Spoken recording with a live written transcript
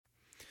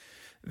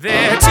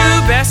They're two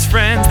best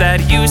friends that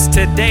used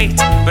to date,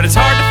 but it's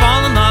hard to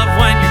fall in love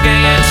when you're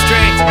gay and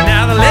straight.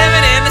 Now they're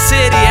living in the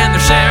city and they're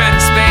sharing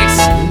space,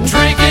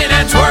 drinking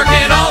and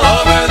twerking all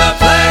over the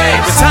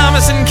place. With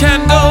Thomas and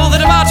Kendall,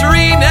 the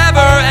debauchery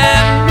never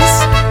ends.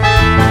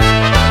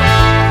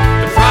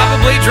 They're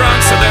probably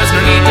drunk, so there's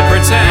no need to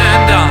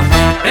pretend I'm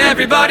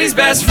everybody's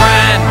best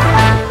friend.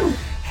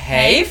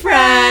 Hey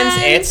friends,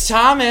 it's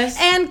Thomas.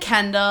 And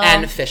Kendall.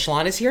 And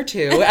Fishlon is here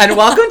too. And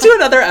welcome to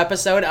another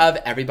episode of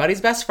Everybody's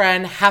Best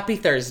Friend. Happy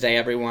Thursday,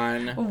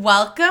 everyone.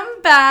 Welcome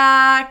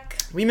back.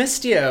 We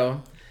missed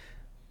you.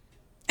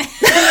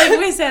 Like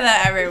we say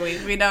that every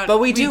week. We don't. But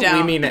we do. Don't.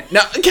 We mean it.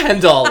 No,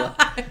 Kendall.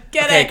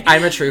 Kidding. Okay,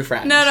 I'm a true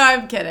friend. No,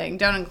 I'm kidding.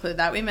 Don't include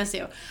that. We miss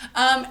you.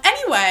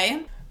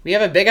 Anyway. We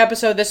have a big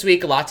episode this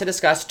week, a lot to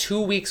discuss, 2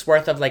 weeks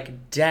worth of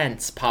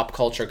dense pop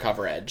culture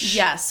coverage.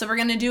 Yes, so we're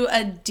going to do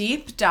a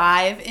deep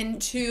dive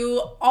into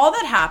all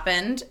that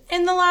happened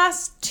in the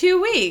last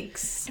 2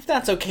 weeks. If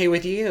that's okay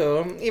with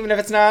you, even if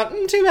it's not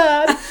too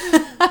bad.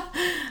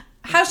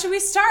 How should we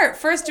start?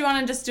 First, do you want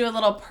to just do a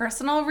little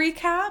personal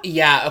recap?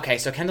 Yeah, okay,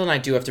 so Kendall and I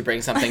do have to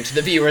bring something to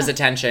the viewers'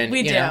 attention.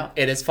 We do. Know,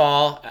 it is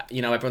fall.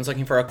 Everyone's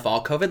looking for a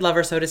fall COVID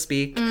lover, so to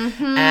speak.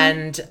 Mm-hmm.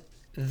 And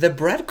the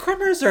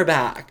breadcrumbers are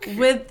back.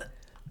 With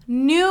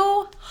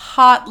new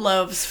hot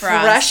loaves for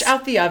us. Fresh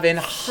out the oven.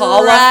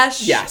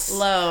 Fresh yes.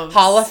 loaves.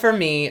 Challah for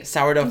me,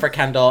 sourdough for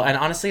Kendall. And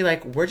honestly,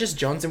 we're just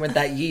jonesing with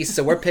that yeast,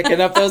 so we're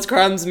picking up those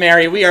crumbs,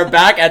 Mary. We are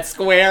back at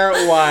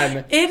square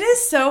one. It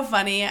is so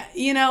funny.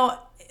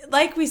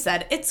 Like we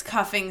said, it's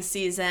cuffing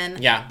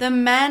season. Yeah. The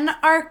men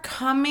are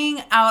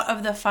coming out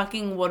of the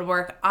fucking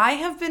woodwork. I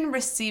have been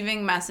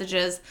receiving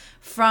messages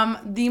from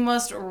the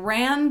most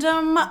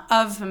random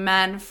of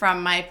men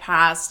from my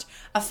past.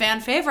 A fan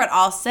favorite,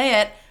 I'll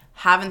say it.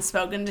 Haven't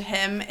spoken to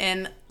him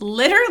in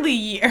literally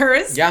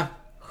years. Yeah.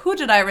 Who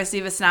did I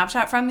receive a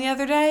Snapchat from the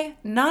other day?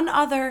 None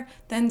other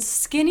than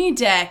Skinny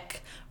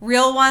Dick.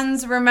 Real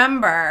ones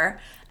remember.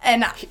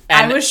 And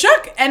I was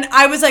shook. And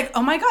I was like,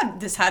 oh my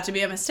God, this had to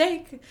be a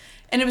mistake.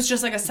 And it was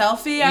just like a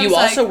selfie. You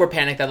also were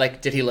panicked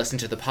that did he listen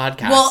to the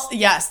podcast? Well,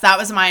 yes, that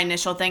was my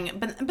initial thing.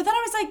 But then I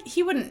was like,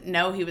 he wouldn't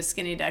know he was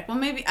Skinny Dick. Well,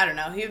 maybe, I don't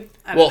know.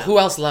 Who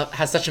else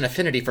has such an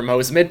affinity for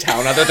Moe's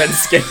Midtown other than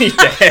Skinny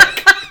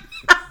Dick?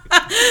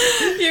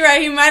 You're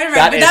right, he might have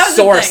remembered. That is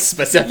source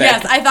specific.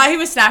 Yes, I thought he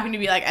was snapping to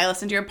be like, I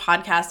listened to your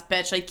podcast,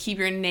 bitch. Keep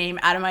your name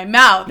out of my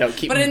mouth. No,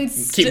 keep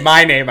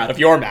my name out of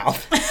your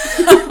mouth.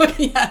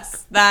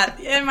 Yes, that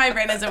in my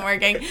brain isn't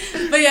working.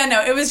 But yeah,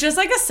 no, it was just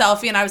like a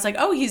selfie, and I was like,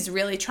 oh, he's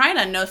really trying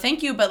to. No,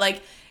 thank you.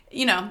 But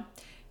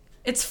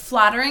it's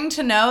flattering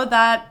to know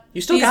that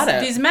you still got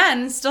it. These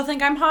men still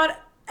think I'm hot.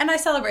 And I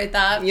celebrate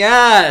that.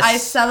 Yes. I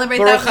celebrate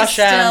that we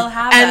still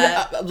have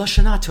it. And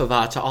Lashana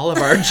Tova to all of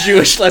our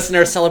Jewish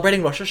listeners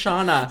celebrating Rosh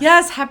Hashanah.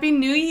 Yes, Happy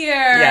New Year.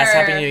 Yes,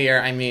 Happy New Year.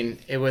 I mean,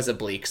 it was a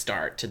bleak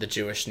start to the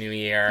Jewish New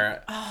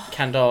Year. Oh.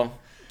 Kendall,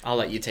 I'll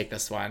let you take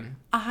this one.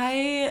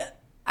 I'm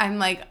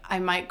like, I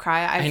might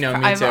cry. I know,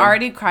 me too. I've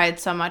already cried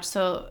so much,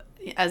 so...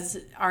 As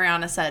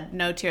Ariana said,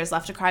 no tears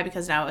left to cry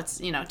because now it's,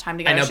 time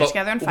to get our shit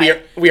together and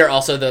fight. We are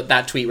also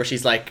that tweet where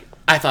she's like,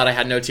 I thought I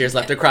had no tears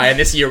left to cry, and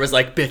this year was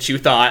like, bitch, you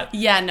thought.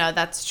 Yeah, no,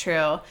 that's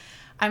true.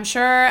 I'm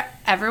sure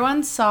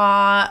everyone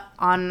saw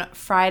on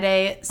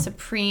Friday,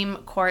 Supreme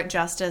Court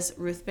Justice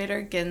Ruth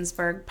Bader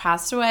Ginsburg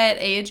passed away at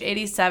age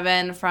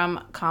 87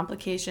 from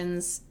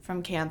complications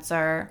from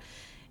cancer.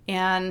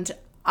 And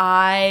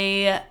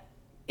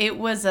it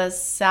was a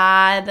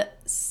sad,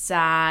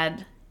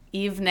 sad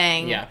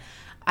evening. Yeah.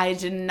 I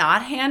did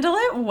not handle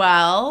it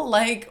well,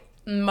 like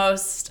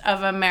most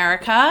of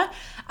America.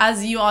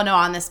 As you all know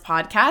on this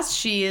podcast,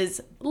 she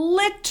is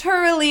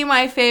literally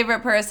my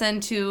favorite person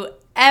to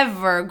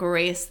ever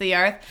grace the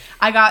earth.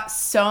 I got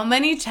so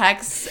many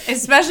texts,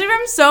 especially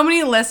from so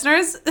many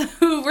listeners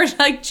who were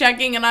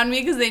checking in on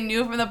me because they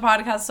knew from the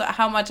podcast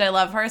how much I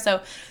love her.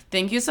 So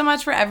thank you so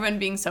much for everyone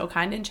being so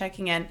kind and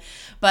checking in.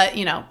 But,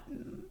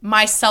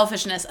 my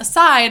selfishness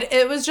aside,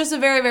 it was just a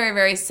very, very,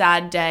 very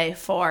sad day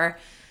for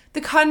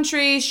the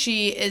country.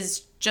 She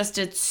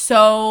did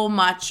so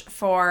much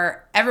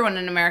for everyone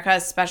in America,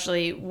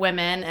 especially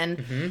women,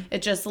 and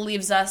it just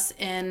leaves us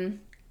in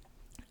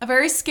a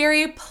very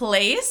scary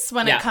place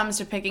when it comes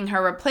to picking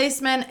her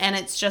replacement. And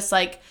it's just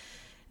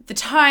the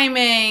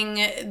timing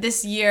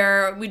this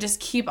year, we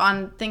just keep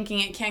on thinking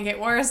it can't get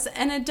worse,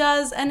 and it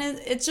does, and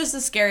it's just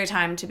a scary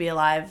time to be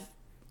alive.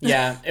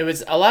 Yeah, it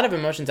was a lot of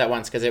emotions at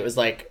once because it was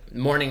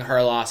mourning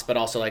her loss, but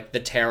also the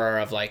terror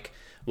of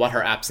what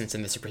her absence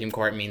in the Supreme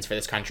Court means for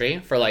this country,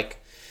 for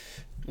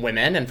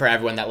women and for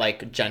everyone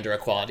that gender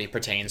equality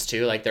pertains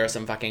to. There are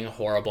some fucking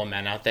horrible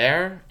men out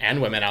there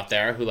and women out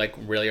there who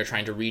really are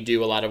trying to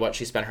redo a lot of what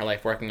she spent her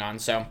life working on.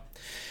 So,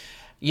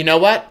 you know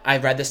what? I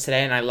read this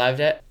today and I loved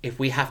it. If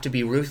we have to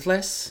be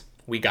ruthless,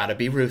 we gotta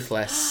be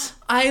ruthless.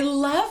 I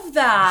love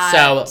that.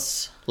 So,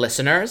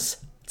 listeners,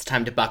 It's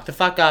time to buck the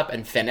fuck up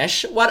and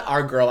finish what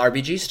our girl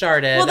RBG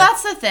started. Well,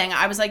 that's the thing.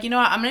 I was like, you know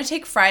what? I'm going to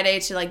take Friday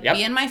to like Yep.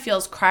 be in my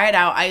feels, cry it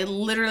out. I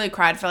literally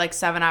cried for like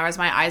 7 hours.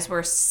 My eyes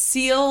were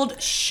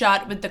sealed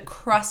shut with the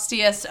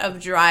crustiest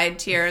of dried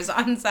tears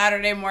on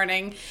Saturday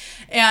morning.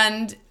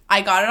 And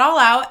I got it all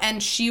out,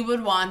 and she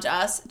would want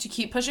us to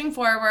keep pushing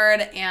forward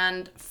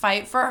and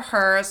fight for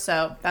her.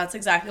 So that's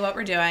exactly what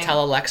we're doing.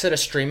 Tell Alexa to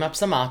stream up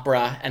some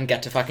opera and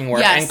get to fucking work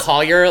Yes. and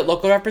call your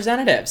local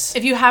representatives.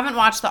 If you haven't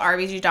watched the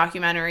RBG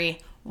documentary,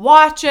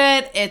 watch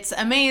it. It's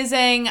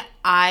amazing.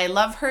 I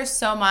love her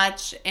so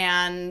much,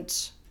 and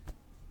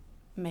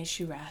may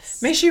she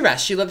rest. May she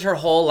rest. She lived her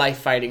whole life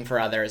fighting for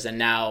others, and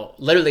now,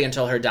 literally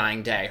until her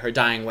dying day, her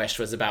dying wish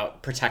was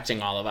about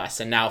protecting all of us,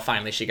 and now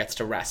finally she gets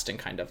to rest and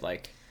kind of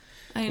like...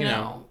 I you know.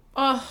 know,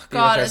 Oh, be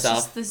God, with it's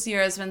herself. just this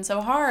year has been so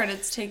hard.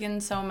 It's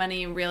taken so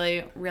many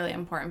really, really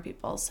important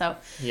people. So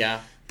Yeah.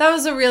 that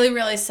was a really,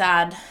 really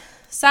sad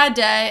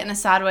day and a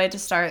sad way to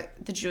start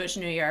the Jewish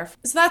New Year.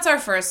 So that's our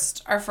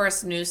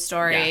first news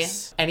story.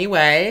 Yes.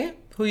 Anyway,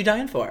 who are you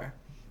dying for?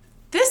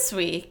 This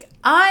week,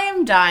 I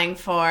am dying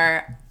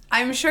for,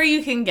 I'm sure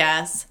you can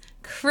guess,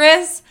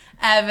 Chris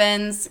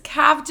Evans,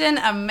 Captain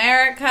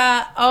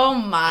America. Oh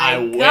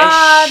my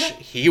God. wish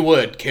he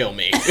would kill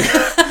me.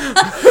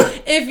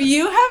 If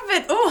you have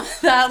been, oh,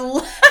 that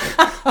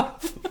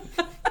laugh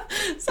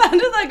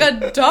sounded like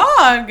a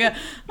dog.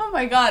 Oh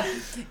my God.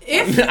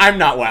 I'm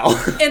not well.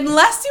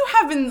 Unless you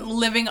have been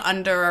living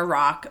under a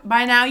rock,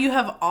 by now you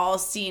have all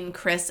seen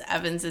Chris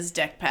Evans's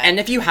dick pic. And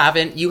if you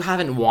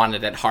haven't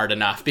wanted it hard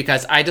enough,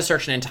 because I just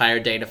searched an entire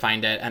day to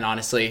find it, and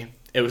honestly,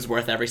 it was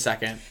worth every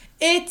second.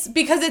 It's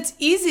because it's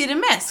easy to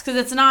miss, because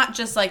it's not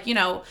just like, you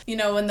know,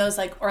 when those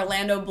like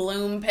Orlando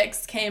Bloom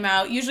pics came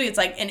out, usually it's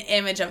like an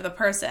image of the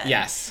person.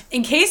 Yes.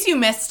 In case you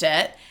missed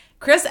it,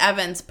 Chris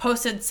Evans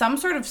posted some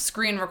sort of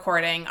screen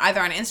recording either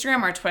on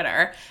Instagram or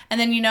Twitter, and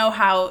then you know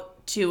how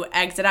to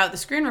exit out the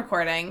screen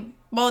recording.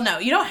 Well, no,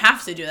 you don't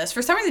have to do this.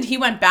 For some reason, he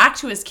went back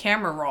to his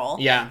camera roll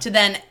to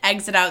then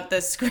exit out the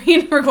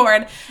screen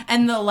record,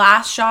 and the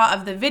last shot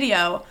of the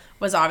video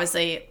was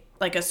obviously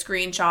like a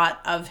screenshot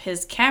of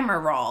his camera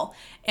roll.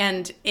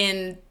 And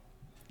in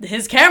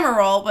his camera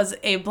roll was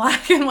a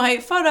black and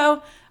white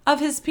photo of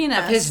his penis.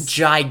 Of his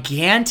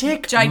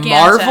gigantic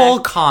Marvel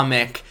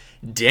comic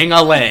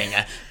ding-a-ling.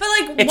 But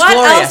like, It's what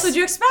glorious. else would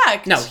you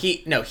expect? No,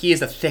 he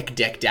is a thick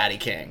dick daddy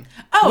king.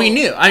 Oh, we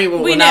knew. I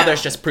mean, we now knew.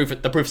 there's just proof.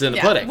 The proof's in the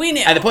Yeah, pudding. we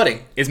knew. And the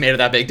pudding is made of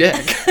that big dick.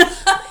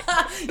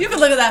 You could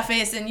look at that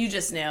face and you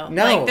just knew.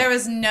 No. Like, there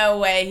was no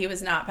way he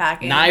was not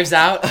packing. Knives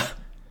out.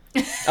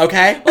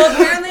 Okay. Well,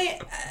 apparently,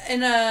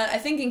 I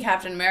think in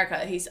Captain America,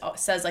 he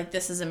says like,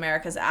 "This is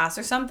America's ass"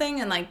 or something,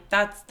 and like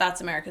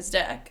that's America's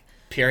dick.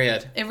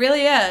 Period. It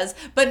really is.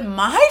 But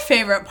my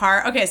favorite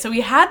part, okay, so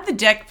we had the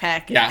dick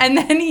pic, and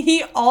then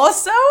he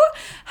also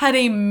had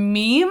a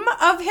meme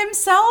of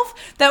himself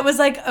that was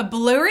like a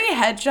blurry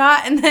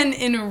headshot, and then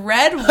in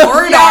red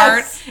word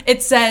art,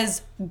 it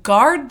says,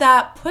 "Guard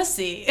that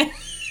pussy."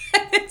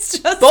 It's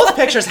just Both like,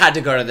 pictures had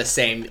to go to the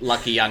same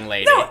lucky young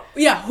lady. no,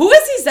 yeah, who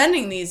is he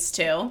sending these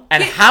to?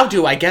 And how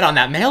do I get on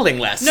that mailing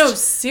list? No,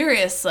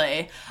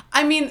 seriously.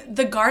 I mean,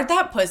 the guard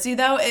that pussy,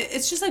 though,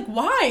 it's just like,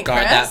 why,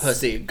 Guard Chris? that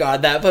pussy.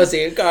 Guard that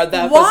pussy. Guard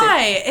that pussy.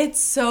 Why? It's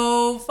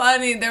so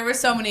funny. There were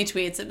so many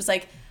tweets. It was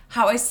like,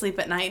 how I sleep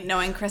at night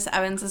knowing Chris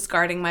Evans is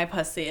guarding my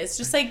pussy. It's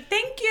just like,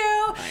 thank you.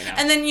 I know.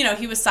 And then,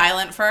 he was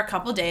silent for a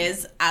couple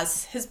days,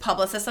 as his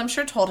publicist, I'm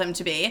sure, told him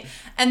to be.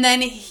 And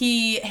then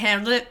he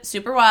handled it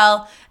super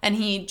well, and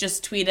he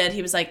just tweeted,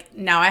 he was like,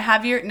 now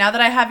that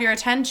I have your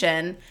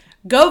attention,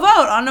 go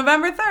vote on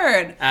November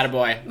 3rd.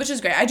 Attaboy. Which is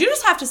great. I do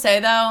just have to say,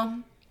 though,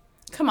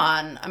 come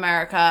on,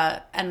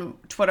 America and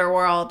Twitter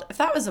world. If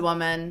that was a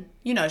woman,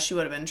 she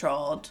would have been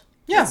trolled.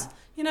 Yeah. 'Cause,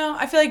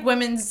 I feel like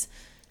women's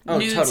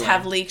nudes totally.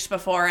 have leaked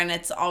before, and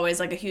it's always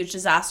like a huge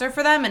disaster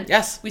for them. And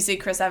Yes. we see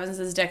Chris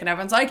Evans' dick, and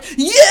everyone's like,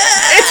 yeah!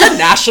 It's a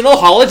national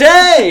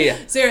holiday!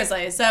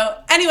 Seriously. So,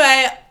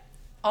 anyway,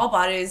 all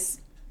bodies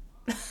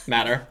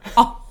Matter.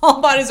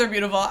 all bodies are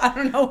beautiful. I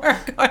don't know where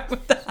I'm going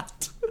with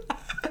that.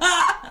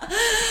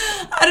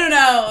 I don't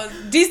know.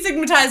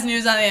 Destigmatize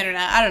news on the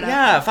internet. I don't know.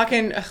 Yeah,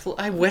 fucking,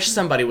 I wish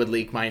somebody would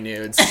leak my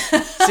nudes.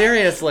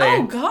 Seriously.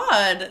 Oh,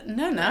 God.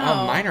 No.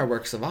 Mine are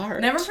works of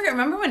art. Never forget.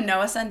 Remember when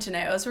Noah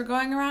Centineos were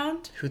going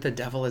around? Who the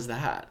devil is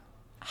that?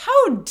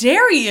 How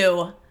dare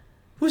you?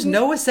 Who's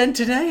Noah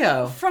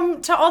Centineo?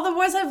 From To All the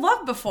Boys I've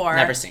Loved Before.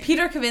 Never seen.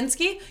 Peter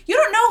Kavinsky. You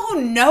don't know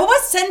who Noah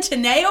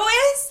Centineo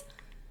is?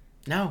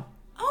 No.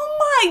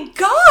 Oh my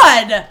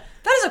God.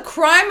 That is a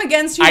crime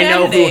against I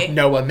know humanity. who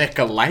Noah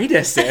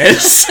Michaelitis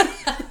is.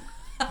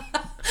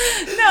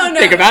 No.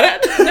 Think about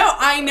it. No,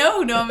 I know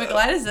who Noah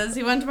Michaelitis is.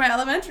 He went to my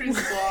elementary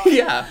school.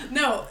 Yeah.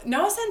 No,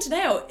 Noah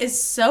Centineo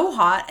is so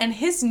hot, and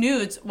his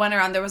nudes went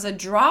around. There was a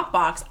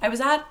Dropbox. I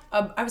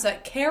was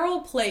at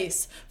Carroll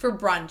Place for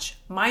brunch,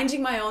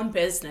 minding my own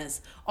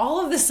business.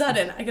 All of a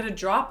sudden, I get a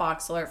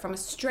Dropbox alert from a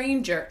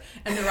stranger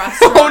in the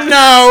restaurant. Oh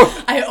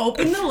no! I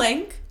open the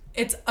link.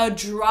 It's a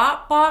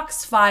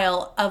Dropbox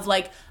file of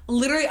like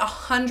literally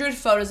 100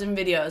 photos and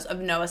videos of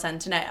Noah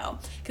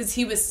Centineo. Because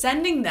he was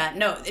sending that.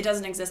 No, it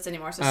doesn't exist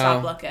anymore, so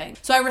stop looking.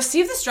 So I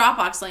received this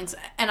Dropbox links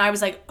and I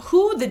was like,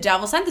 who the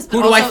devil sent this? But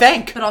Who do I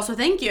thank? But also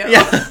thank you.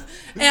 Yeah.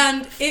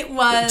 And it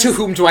was... To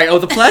whom do I owe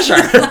the pleasure?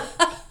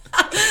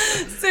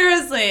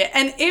 Seriously.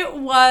 And it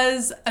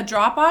was a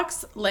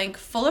Dropbox link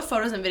full of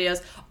photos and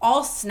videos,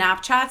 all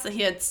Snapchats that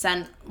he had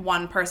sent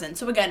one person.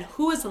 So again,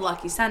 who is the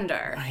lucky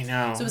sender? I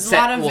know. So it was a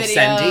lot of videos.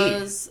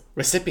 Sendee.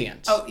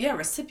 Recipient. Oh, yeah,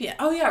 recipient.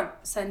 Oh, yeah,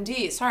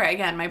 sendee. Sorry,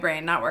 again, my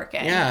brain not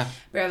working. Yeah.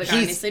 Barely got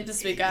any sleep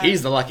this weekend.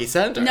 He's the lucky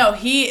sender. No,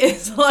 he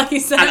is the lucky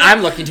sender. And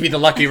I'm looking to be the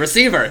lucky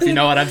receiver, if you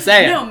know what I'm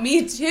saying. No,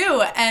 me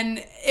too.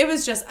 And it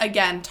was just,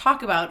 again,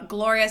 talk about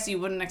glorious. You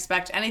wouldn't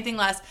expect anything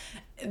less.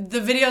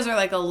 The videos are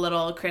like a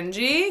little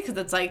cringy because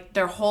it's like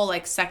their whole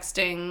like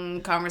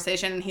sexting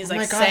conversation. And he's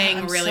like saying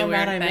I'm really so weird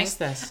mad I things. missed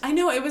this. I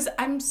know it was.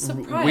 I'm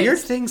surprised. Weird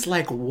things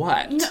like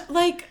what? No,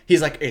 like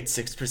he's like, it's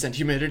 6%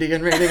 humidity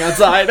and raining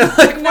outside. I'm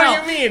like,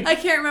 what do you mean? I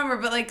can't remember,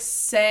 but like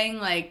saying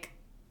like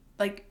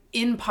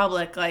in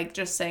public, like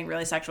just saying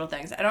really sexual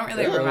things. I don't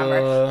really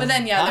remember. But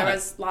then there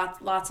was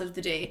lots of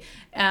the D.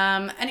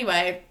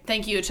 Anyway,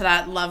 thank you to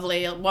that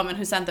lovely woman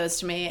who sent those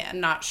to me. I'm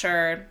not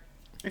sure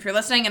if you're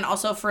listening, and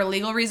also for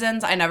legal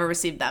reasons, I never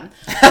received them.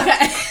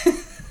 Okay.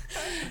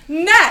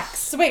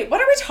 Next. Wait, what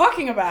are we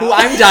talking about? Who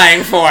I'm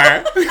dying for.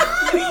 Are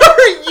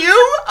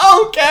you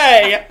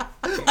okay?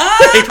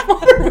 Wait,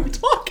 what are we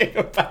talking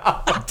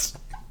about?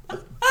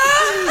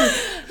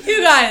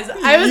 You guys,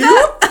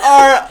 You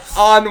are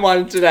on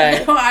one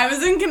today. I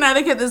was in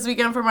Connecticut this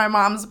weekend for my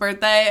mom's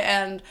birthday,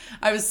 and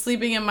I was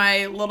sleeping in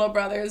my little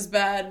brother's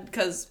bed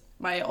because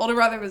my older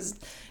brother was...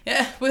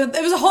 Yeah,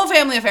 it was a whole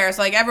family affair,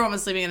 so like everyone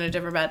was sleeping in a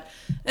different bed.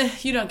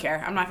 You don't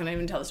care. I'm not going to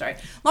even tell the story.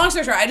 Long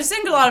story short, I just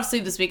didn't get a lot of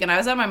sleep this weekend. I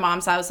was at my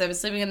mom's house. I was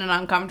sleeping in an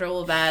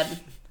uncomfortable bed.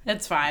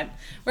 It's fine.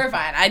 We're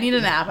fine. I need a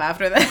nap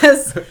after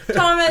this.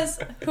 Thomas,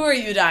 who are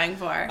you dying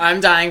for?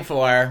 I'm dying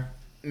for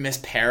Miss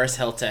Paris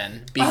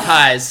Hilton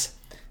because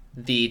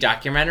the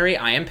documentary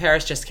I Am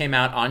Paris just came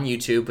out on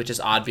YouTube, which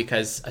is odd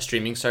because a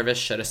streaming service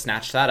should have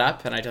snatched that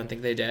up, and I don't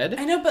think they did.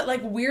 I know, but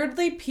like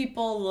weirdly,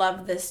 people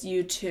love this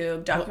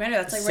YouTube documentary.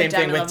 That's like Same where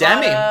thing Demi with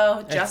Demi.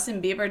 Lovato,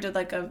 Justin Bieber did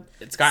like a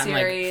It's gotten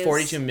series. like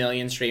 42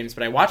 million streams,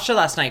 but I watched it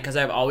last night because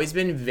I've always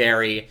been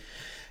very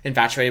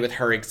infatuated with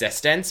her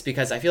existence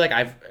because I feel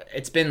like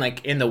it's been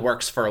like in the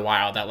works for a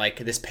while that like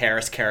this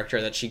Paris character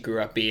that she grew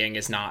up being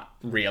is not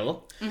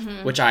real,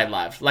 which I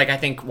loved. Like I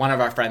think one of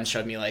our friends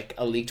showed me like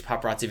a leaked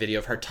paparazzi video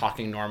of her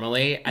talking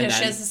normally, and then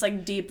she has this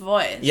like deep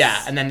voice.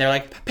 Yeah, and then they're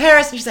like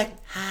Paris, and she's like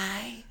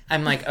hi.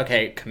 I'm like,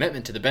 okay,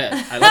 commitment to the bit.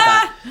 I love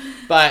that,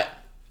 but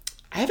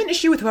I have an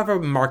issue with whoever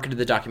marketed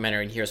the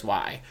documentary, and here's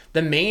why.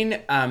 The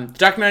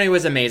documentary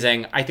was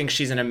amazing. I think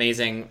she's an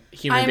amazing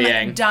human being.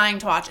 I'm dying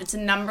to watch. It's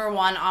number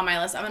one on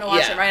my list. I'm going to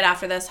watch it right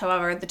after this.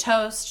 However, The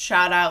Toast,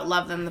 shout out,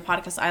 love them, the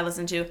podcast I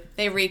listen to,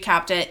 they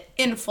recapped it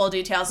in full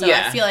detail, so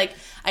I feel like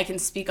I can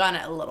speak on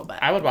it a little bit.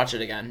 I would watch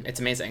it again. It's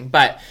amazing.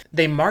 But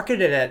they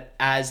marketed it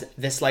as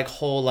this like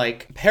whole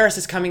like Paris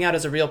is coming out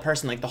as a real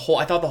person. Like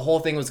I thought the whole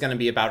thing was going to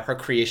be about her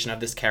creation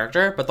of this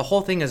character, but the whole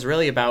thing is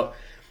really about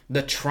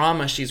the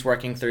trauma she's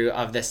working through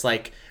of this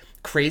like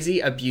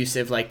crazy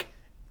abusive like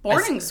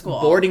boarding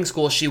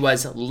school she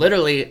was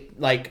literally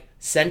like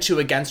sent to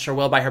against her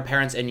will by her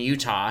parents in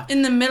Utah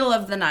in the middle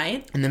of the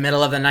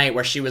night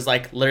where she was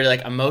like literally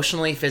like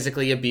emotionally,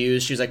 physically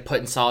abused. She was like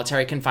put in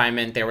solitary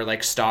confinement. They were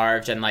like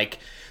starved, and like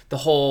the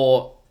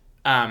whole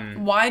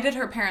why did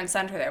her parents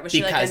send her there? Was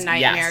she like a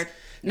nightmare?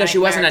 No, she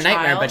wasn't a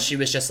nightmare, but she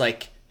was just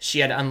like she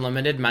had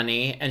unlimited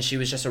money, and she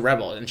was just a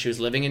rebel, and she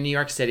was living in New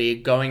York City,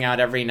 going out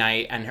every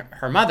night, and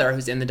her mother,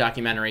 who's in the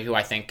documentary, who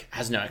I think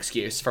has no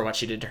excuse for what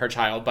she did to her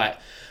child,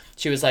 but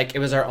she was like, it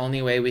was our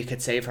only way we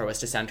could save her was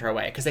to send her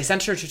away. Because they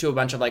sent her to a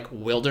bunch of like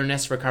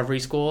wilderness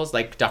recovery schools,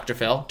 like Dr.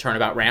 Phil,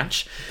 Turnabout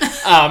Ranch.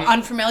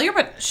 Unfamiliar,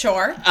 but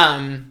sure.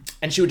 And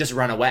she would just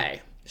run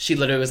away. She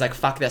literally was like,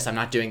 fuck this, I'm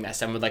not doing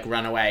this, and would like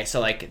run away. So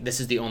like,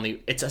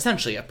 it's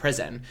essentially a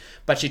prison.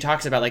 But she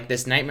talks about like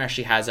this nightmare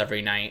she has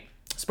every night.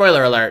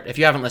 Spoiler alert, if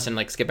you haven't listened,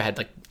 like skip ahead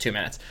like 2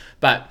 minutes.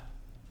 But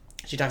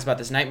she talks about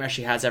this nightmare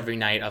she has every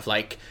night of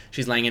like,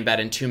 she's laying in bed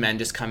and two men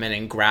just come in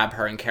and grab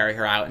her and carry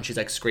her out, and she's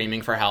like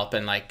screaming for help,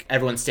 and like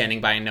everyone's standing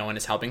by and no one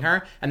is helping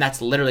her. And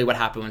that's literally what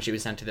happened when she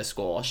was sent to this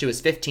school. She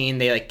was 15,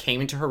 they like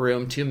came into her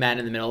room, two men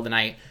in the middle of the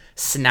night,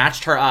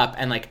 snatched her up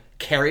and like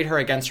carried her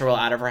against her will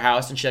out of her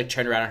house, and she like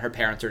turned around and her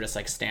parents were just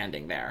like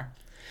standing there.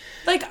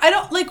 Like, I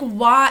don't, like,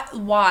 why?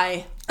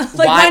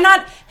 Like, why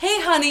not,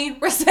 hey, honey,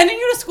 we're sending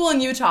you to school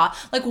in Utah.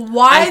 Like,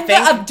 why the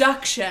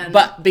abduction?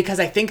 But because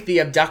I think the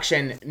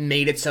abduction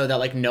made it so that,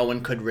 like, no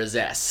one could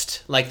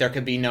resist. Like, there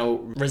could be no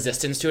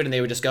resistance to it, and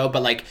they would just go.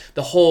 But, like,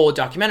 the whole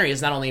documentary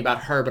is not only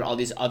about her, but all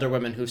these other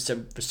women who've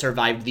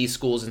survived these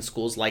schools and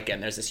schools like it.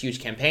 And there's this huge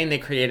campaign they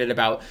created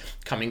about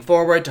coming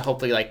forward to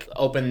hopefully, like,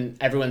 open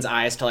everyone's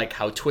eyes to, like,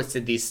 how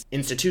twisted these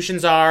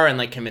institutions are and,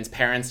 like, convince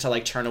parents to,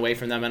 like, turn away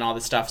from them and all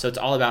this stuff. So it's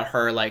all about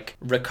her, like,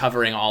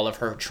 recovering all of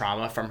her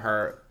trauma from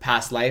her her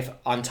past life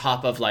on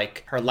top of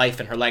like her life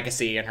and her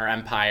legacy and her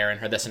empire and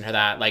her this and her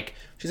that. Like,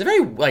 she's a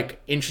very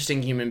like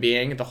interesting human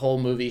being. The whole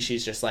movie,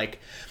 she's just like,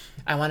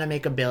 I want to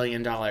make $1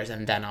 billion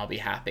and then I'll be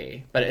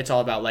happy. But it's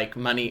all about like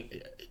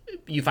money.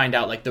 You find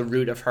out like the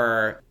root of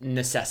her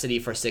necessity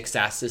for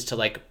success is to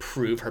like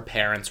prove her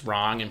parents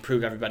wrong and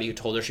prove everybody who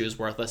told her she was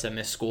worthless in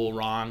this school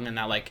wrong, and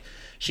that like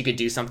she could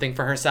do something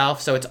for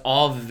herself. So it's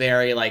all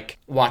very like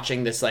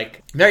watching this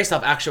like very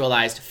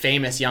self-actualized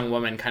famous young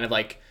woman kind of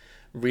like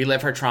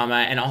relive her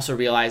trauma and also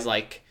realize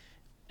like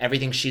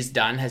everything she's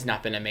done has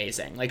not been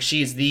amazing. Like,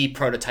 she's the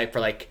prototype for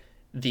like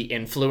the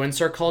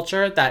influencer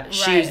culture, that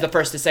she's the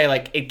first to say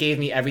like, it gave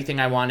me everything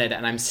I wanted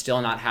and I'm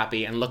still not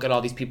happy, and look at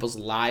all these people's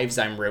lives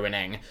I'm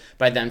ruining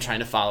by them trying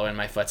to follow in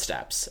my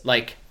footsteps.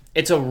 Like,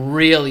 it's a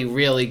really,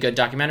 really good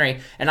documentary,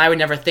 and I would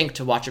never think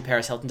to watch a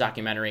Paris Hilton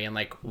documentary and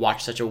like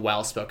watch such a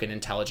well-spoken,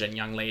 intelligent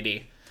young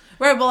lady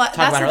right. Well,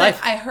 talk about her life.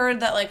 I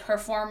heard that like her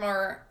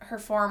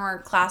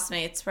former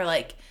classmates were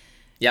like,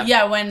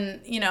 yeah,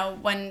 when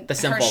her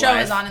show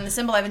Life was on in The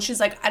Simple Life, and she's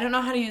like, I don't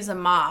know how to use a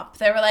mop.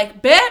 They were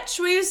like, bitch,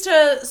 we used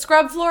to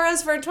scrub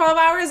floors for 12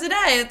 hours a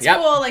day. It's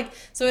cool. Like,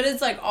 so it is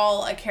like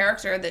all a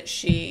character that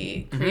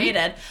she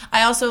created.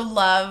 I also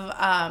love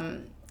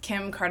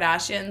Kim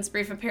Kardashian's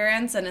brief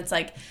appearance, and it's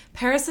like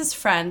Paris's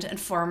friend and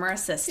former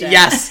assistant.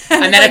 Yes,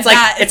 and then it's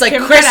like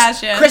Kim Kris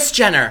Kardashian. Kris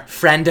Jenner,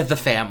 friend of the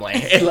family.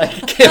 It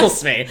like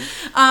kills me.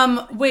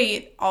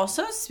 Wait.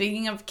 Also,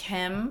 speaking of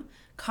Kim,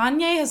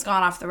 Kanye has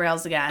gone off the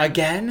rails again.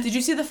 Again? Did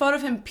you see the photo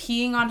of him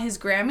peeing on his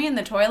Grammy in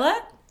the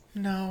toilet?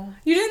 No.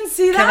 You didn't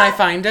see that? Can I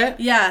find it?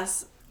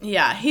 Yes.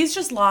 Yeah, he's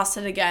just lost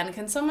it again.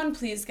 Can someone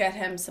please get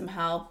him some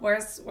help?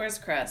 Where's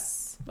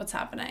Chris? What's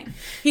happening?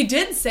 He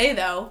did say,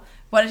 though,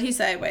 what did he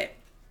say? Wait.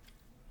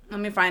 Let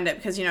me find it,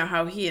 because you know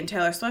how he and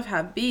Taylor Swift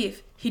have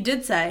beef. He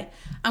did say,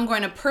 I'm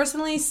going to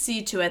personally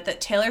see to it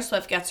that Taylor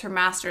Swift gets her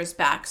masters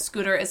back.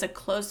 Scooter is a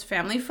close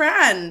family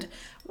friend.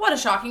 What a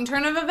shocking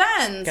turn of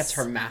events. Gets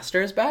her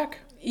masters back?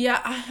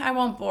 Yeah, I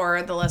won't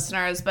bore the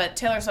listeners, but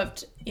Taylor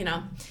Swift,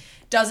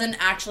 doesn't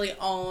actually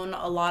own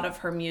a lot of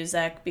her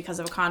music because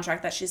of a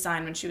contract that she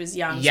signed when she was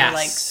young. Yes. So,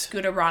 like,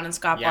 Scooter Braun and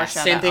Scott Yes.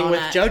 Borchetta Same thing own with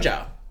it.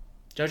 JoJo.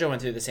 JoJo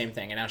went through the same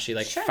thing, and now she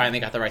finally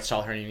got the rights to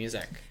all her new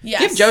music. Yes.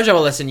 Give JoJo a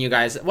listen, you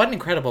guys. What an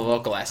incredible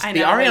vocalist. I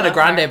know, the I Ariana love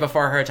Grande her.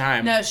 before her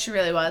time. No, she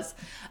really was.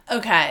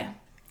 Okay,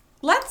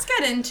 let's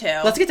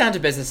get down to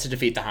business to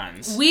defeat the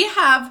Huns. We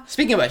have...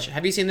 Speaking of which,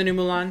 have you seen the new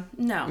Mulan?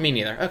 No. Me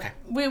neither. Okay.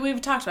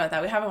 We've talked about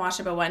that. We haven't watched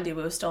it, but Wendy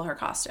Wu stole her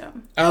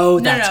costume. Oh,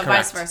 that's No,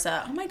 correct. vice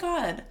versa. Oh my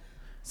God.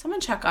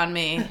 Someone check on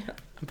me.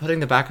 I'm putting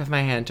the back of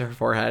my hand to her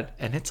forehead,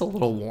 and it's a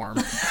little warm.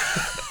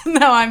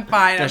 No, I'm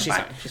fine. No, I'm she's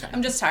fine. fine. She's fine.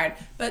 I'm just tired.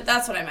 But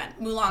that's what I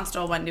meant. Mulan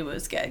stole Wendy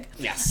Wu's gig.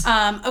 Yes.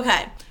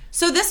 Okay.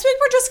 So this week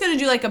we're just going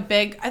to do like a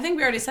big... I think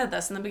we already said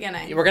this in the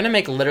beginning. We're going to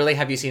make literally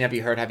Have You Seen, Have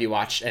You Heard, Have You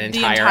Watched an The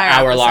entire entire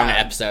hour-long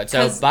episode.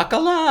 episode. So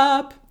buckle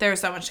up.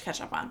 There's so much to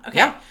catch up on. Okay.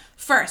 Yeah.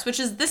 First,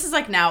 this is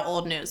like now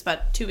old news,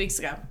 but 2 weeks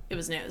ago it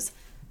was news.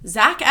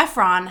 Zac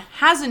Efron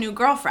has a new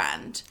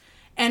girlfriend,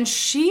 and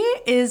she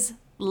is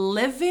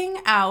living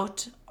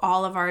out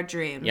all of our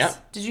dreams.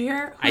 Yep. Did you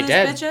hear who I this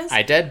did. bitch is?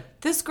 I did.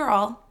 This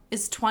girl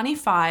is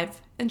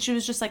 25, and she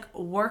was just like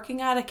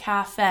working at a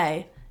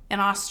cafe in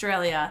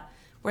Australia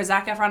where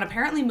Zac Efron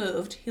apparently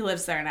moved. He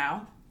lives there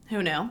now.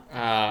 Who knew?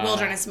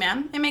 Wilderness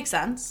man. It makes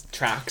sense.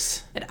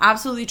 Tracks. It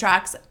absolutely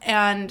tracks.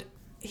 And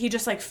he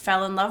just like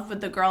fell in love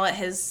with the girl at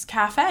his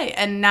cafe,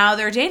 and now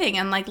they're dating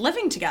and like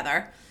living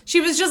together.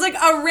 She was just like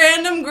a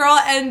random girl,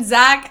 and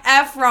Zac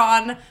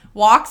Efron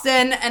walks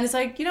in and is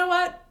like, you know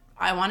what?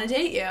 I want to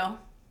date you.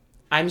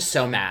 I'm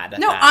so mad at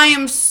No, that. I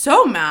am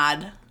so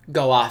mad.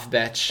 Go off,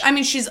 bitch. I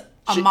mean, she's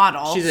a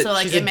model, so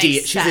like it makes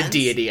She's sense. a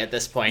deity at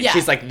this point. Yeah.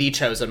 She's like the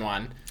chosen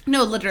one.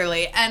 No,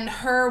 literally. And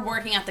her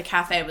working at the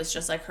cafe was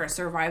just like her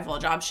survival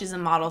job. She's a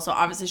model, so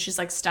obviously she's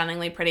like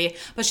stunningly pretty.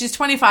 But she's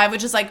 25,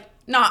 which is like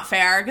not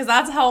fair, because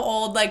that's how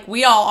old like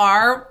we all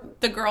are,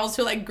 the girls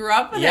who like grew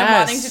up with him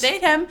wanting to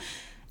date him.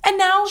 And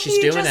now She's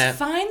he doing just it.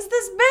 finds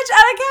this bitch at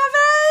a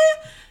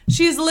cafe.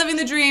 She's living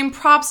the dream.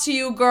 Props to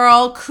you,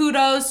 girl.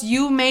 Kudos.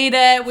 You made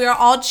it. We are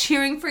all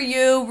cheering for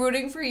you,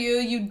 rooting for you.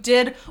 You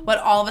did what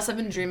all of us have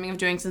been dreaming of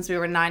doing since we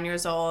were 9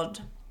 years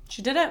old.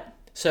 She did it.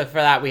 So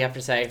for that, we have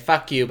to say,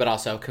 fuck you, but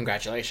also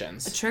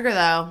congratulations. Trigger,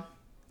 though.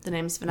 The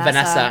name's Vanessa.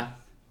 Vanessa.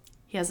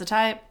 He has a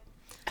type.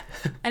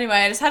 Anyway,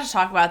 I just had to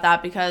talk about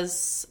that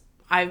because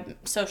I'm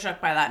so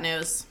shook by that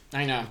news.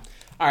 I know.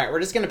 All right, we're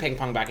just going to ping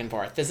pong back and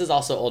forth. This is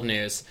also old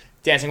news.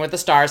 Dancing with the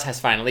Stars has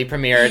finally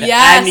premiered.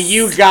 Yes. And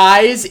you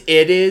guys,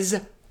 it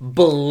is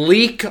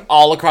bleak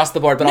all across the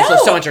board, but also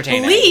so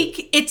entertaining.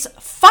 Bleak. It's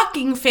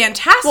fucking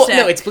fantastic. Well,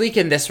 no, it's bleak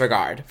in this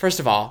regard. First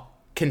of all,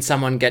 can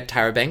someone get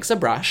Tyra Banks a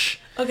brush?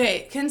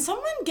 Okay, can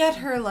someone get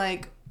her,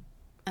 like,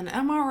 an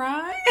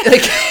MRI?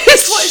 Like,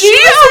 is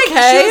she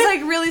okay? She was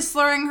like really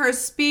slurring her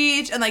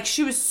speech, and like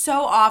she was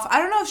so off. I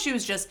don't know if she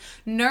was just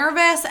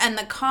nervous, and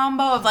the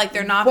combo of like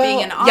there not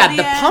being an audience.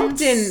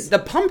 Yeah, the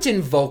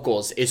pumped-in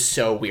vocals is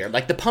so weird.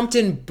 Like the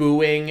pumped-in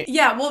booing.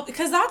 Yeah, well,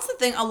 because that's the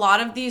thing. A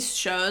lot of these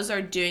shows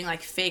are doing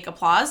like fake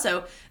applause.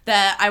 So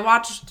I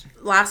watched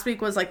last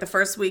week was like the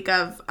first week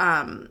of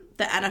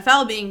the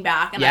NFL being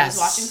back, and I was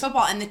watching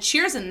football, and the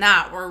cheers in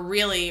that were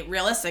really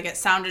realistic. It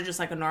sounded just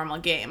like a normal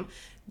game.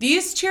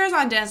 These cheers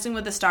on Dancing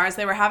with the Stars,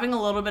 they were having a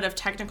little bit of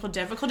technical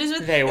difficulties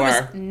with. They were. It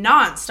was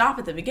non-stop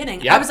at the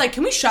beginning. Yep. I was like,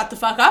 can we shut the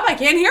fuck up? I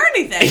can't hear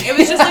anything. It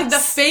was just like the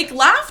fake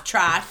laugh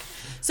track.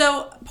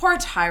 So poor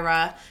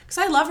Tyra, because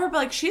I love her, but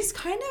like she's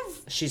kind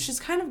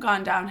of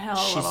gone downhill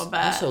a little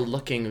bit. She's also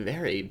looking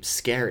very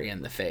scary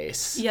in the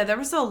face. Yeah, there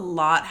was a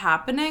lot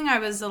happening. I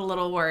was a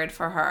little worried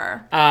for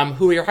her.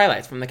 Who were your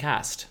highlights from the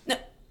cast? No,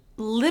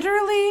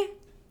 literally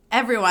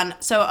everyone.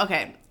 So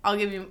okay, I'll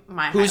give you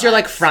my highlights. Who's your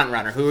like front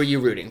runner? Who are you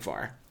rooting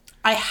for?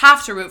 I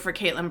have to root for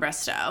Caitlin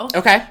Bristow.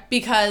 Okay.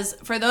 Because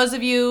for those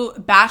of you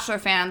Bachelor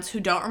fans who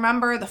don't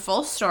remember the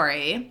full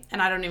story,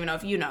 and I don't even know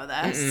if you know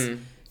this,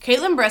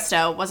 Caitlin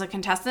Bristow was a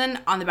contestant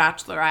on The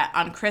Bachelorette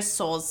on Chris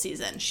Soules'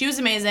 season. She was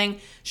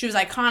amazing. She was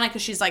iconic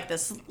because she's like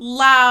this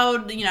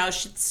loud, you know,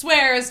 she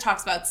swears,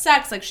 talks about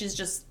sex. Like she's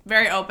just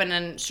very open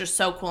and it's just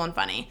so cool and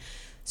funny.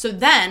 So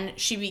then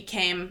she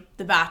became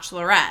The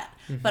Bachelorette.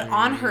 But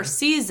on her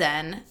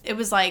season, it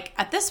was like,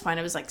 at this point,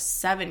 it was like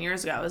 7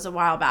 years ago. It was a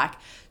while back.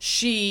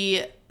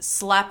 She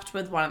slept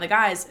with one of the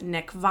guys,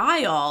 Nick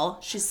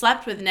Viall. She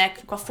slept with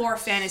Nick before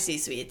Fantasy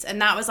Suites. And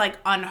that was like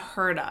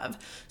unheard of.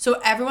 So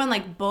everyone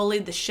like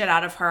bullied the shit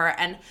out of her.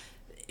 And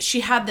she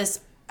had this,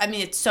 I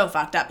mean, it's so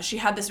fucked up. She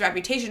had this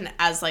reputation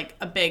as like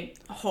a big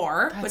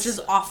whore, which is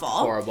awful.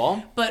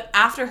 Horrible. But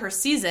after her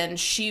season,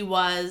 she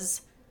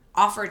was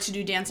offered to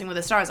do Dancing with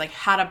the Stars, like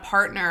had a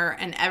partner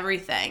and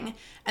everything.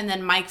 And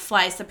then Mike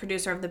Fleiss, the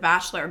producer of The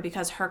Bachelor,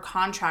 because her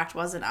contract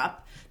wasn't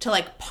up, to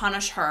like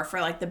punish her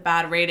for like the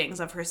bad ratings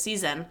of her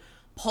season,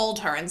 pulled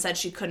her and said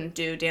she couldn't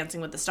do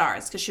Dancing with the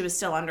Stars because she was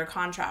still under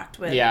contract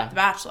with The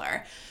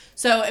Bachelor.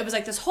 So it was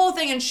like this whole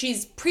thing, and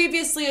she's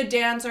previously a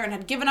dancer and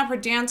had given up her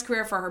dance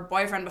career for her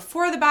boyfriend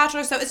before The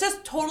Bachelor. So it's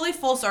just totally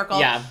full circle.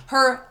 Yeah.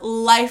 Her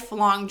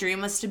lifelong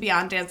dream was to be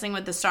on Dancing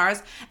with the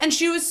Stars, and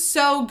she was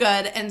so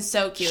good and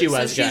so cute. She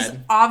was so she's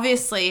good.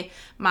 obviously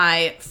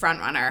my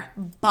front runner.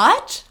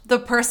 But the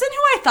person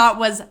who I thought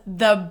was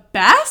the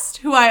best,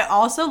 who I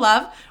also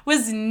love,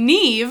 was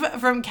Neve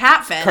from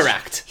Catfish.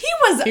 Correct. He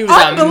was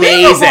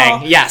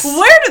amazing. Yes.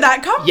 Where did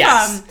that come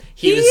Yes. from?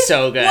 He was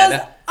so good.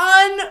 Was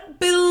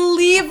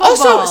unbelievable.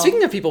 Also,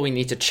 speaking of people we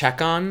need to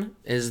check on,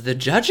 is the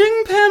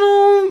judging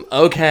panel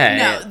okay?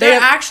 No,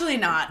 they're actually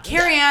not.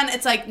 Carrie Ann,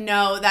 it's like,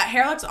 no, that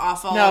hair looks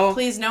awful. No.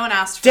 Please, no one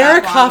asked for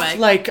Derek that blonde Huff, wig.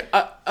 like,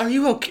 are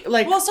you okay?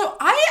 Like, Well, so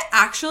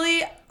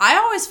I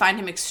always find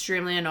him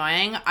extremely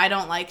annoying. I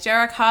don't like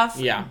Derek Huff.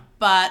 Yeah.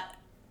 But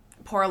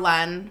poor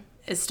Len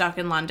is stuck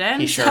in London.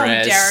 He sure so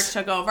is. Derek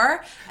took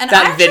over. And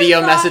that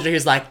video message where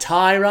he's like,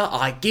 Tyra,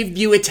 I give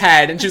you a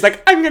 10. And she's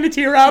like, I'm going to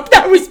tear up.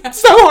 That was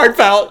so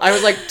heartfelt. I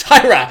was like,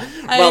 Tyra,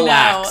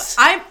 relax.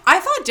 I know. I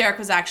thought Derek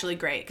was actually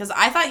great because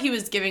I thought he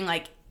was giving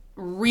like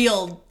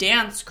real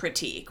dance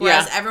critique,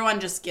 whereas everyone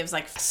just gives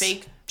like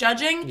fake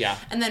judging. Yeah.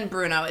 And then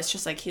Bruno is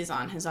just like he's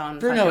on his own.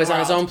 Bruno is on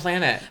his world. own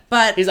planet.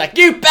 But he's like,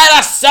 you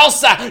better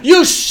salsa.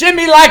 You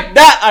shimmy like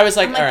that. I was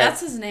like, I'm all right.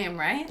 that's his name,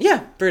 right?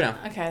 Yeah, Bruno.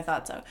 Okay, I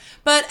thought so.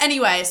 But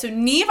anyway, so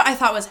Neve I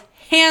thought was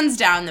hands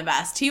down the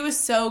best. He was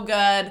so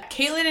good.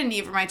 Caitlin and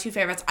Neve are my two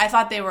favorites. I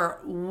thought they were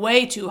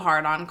way too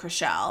hard on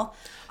Chrishell.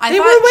 They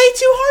were way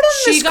too hard on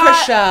Miss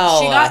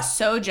Chrishell. She got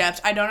so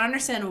gypped. I don't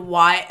understand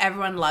why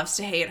everyone loves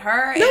to hate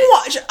her. No,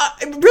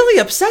 it really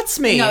upsets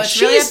me. No, it's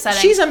really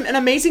upsetting. She's an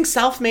amazing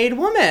self-made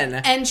woman.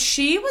 And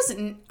she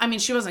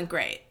wasn't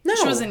great. No.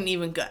 She wasn't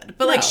even good.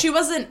 But, No. like, she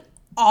wasn't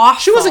awful.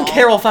 She wasn't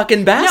Carol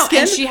fucking Baskin. No,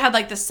 and she had,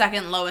 like, the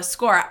second lowest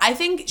score. I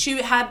think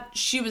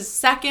she was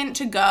second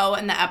to go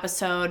in the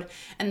episode,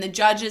 and the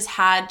judges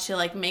had to,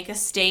 like, make a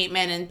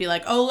statement and be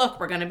like, oh, look,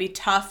 we're going to be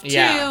tough, too.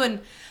 Yeah.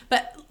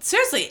 But,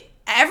 seriously,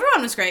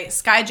 everyone was great.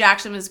 Sky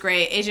Jackson was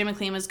great. AJ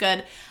McLean was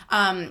good.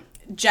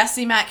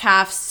 Jesse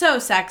Metcalf, so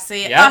sexy.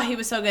 Yep. Oh, he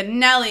was so good.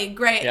 Nelly,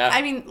 great. Yep.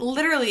 I mean,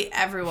 literally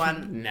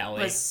everyone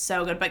Nelly was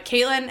so good. But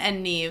Caitlin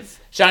and Neve.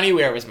 Johnny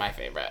Weir was my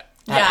favorite.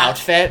 That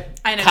outfit.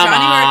 I know. Come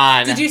Johnny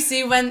on. Weir, did you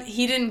see when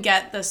he didn't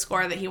get the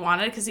score that he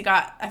wanted? Because he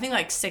got, I think,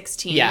 like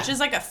 16, Yeah. which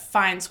is like a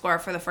fine score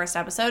for the first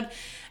episode.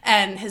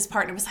 And his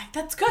partner was like,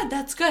 that's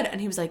good.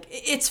 And he was like,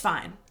 it's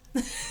fine.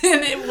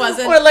 And it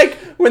wasn't. Or like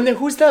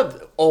who's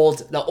the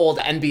old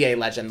NBA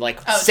legend?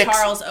 Like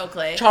Charles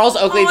Oakley. Charles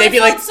Oakley. Oh, they'd be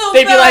I like felt so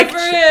they'd be bad like for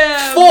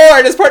him. 4,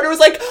 and his partner was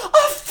like,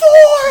 oh,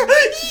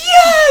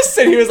 Yes!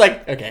 And he was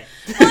like, okay.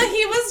 Well,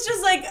 he was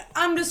just like,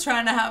 I'm just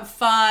trying to have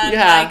fun.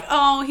 Yeah. Like,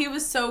 oh, he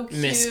was so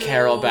cute. Miss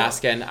Carol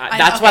Baskin.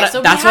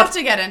 So we have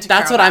to get into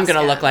That's Carol what I'm gonna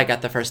Baskin. look like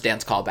at the first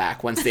dance call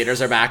back once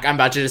theaters are back. I'm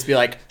about to just be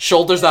like,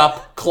 shoulders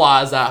up,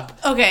 claws up.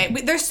 Okay,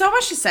 there's so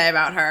much to say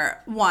about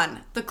her.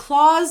 One, the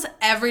claws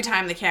every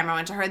time the camera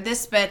went to her.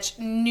 This bitch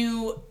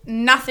knew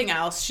nothing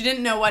else. She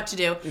didn't know what to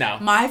do. No.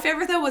 My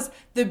favorite, though, was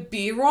the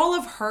B-roll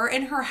of her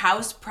in her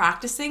house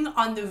practicing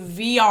on the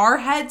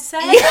VR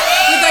headset. With,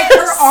 like,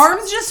 her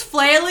arms just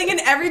flailing, and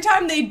every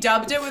time they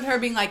dubbed it with her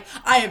being like,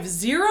 I have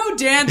zero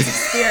dance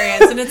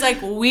experience. And it's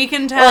like, we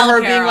can tell, Or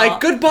her Carol. being like,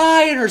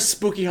 goodbye, and her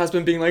spooky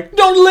husband being like,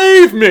 don't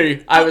leave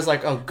me. I was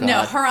like, oh, God. No,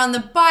 her on the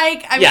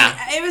bike. I mean,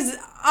 it was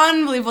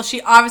unbelievable.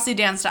 She obviously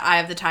danced to Eye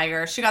of the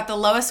Tiger. She got the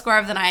lowest score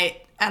of the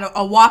night at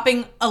a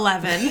whopping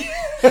 11.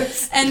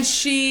 And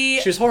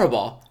she was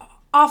horrible.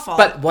 awful.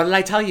 But what did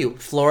I tell you?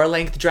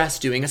 Floor-length dress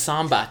doing a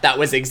samba. That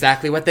was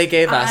exactly what they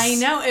gave us. I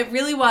know, it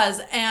really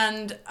was.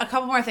 And a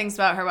couple more things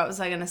about her. What was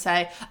I going to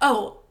say?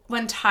 Oh,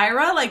 when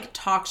Tyra, like,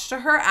 talked to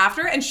her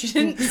after and she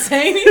didn't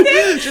say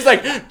anything.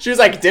 She was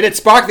like, did it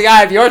spark the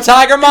eye of your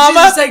tiger,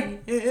 mama? She's just like,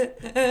 she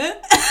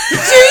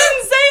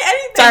didn't say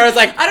anything. Tyra's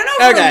like, I don't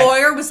know if okay. her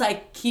lawyer was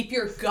like, keep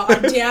your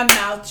goddamn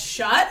mouth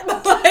shut,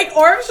 but like,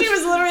 or if she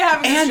was literally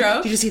having a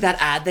stroke. Did you see that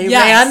ad they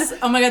Yes. ran?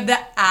 Oh my God, the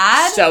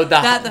ad So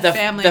that the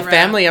family ran.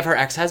 family of her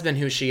ex-husband,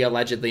 who she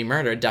allegedly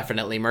murdered,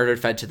 definitely murdered,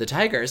 fed to the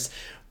tigers,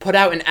 put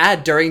out an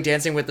ad during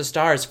Dancing with the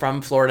Stars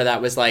from Florida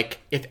that was like,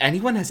 if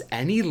anyone has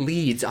any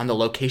leads on the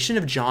location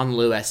of John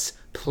Lewis,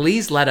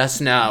 please let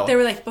us know. They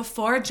were like,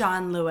 before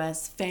John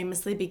Lewis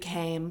famously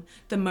became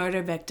the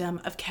murder victim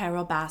of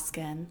Carol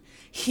Baskin,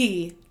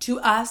 he, to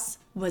us,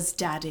 was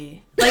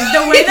daddy. Like,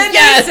 the way that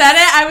Yes. they said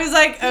it, I was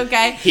like,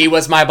 okay. He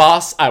was my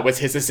boss, I was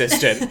his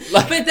assistant.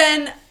 Like, But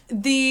then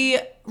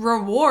the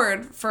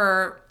reward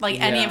for like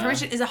any Yeah.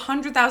 information is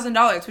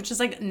 $100,000, which is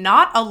like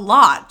not a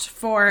lot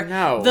for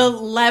No. the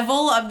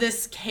level of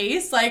this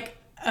case. Like,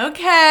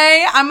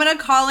 okay, I'm gonna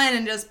call in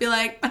and just be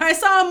like, I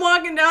saw him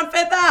walking down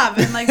Fifth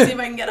Ave, and like see if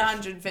I can get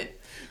 150.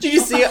 did you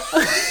see it?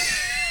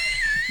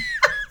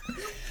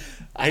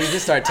 I need to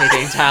start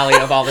taking tally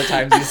of all the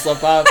times you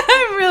slip up.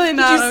 I'm really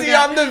not. Did you see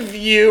on The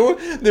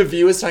View? The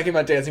View is talking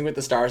about Dancing with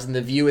the Stars, and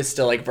The View is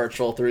still like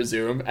virtual through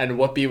Zoom. And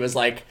Whoopi was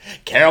like,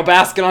 Carol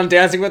Baskin on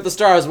Dancing with the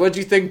Stars. What'd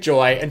you think,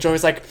 Joy? And Joy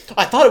was like,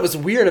 I thought it was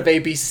weird of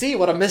ABC.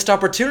 What a missed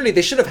opportunity.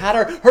 They should have had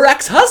her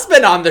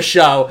ex-husband on the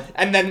show.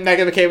 And then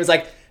Meghan McCain was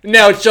like,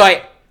 no,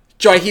 Joy,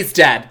 he's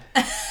dead.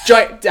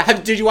 Joy,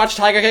 did you watch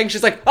Tiger King?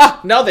 She's like,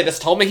 no, they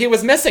just told me he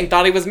was missing.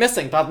 Thought he was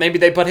missing. Thought maybe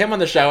they put him on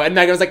the show. And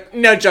Meghan was like,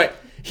 no, Joy,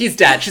 he's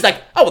dead. She's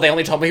like, oh, well, they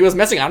only told me he was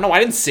missing. I don't know. I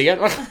didn't see it.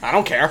 I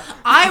don't care.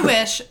 I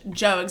wish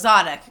Joe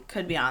Exotic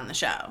could be on the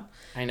show.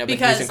 I know, but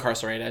Because- he's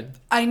incarcerated.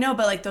 I know,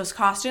 but like those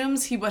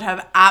costumes, he would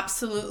have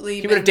absolutely.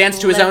 He would have danced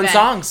to his own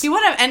songs. He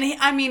would have, and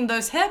I mean,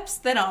 those hips,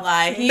 they don't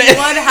lie. He would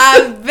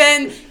have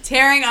been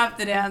tearing up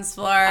the dance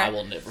floor. I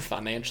will never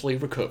financially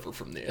recover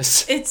from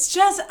this. It's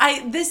just,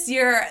 this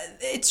year,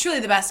 it's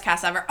truly the best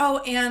cast ever. Oh,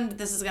 and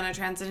this is going to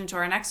transition to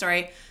our next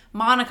story.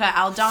 Monica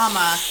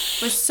Aldama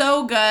was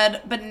so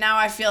good, but now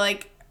I feel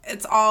like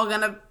it's all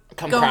going to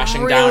Come go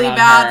crashing really down on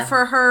bad her.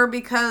 for her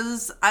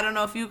because I don't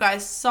know if you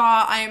guys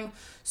saw, I'm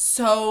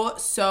so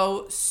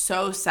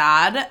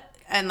sad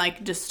and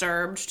like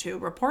disturbed to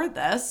report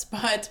this,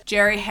 but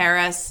Jerry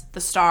Harris,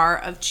 the star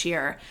of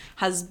Cheer,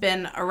 has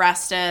been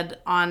arrested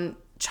on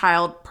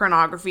child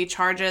pornography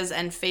charges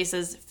and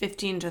faces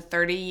 15 to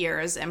 30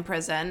 years in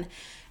prison.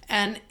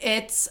 And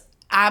it's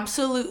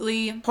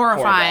absolutely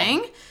horrifying.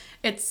 Horrible.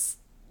 It's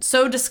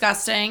so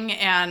disgusting,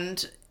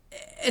 and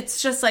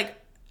it's just like,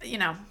 you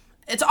know,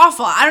 it's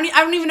awful. I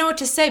don't even know what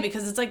to say,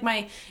 because it's like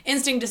my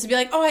instinct is to be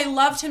like, oh, I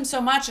loved him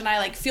so much and I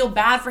like feel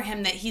bad for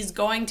him that he's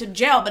going to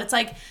jail. But it's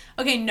like,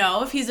 okay,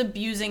 no, if he's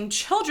abusing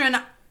children,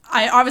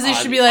 I obviously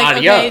should be like,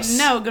 Adios. okay,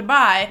 no,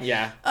 goodbye.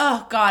 Yeah.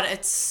 Oh God,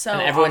 it's so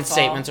And everyone's awful.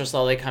 statements are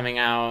slowly coming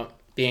out,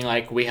 being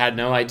like, we had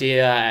no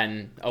idea,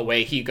 and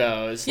away he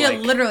goes. Yeah, like,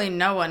 literally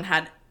no one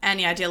had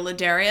any idea.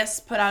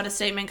 Ladarius put out a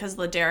statement because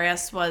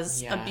Ladarius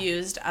was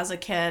abused as a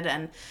kid,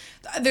 and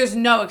there's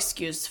no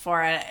excuse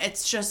for it.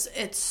 It's just,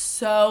 it's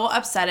so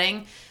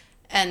upsetting.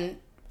 And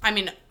I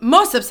mean,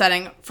 most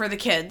upsetting for the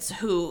kids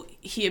who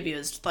he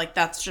abused. Like,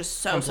 that's just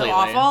so Completely.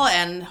 awful,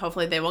 and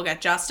hopefully they will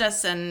get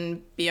justice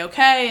and be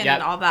okay and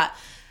Yep. all that.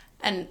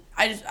 And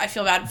I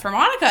feel bad for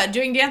Monica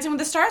doing Dancing with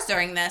the Stars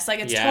during this. Like,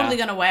 it's Yeah. totally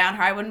going to weigh on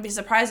her. I wouldn't be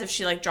surprised if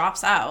she, like,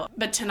 drops out.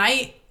 But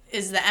tonight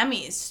is the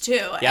Emmys, too.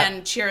 Yep.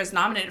 And Cheer is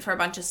nominated for a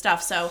bunch of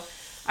stuff. So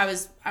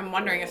I'm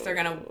wondering if they're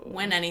going to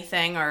win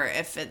anything, or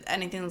if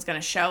anything's going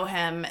to show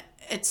him.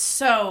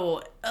 It's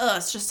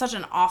it's just such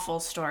an awful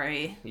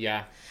story.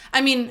 Yeah.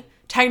 I mean,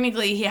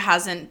 technically he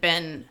hasn't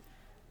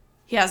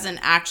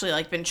actually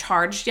like been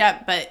charged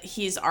yet, but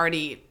he's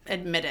already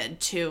admitted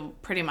to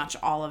pretty much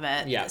all of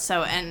it. Yeah.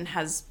 So, and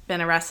has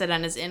been arrested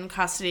and is in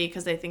custody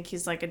because they think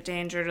he's like a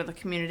danger to the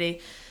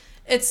community.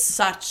 It's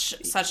such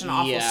an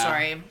awful Yeah.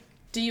 story.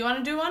 Do you want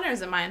to do one, or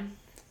is it mine?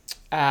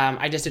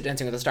 I just did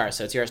Dancing with the Stars,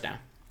 so it's yours now.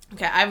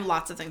 Okay, I have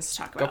lots of things to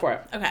talk about. Go for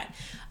it. Okay.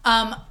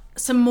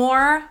 Some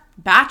more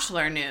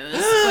Bachelor news,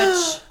 which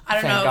I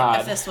don't Thank know God.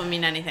 if this will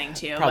mean anything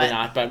to you. Probably but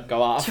not, but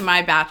go off. to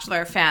my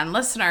Bachelor fan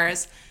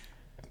listeners,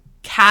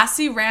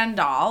 Cassie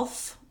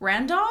Randolph.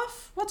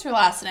 Randolph? What's her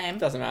last name?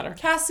 Doesn't matter.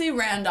 Cassie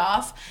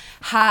Randolph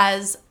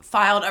has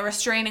filed a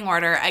restraining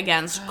order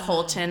against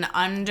Colton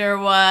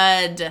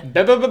Underwood.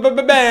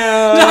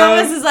 Bam.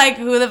 Thomas is like,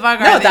 who the fuck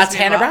are No, these that's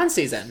people? Hannah Brown's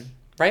season,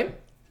 right?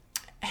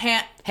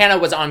 Hannah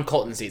was on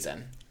Colton's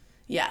season.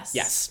 Yes.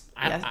 Yes.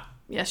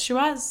 Yes, she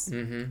was.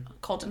 Mm-hmm.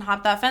 Colton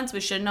hopped that fence. We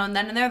should have known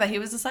then and there that he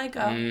was a psycho.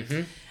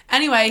 Mm-hmm.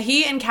 Anyway,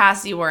 he and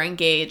Cassie were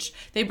engaged.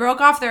 They broke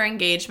off their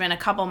engagement a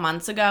couple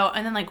months ago,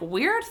 and then, like,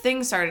 weird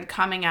things started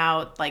coming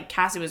out. Like,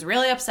 Cassie was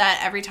really upset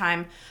every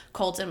time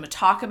Colton would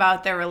talk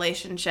about their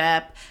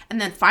relationship.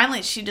 And then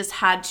finally, she just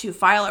had to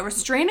file a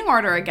restraining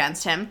order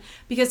against him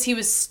because he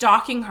was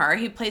stalking her.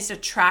 He placed a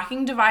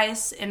tracking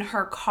device in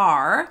her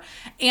car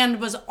and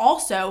was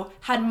also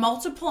had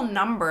multiple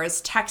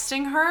numbers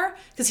texting her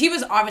because he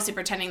was obviously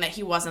pretending that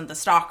he wasn't the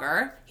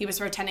stalker. He was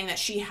pretending that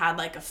she had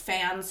like a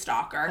fan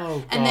stalker.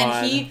 Oh, and then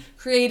God. he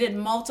created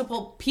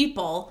multiple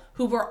people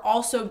who were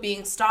also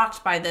being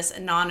stalked by this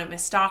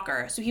anonymous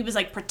stalker. So he was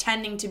like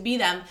pretending to be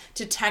them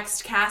to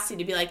text Cassie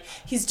to be like,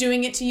 he's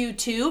doing it to you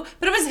too.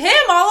 But it was him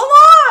all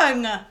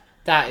along.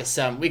 That is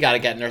we gotta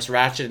get Nurse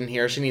Ratched in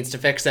here. She needs to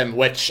fix him,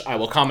 which I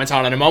will comment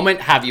on in a moment.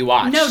 Have you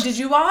watched? No, did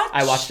you watch?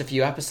 I watched a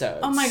few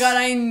episodes. Oh my God,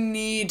 I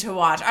need to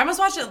watch. I almost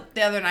watched it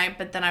the other night,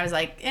 but then I was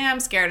like, I'm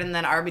scared. And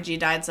then RBG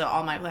died, so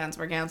all my plans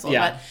were canceled.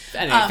 Yeah.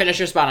 But, Anyway, finish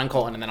your spot on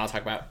Colton, and then I'll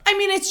talk about I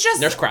mean, it's just...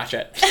 Nurse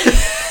Cratchit.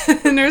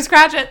 Nurse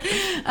Cratchit.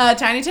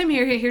 Tiny Tim,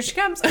 here she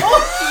comes.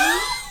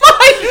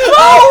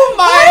 Oh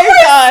my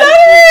God!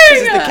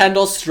 This is saying? the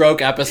Kendall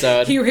stroke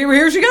episode.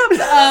 Here she comes.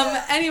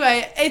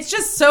 Anyway, it's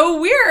just so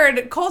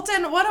weird.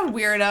 Colton, what a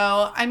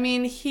weirdo. I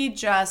mean, he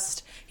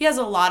has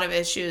a lot of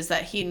issues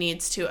that he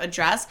needs to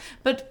address.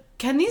 But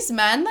can these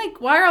men,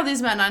 like, why are all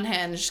these men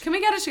unhinged? Can we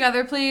get it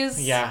together,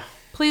 please? Yeah.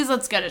 Please,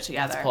 let's get it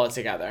together. Pull it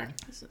together.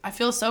 I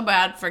feel so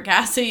bad for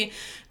Cassie.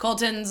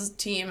 Colton's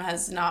team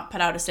has not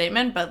put out a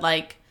statement, but,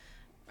 like,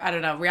 I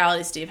don't know.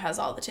 Reality Steve has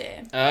all the tea.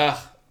 Ugh.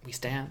 We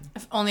stand.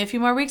 Only a few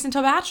more weeks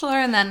until Bachelor,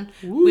 and then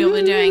we'll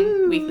be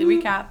doing weekly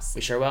recaps.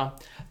 We sure will.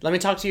 Let me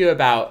talk to you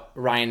about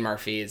Ryan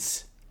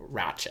Murphy's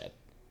Ratchet.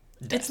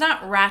 It's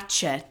not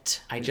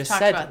Ratchet. I We've just talked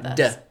said about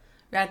this. duh.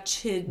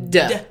 Ratchet.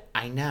 Duh.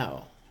 I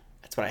know.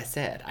 That's what I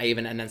said. I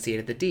even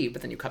enunciated the D,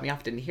 but then you cut me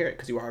off. Didn't hear it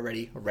because you were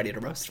already ready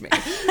to roast me.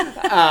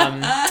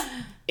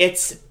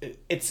 It's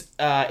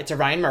a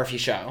Ryan Murphy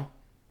show.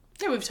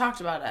 Yeah, we've talked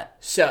about it.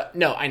 So,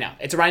 no, I know.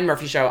 It's a Ryan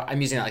Murphy show.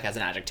 I'm using it like as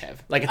an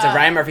adjective. Like, it's a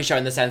Ryan Murphy show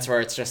in the sense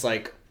where it's just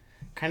like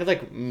kind of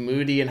like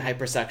moody and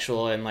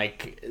hypersexual, and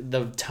like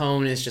the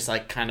tone is just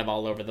like kind of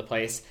all over the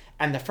place.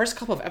 And the first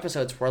couple of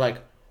episodes were like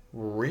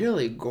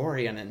really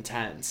gory and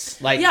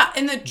intense. Like, Yeah,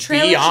 in the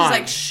trailer,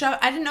 beyond. she's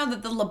like, I didn't know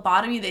that the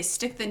lobotomy, they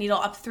stick the needle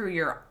up through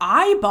your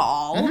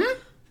eyeball.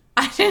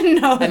 I didn't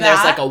know that. And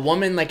there's like a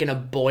woman like in a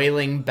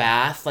boiling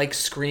bath, like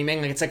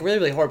screaming. Like, it's like really,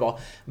 really horrible.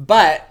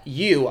 But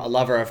you, a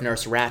lover of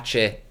Nurse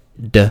Ratched,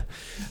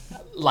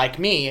 like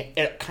me,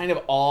 it kind of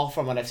all,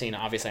 from what I've seen,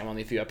 obviously I'm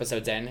only a few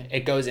episodes in,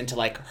 it goes into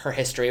like her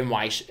history and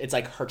why it's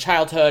like her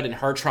childhood and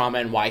her trauma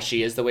and why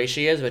she is the way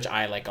she is, which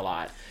I like a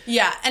lot.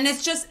 Yeah, and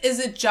is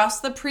it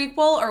just the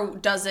prequel, or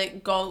does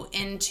it go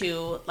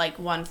into like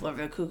One Flew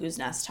Over the Cuckoo's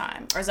Nest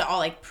time? Or is it all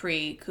like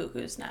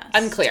pre-Cuckoo's Nest?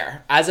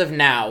 Unclear. As of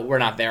now, we're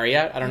not there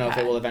yet. I don't know if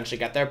Okay. it will eventually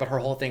get there, but her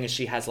whole thing is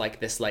she has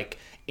like this like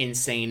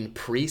insane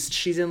priest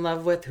she's in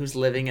love with who's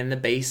living in the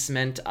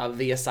basement of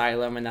the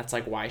asylum, and that's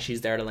like why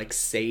she's there to like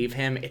save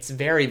him. It's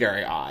very,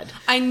 very odd.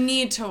 I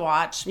need to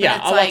watch. But Yeah,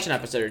 it's I'll like, watch an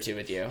episode or two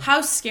with you.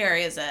 How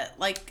scary is it?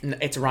 Like,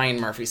 It's Ryan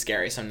Murphy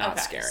scary, so not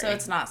okay, scary. so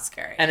it's not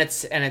scary. and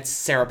it's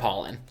Sarah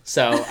Paulin,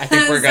 so I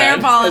think we're good. Sarah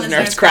Paulin as is Nurse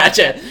Nurse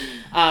Cratchit.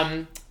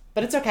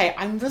 But it's okay.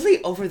 I'm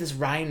really over this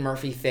Ryan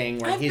Murphy thing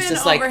where I've he's been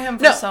just like over him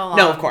for no, so long.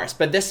 no, of course,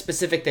 but this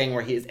specific thing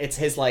where it's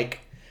his like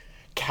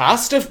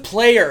cast of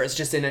players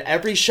just in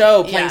every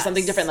show playing Yes.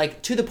 something different, like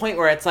to the point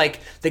where it's like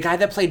the guy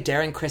that played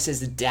Darren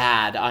Chris's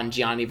dad on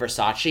Gianni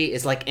Versace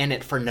is like in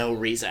it for no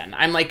reason.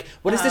 I'm like,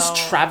 what is this Oh.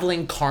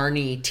 traveling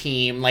carny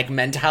team like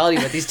mentality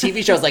with these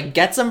TV shows? Like,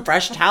 get some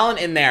fresh talent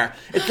in there.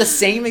 It's the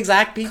same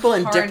exact people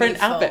in Carny different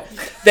folk.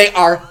 outfits. They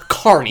are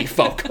carny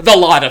folk, the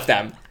lot of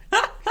them.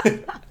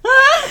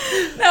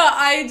 No,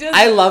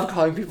 I love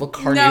calling people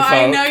carny No, folk.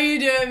 I know you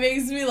do. It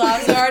makes me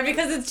laugh so hard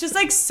because it's just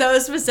like so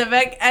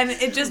specific and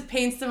it just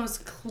paints the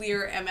most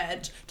clear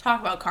image.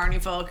 Talk about carny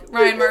folk.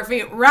 Ryan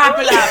Murphy, wrap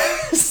it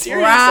up.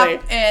 Seriously.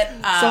 Wrap it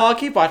up. So I'll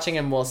keep watching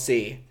and we'll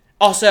see.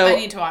 Also, I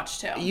need to watch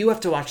too. you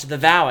have to watch The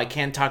Vow. I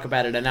can't talk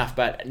about it enough,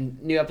 but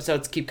new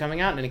episodes keep coming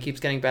out and it keeps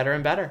getting better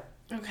and better.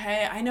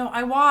 Okay, I know.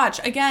 I watch.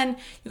 Again,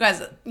 you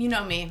guys, you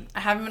know me. I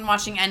haven't been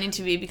watching any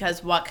TV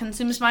because what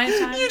consumes my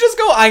time? You just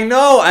go, I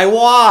know, I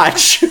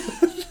watch.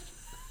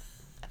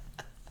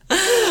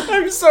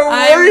 I'm so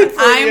worried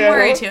for you. I'm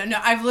worried too. No,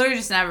 I've literally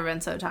just never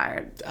been so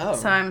tired. Oh.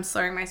 So I'm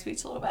slurring my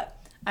speech a little bit.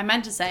 I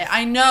meant to say,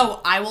 I know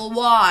I will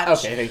watch.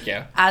 Okay, thank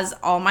you. As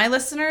all my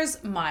listeners,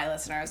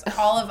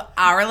 all of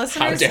our How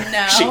listeners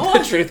dare she? know.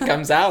 The truth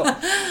comes out.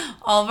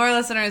 All of our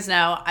listeners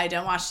know I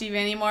don't watch TV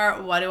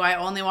anymore. What do I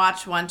only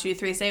watch? 1, 2,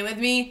 3, say it with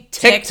me.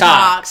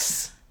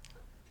 TikToks.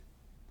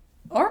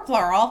 Or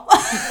plural.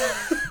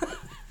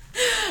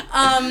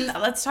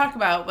 Let's talk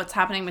about what's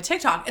happening with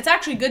TikTok. It's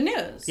actually good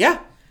news. Yeah.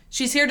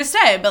 She's here to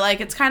stay, but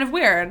like it's kind of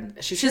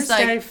weird. She's here to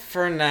stay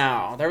for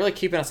now. They're really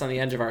keeping us on the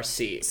edge of our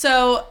seat.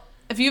 So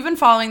if you've been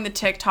following the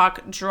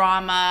TikTok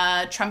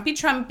drama,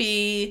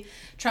 Trumpy,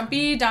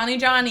 Donnie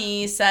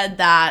Johnny said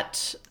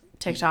that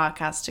TikTok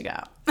has to go.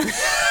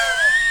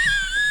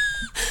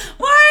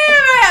 Why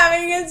am I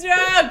having a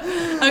stroke?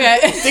 Okay.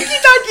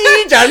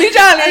 Tiki-taki, Johnny.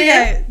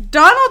 Okay.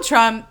 Donald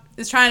Trump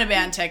is trying to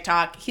ban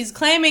TikTok. He's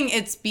claiming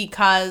it's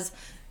because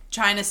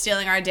China's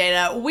stealing our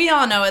data. We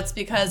all know it's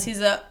because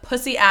he's a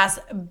pussy-ass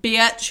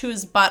bitch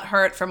who's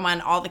butthurt from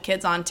when all the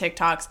kids on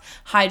TikToks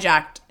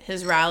hijacked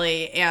his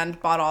rally and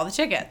bought all the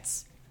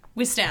tickets.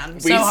 We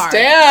stand so hard. We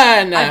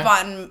stand. I've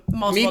bought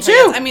multiple Me tickets.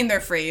 too. I mean, they're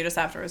free. You just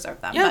have to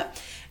reserve them. Yeah.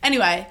 But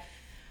anyway,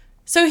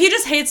 so he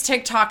just hates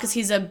TikTok because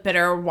he's a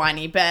bitter,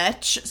 whiny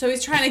bitch. So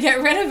he's trying to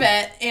get rid of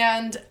it.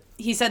 And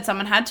he said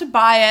someone had to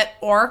buy it.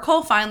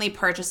 Oracle finally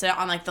purchased it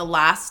on like the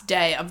last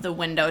day of the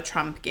window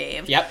Trump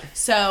gave. Yep.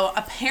 So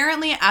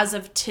apparently as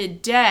of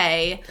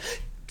today...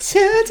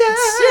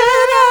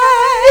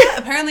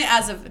 Apparently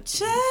as of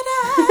today,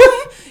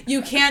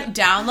 you can't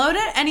download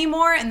it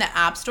anymore in the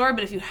App Store,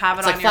 but if you have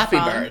it on like your Flappy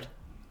phone... Bird.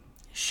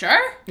 Sure.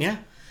 Yeah.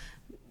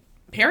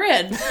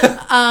 Period.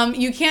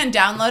 You can't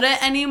download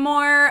it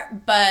anymore,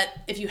 but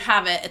if you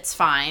have it, it's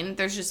fine.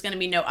 There's just going to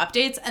be no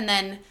updates. And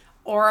then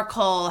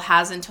Oracle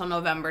has until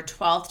November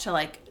 12th to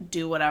like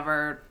do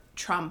whatever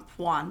Trump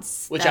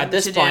wants. Which them at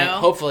this to point, do.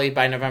 hopefully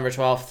by November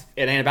 12th,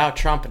 it ain't about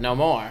Trump no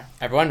more.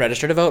 Everyone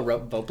register to vote.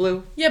 Vote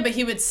blue. Yeah, but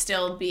he would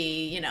still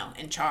be,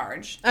 in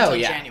charge Oh, until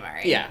yeah.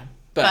 January. Yeah.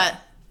 But,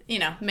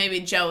 maybe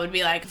Joe would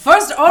be like,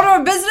 first order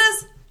of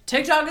business,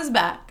 TikTok is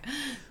back.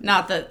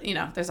 Not that,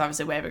 there's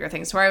obviously way bigger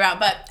things to worry about.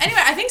 But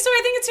anyway, I think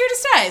it's here to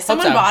stay.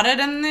 Someone so. bought it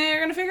and they're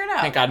going to figure it out.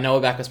 Thank God Noah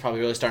Beck was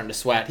probably really starting to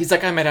sweat. He's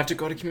like, I might have to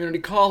go to community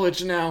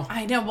college now.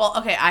 I know. Well,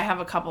 okay, I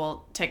have a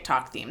couple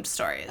TikTok-themed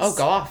stories. Oh,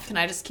 go off. Can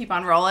I just keep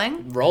on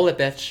rolling? Roll it,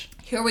 bitch.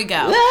 Here we go.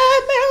 Let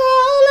me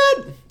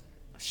roll it.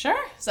 Sure.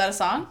 Is that a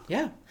song?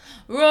 Yeah.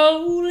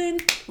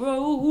 Rolling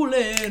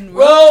Rolling.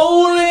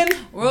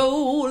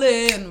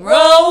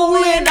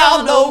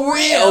 down the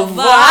river.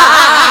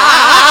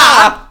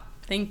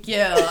 Thank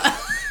you.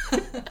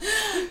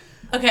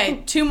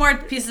 Okay, 2 more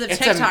pieces of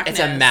TikTok It's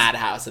news. a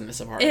madhouse in this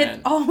apartment.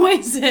 It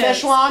always is.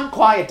 Fishwan,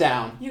 quiet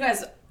down. You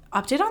guys,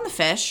 update on the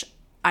fish.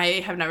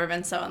 I have never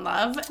been so in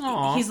love.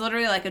 Aw. He's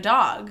literally like a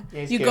dog.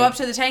 He's you cute. go up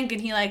to the tank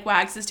and he like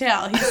wags his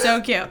tail. He's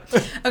so cute.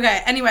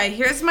 Okay, anyway,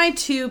 here's my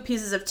 2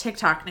 pieces of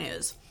TikTok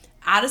news.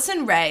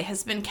 Addison Rae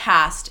has been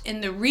cast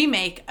in the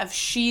remake of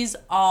She's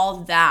All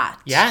That.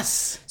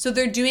 Yes. So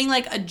they're doing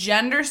like a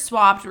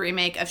gender-swapped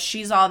remake of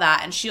She's All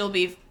That, and she'll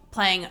be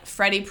playing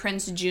Freddie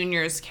Prinze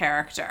Jr.'s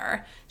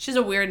character. She has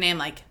a weird name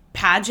like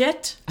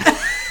Paget.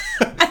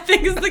 I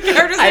think is the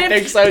character's name. I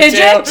think so,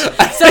 Pidget?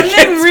 too.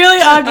 Something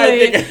really ugly.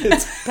 I think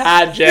it's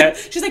Paget.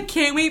 She's like,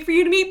 can't wait for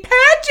you to meet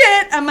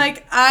Paget. I'm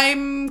like,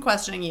 I'm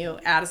questioning you,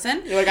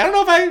 Addison. You're like, I don't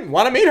know if I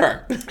want to meet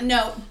her.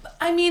 No,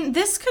 I mean,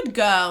 this could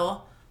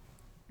go...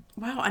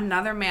 Wow,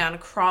 another man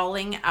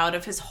crawling out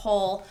of his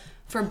hole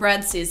for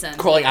bread season.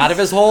 Crawling out of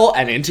his hole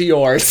and into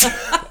yours.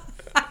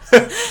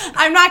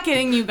 I'm not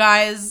kidding, you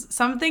guys.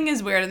 Something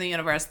is weird in the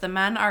universe. The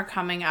men are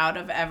coming out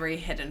of every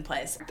hidden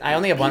place. I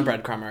only have one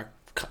breadcrumber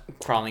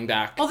crawling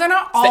back. Well, they're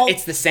not all...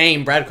 It's the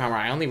same breadcrumber.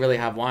 I only really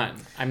have one.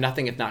 I'm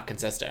nothing if not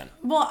consistent.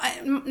 Well,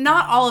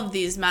 not all of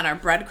these men are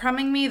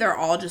breadcrumbing me. They're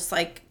all just,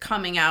 like,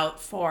 coming out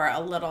for a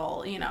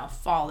little,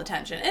 fall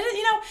attention. And,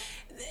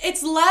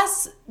 it's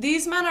less...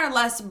 These men are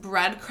less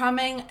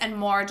breadcrumbing and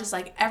more just,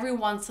 like, every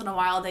once in a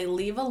while they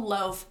leave a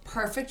loaf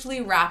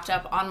perfectly wrapped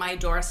up on my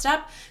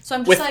doorstep. So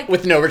I'm just,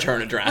 With no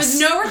return address.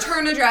 With no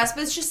return address,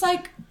 but it's just,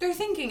 like, they're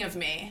thinking of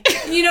me.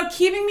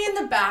 Keeping me in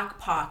the back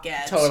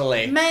pocket.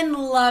 Totally. Men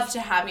love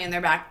to have me in their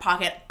back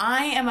pocket.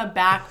 I am a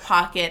back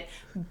pocket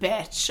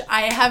bitch.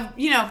 I have,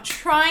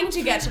 trying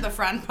to get to the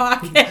front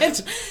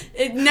pocket.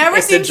 It never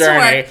It's a seems to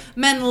journey. work.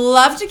 Men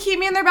love to keep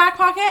me in their back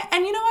pocket,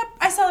 and you know what?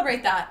 I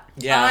celebrate that.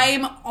 Yeah.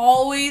 I'm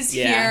always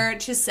Yeah. here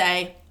to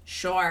say,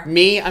 sure.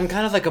 Me, I'm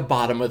kind of like a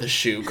bottom of the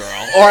shoe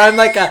girl. Or I'm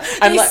like a...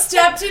 They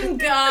stepped in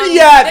gum.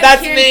 Yeah, They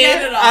that's can't me.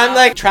 get it off. I'm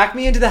like, track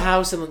me into the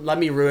house and let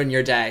me ruin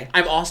your day.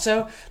 I'm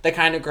also the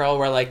kind of girl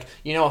where, like,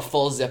 a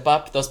full zip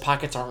up, those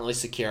pockets aren't really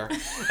secure.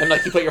 And,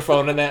 like, you put your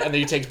phone in it and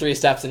then you take 3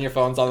 steps and your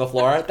phone's on the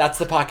floor. That's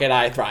the pocket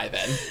I thrive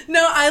in.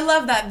 No, I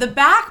love that. The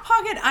back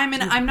pocket I'm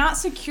in, I'm not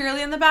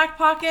securely in the back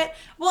pocket.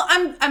 Well,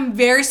 I'm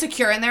very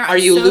secure in there. Are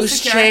you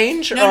loose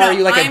change, or are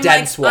you like a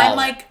dead swallow?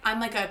 I'm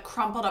like a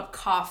crumpled up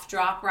cough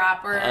drop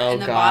wrapper. Oh, in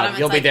the God. bottom. It's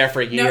You'll be like- there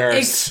for No,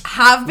 years.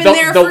 have been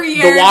there for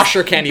years. The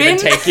washer can't even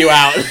take you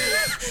out.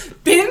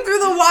 Been through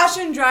the wash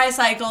and dry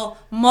cycle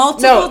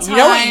multiple times. You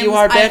know what you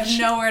are, bitch? I have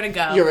nowhere to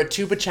go. You're a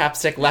tube of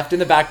chapstick left in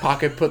the back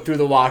pocket, put through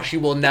the wash.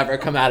 You will never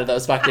come out of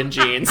those fucking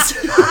jeans.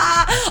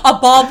 A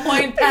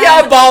ballpoint pen.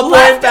 Yeah, a ballpoint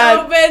left pen.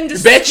 open,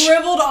 just Bitch.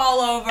 scribbled all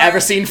over. Ever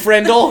seen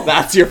Frindle?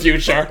 That's your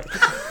future.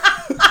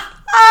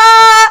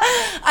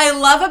 I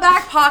love a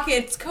back pocket.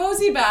 It's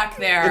cozy back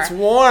there. It's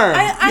warm.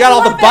 I You got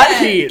all the love butt it.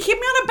 heat. Keep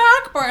me on a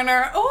back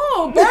burner.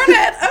 Oh, burn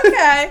it.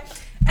 Okay.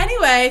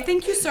 Anyway,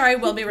 thank you, sir. I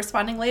will be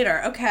responding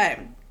later. Okay.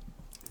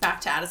 Back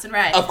to Addison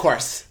Rae. Of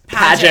course.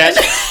 Pageant.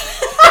 Pageant.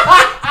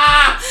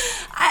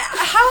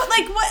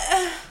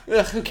 What?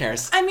 Ugh, who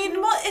cares? I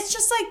mean, well, it's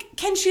just like,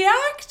 can she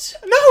act?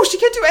 No, she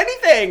can't do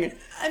anything.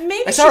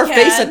 Maybe I saw her she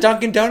face can. at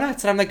Dunkin'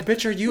 Donuts, and I'm like,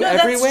 bitch, are you No,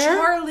 everywhere? That's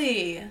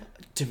Charlie.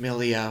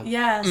 D'Amelio.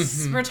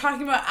 Yes, we're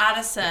talking about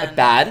Addison.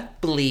 Bad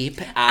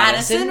bleep.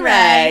 Addison Rae.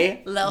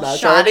 Rae, Lil Lil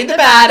Shawty the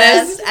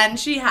baddest, and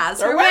she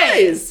has her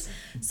ways.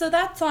 So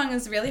that song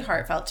is really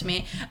heartfelt to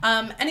me.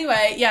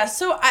 Anyway, yeah,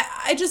 so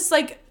I just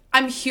like,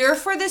 I'm here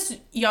for this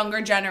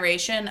younger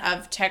generation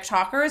of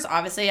TikTokers.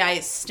 Obviously, I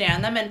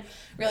stan them and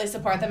really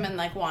support them and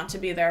like want to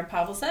be their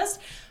publicist.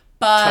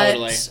 But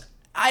Totally.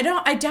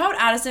 I doubt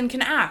Addison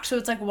can act. So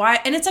it's like, why?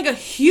 And it's like a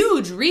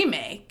huge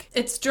remake.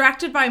 It's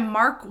directed by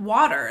Mark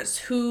Waters,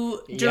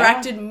 who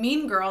directed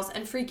Mean Girls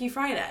and Freaky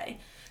Friday.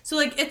 So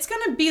like, it's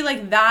going to be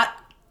like that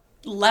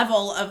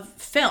level of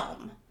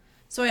film.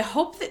 So I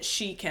hope that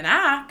she can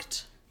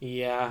act.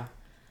 Yeah.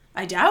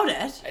 I doubt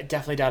it. I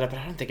definitely doubt it, but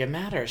I don't think it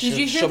matters. Did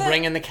you hear She'll that?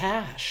 bring in the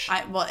cash.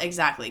 Well,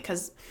 exactly,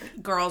 because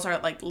girls are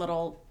like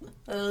little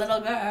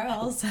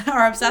girls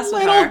are obsessed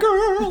with Little her.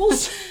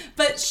 girls.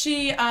 But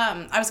she,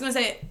 I was going to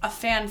say a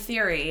fan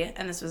theory,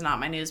 and this was not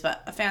my news,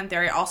 but a fan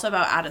theory also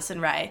about Addison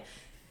Rae.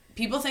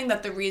 People think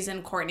that the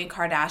reason Kourtney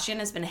Kardashian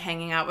has been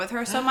hanging out with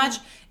her so much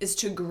is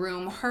to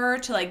groom her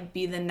to like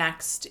be the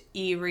next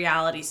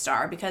reality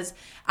star, because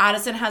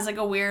Addison has like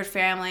a weird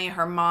family.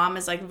 Her mom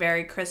is like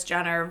very Kris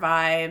Jenner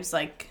vibes.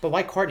 Like, But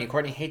why Kourtney?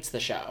 Kourtney hates the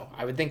show.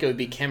 I would think it would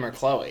be Kim or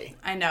Khloe.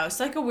 I know, it's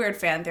like a weird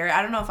fan theory.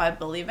 I don't know if I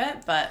believe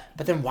it, but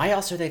But then why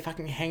else are they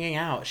fucking hanging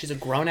out? She's a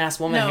grown-ass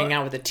woman No, hanging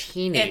out with a it's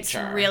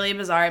teenager. really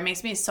bizarre. It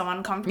makes me so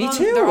uncomfortable. Me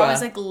too. They're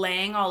always like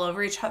laying all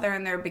over each other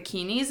in their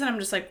bikinis, and I'm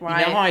just like,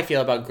 why? You know how I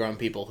feel about grown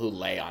people who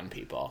lay on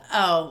people?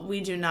 Oh, we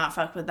do not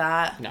fuck with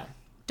that. No.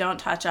 Don't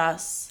touch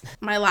us.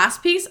 My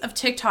last piece of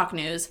TikTok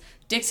news,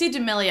 Dixie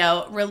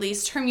D'Amelio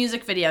released her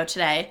music video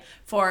today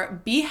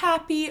for Be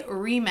Happy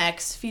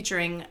Remix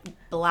featuring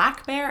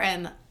Black Bear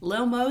and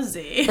Lil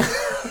Mosey.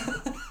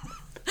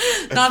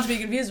 Not to be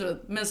confused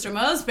with Mr.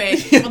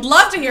 Mosby. Would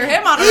love to hear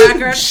him on a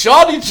record.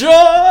 Shawty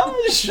jaw!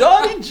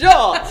 Shawty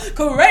jaw!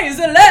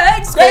 Crazy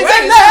legs!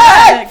 Crazy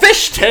leg!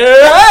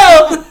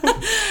 Fishtail!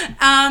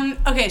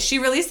 Okay, she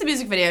released the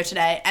music video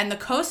today, and the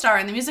co-star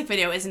in the music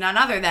video is none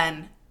other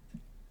than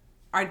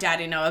our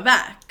daddy Noah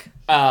Beck.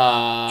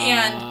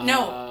 And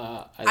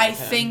no, I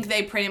think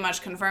they pretty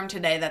much confirmed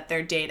today that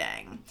they're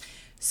dating.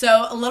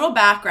 So a little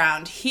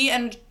background: he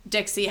and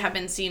Dixie have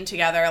been seen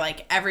together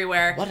like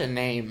everywhere. What a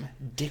name,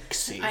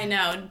 Dixie. I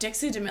know,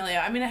 Dixie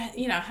D'Amelio. I mean,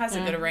 you know, has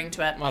a good ring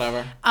to it.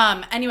 Whatever.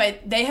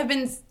 Anyway, they have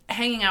been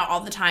hanging out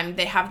all the time.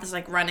 They have this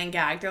like running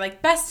gag. They're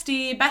like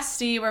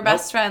bestie, we're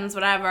best friends,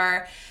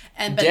 whatever.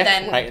 And but Dick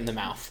then right in the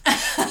mouth.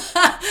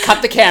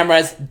 Cut the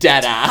cameras,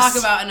 dead ass. talk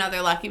about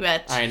another lucky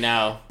bitch. I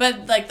know.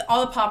 But like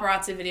all the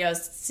paparazzi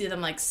videos see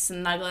them like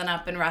snuggling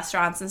up in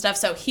restaurants and stuff.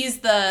 So he's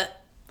the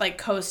like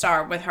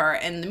co-star with her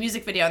in the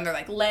music video, and they're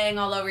like laying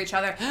all over each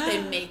other.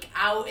 They make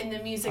out in the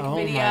music Oh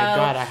video. my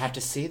god, I have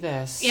to see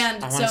this.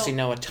 And I want to so- see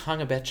Noah tongue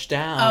a bitch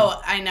down.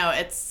 Oh, I know,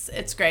 it's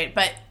great,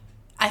 but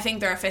I think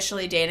they're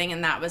officially dating,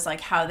 and that was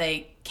like how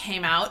they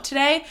came out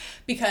today,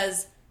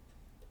 because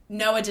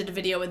Noah did a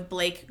video with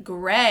Blake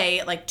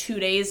Gray like 2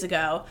 days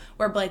ago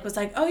where Blake was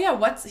like, oh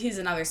yeah, he's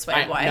another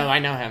sway boy. No, I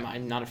know him.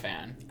 I'm not a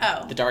fan.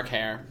 Oh. The dark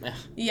hair. Ugh.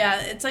 Yeah,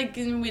 it's like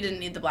we didn't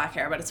need the black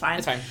hair, but it's fine.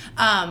 It's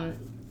fine.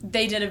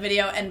 They did a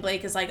video, and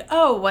Blake is like,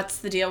 oh, what's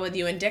the deal with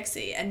you and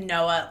Dixie? And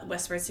Noah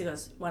whispers, he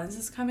goes, when is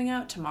this coming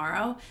out?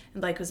 Tomorrow?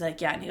 And Blake was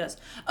like, yeah. And he goes,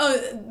 oh,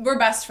 we're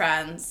best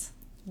friends.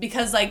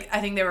 Because, like,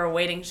 I think they were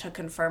waiting to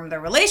confirm their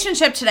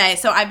relationship today.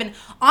 So I've been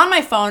on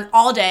my phone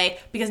all day,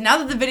 because now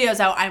that the video's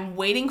out, I'm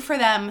waiting for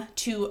them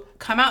to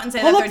come out and say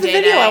that Pull they're up the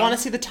dating. video. I want to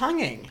see the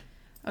tonguing.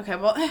 Okay,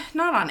 well,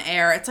 not on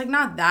air. It's, like,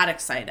 not that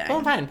exciting.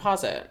 Well, fine.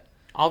 Pause it.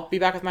 I'll be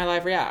back with my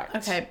live react.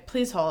 Okay,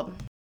 please hold.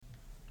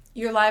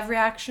 Your live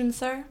reaction,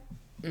 sir?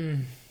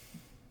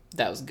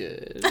 That was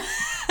good.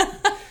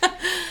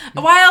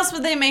 Why else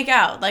would they make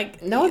out?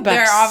 Like, Noah they're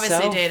Beck's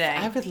obviously so- dating.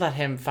 I would let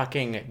him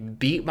fucking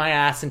beat my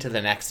ass into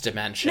the next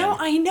dimension. No,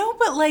 I know,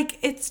 but, like,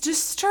 it's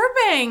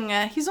disturbing.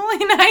 He's only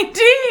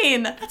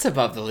 19. No, That's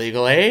above the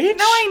legal age.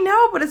 I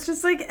know, but it's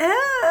just like,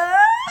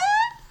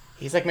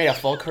 He's like made a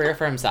full career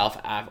for himself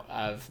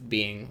of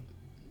being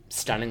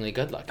stunningly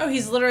good looking. Oh,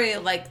 he's literally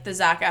like the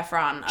Zac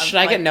Efron of, Should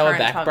I get like, Noah current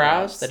Beck pub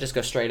brows girls. that just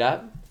go straight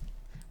up?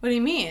 What do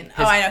you mean?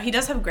 Oh, I know. He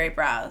does have great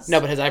brows. No,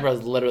 but his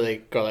eyebrows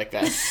literally go like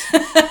this.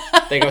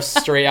 They go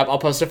straight up. I'll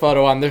post a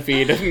photo on the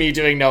feed of me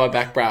doing Noah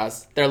Beck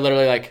brows. They're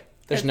literally like,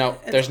 there's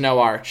no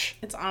arch.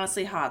 It's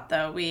honestly hot,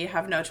 though. We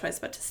have no choice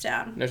but to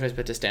stand. No choice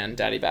but to stand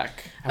Daddy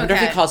Beck. I wonder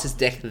if he calls his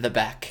dick the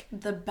Beck.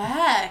 The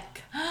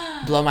Beck.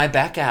 Blow my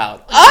Beck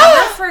out. I'll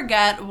never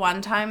forget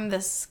one time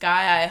this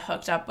guy I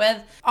hooked up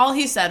with, all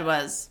he said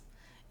was,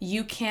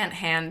 "You can't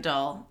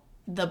handle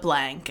the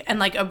blank," and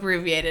like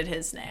abbreviated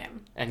his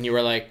name. And you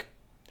were like,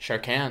 sure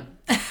can.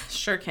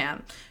 Sure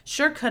can.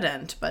 Sure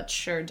couldn't, but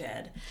sure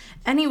did.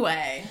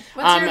 Anyway,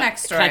 what's your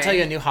next story? Can I tell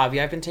you a new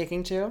hobby I've been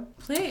taking to?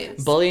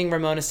 Please. Bullying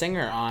Ramona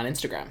Singer on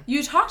Instagram.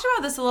 You talked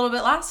about this a little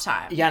bit last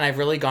time. Yeah, and I've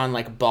really gone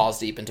like balls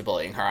deep into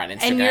bullying her on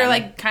Instagram. And you're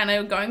like kind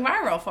of going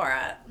viral for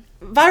it.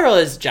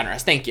 Viral is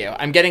generous, thank you.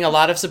 I'm getting a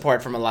lot of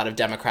support from a lot of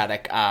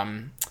Democratic,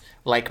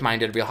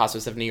 like-minded Real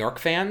Housewives of New York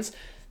fans.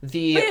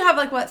 You have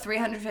like, what,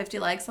 350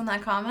 likes on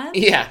that comment?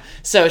 Yeah.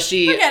 So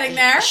We're getting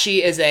there.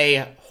 She is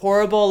a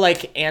horrible,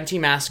 like,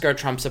 anti-masker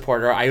Trump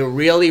supporter. I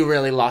really,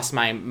 really lost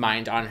my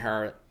mind on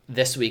her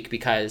this week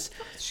because...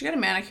 Did she get a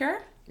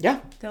manicure? Yeah.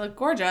 They look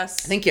gorgeous.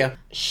 Thank you.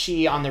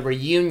 She, on the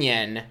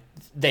reunion...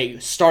 They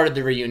started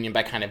the reunion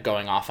by kind of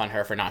going off on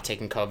her for not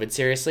taking COVID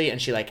seriously,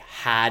 and she, like,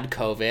 had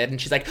COVID, and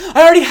she's like,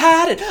 I already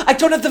had it! I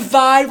don't have the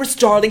virus,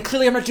 darling!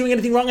 Clearly I'm not doing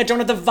anything wrong, I don't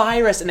have the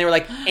virus! And they were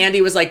like, Andy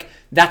was like,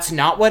 that's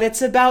not what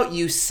it's about,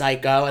 you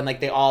psycho! And,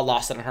 like, they all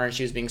lost it on her, and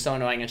she was being so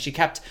annoying, and she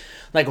kept,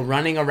 like,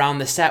 running around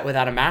the set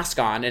without a mask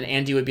on, and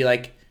Andy would be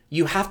like,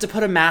 you have to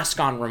put a mask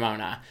on,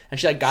 Ramona. And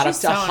she, like, got up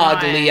to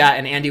hug Leah,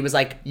 and Andy was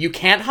like, you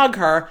can't hug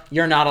her,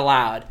 you're not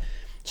allowed.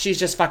 She's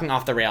just fucking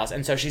off the rails.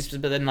 And so she's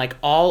been, like,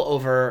 all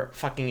over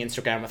fucking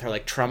Instagram with her,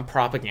 like, Trump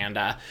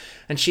propaganda.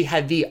 And she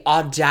had the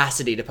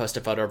audacity to post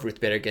a photo of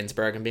Ruth Bader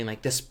Ginsburg and being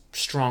like, this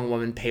strong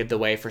woman paved the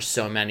way for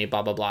so many,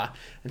 blah, blah, blah.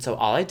 And so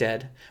all I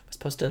did was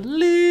post a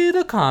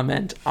little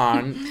comment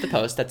on the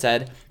post that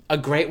said, a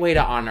great way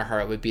to honor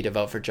her would be to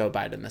vote for Joe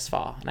Biden this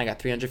fall. And I got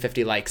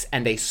 350 likes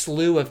and a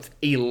slew of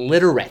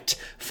illiterate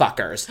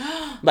fuckers.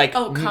 Like,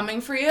 coming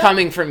for you?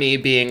 Coming for me,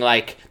 being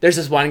like, there's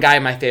this one guy,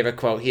 my favorite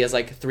quote, he has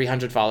like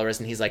 300 followers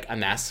and he's like a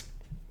mess.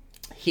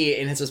 He,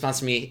 in his response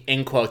to me,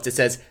 in quotes, it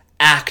says,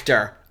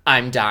 actor,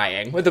 I'm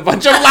dying, with a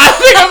bunch of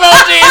laughing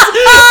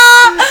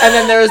emojis. And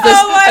then there was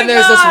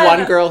this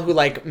one girl who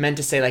like meant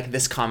to say like,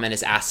 this comment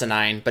is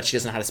asinine, but she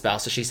doesn't know how to spell.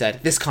 So she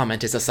said, this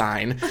comment is a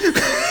sign.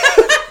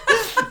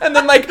 And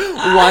then, like,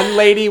 one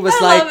lady was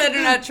I like... love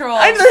internet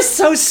trolls. And they're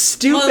so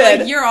stupid. Well,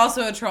 like, you're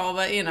also a troll,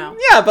 but, you know.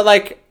 Yeah, but,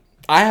 like,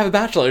 I have a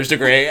bachelor's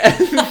degree.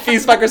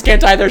 These fuckers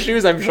can't tie their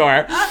shoes, I'm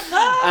sure.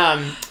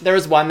 There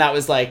was one that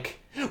was like,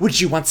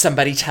 would you want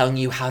somebody telling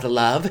you how to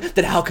love?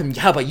 Then how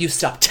about you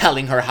stop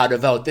telling her how to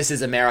vote? This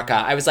is America.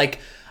 I was like,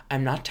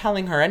 I'm not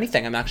telling her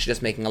anything. I'm actually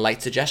just making a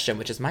light suggestion,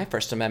 which is my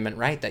First Amendment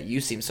right that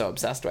you seem so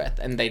obsessed with.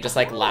 And they just,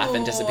 like, laugh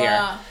and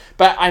disappear.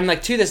 But I'm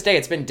like, to this day,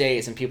 it's been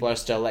days, and people are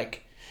still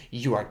like...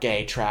 you are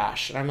gay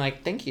trash. And I'm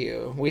like, thank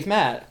you. We've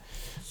met.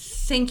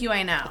 Thank you,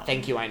 I know.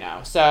 Thank you, I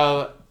know.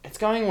 So, it's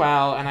going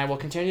well, and I will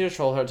continue to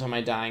troll her until my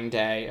dying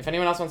day. If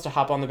anyone else wants to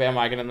hop on the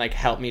bandwagon and, like,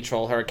 help me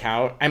troll her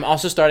account, I'm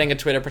also starting a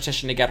Twitter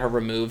petition to get her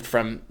removed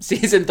from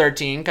season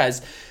 13,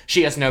 because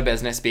she has no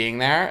business being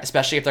there,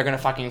 especially if they're going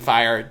to fucking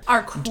fire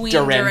our queen,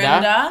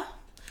 Dorinda.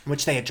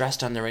 Which they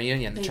addressed on the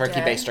reunion, the They turkey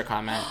did? baster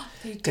comment.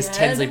 Because did?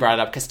 Tinsley brought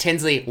it up, because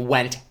Tinsley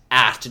went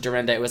at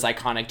Dorinda. It was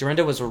iconic.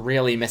 Dorinda was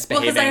really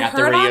misbehaving at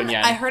the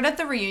reunion. I heard at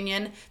the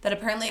reunion that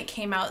apparently it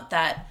came out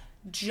that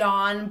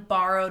John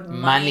borrowed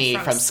money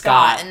from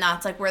Scott, and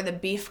that's like where the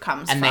beef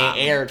comes from. And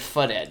they aired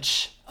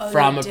footage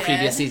from a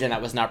previous season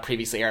that was not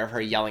previously aired of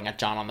her yelling at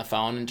John on the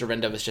phone, and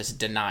Dorinda was just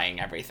denying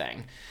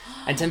everything.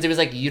 And Tinsley was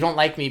like, you don't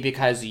like me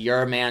because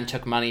your man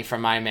took money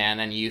from my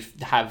man and you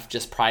have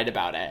just pride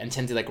about it. And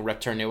Tinsley, like,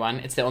 ripped her new one.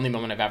 It's the only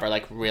moment I've ever,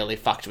 like, really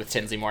fucked with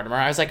Tinsley Mortimer.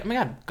 I was like, oh my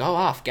god, go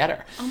off, get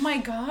her. Oh my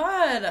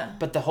god.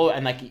 But the whole,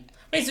 and like...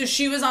 Wait, so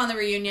she was on the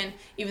reunion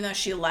even though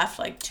she left,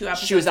 like, 2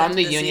 episodes She was on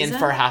the into union season?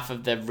 for half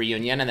of the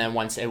reunion, and then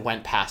once it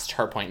went past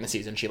her point in the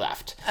season, she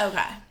left.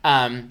 Okay.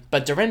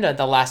 But Dorinda,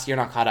 the last, you're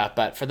not caught up,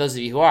 but for those of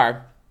you who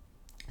are,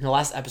 in the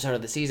last episode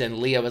of the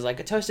season, Leah was like,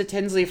 a toast to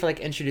Tinsley for,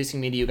 like,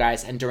 introducing me to you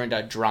guys, and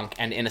Dorinda, drunk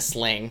and in a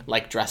sling,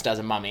 like, dressed as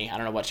a mummy. I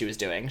don't know what she was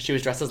doing. She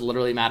was dressed as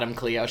literally Madame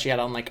Cleo. She had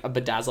on, like, a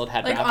bedazzled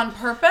head Like, wrap. on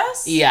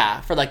purpose? Yeah,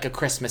 for, like, a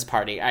Christmas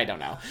party. I don't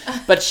know.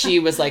 But she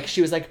was like,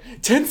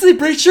 Tinsley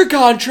breached your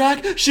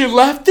contract. She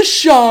left the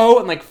show,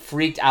 and, like,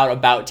 freaked out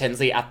about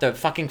Tinsley at the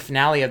fucking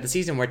finale of the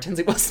season where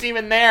Tinsley wasn't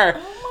even there.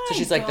 Oh so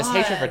she's like, this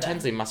hatred for God.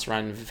 Tinsley must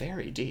run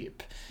very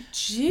deep.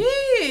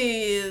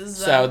 Jeez.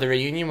 So the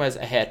reunion was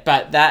a hit.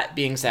 But that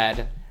being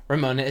said,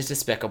 Ramona is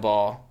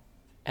despicable,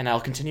 and I'll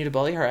continue to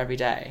bully her every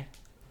day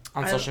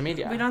on social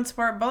media. We don't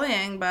support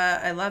bullying,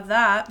 but I love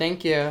that.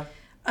 Thank you.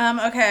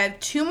 Okay,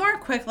 2 more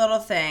quick little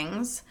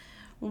things.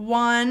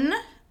 One,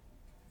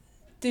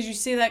 Did you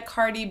see that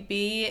Cardi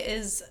B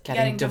is Getting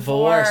getting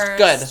divorced?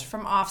 divorced Good.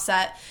 from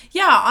Offset?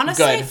 Yeah,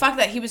 honestly, Good. fuck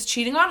that. He was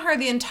cheating on her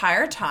the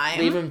entire time.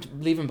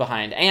 Leave him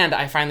behind. And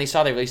I finally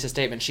saw they released a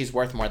statement. She's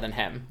worth more than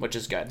him, which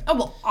is good. Oh,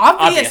 well,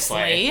 obviously.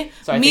 Obviously.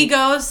 So I think-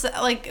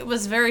 Migos, like, it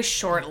was very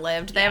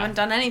short-lived. They haven't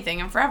done anything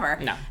in forever.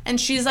 No. And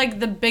she's, like,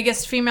 the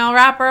biggest female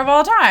rapper of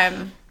all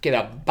time. Get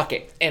a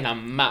bucket and a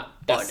mop.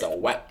 That's so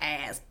wet.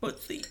 Ass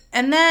pussy.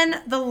 And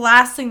then the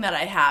last thing that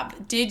I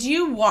have. Did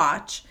you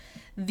watch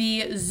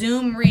the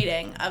Zoom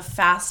reading of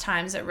Fast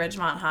Times at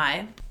Ridgemont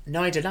High?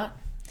 No, I did not.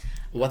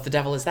 What the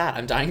devil is that?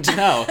 I'm dying to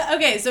know.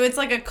 Okay, so it's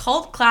like a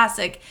cult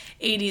classic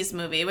 80s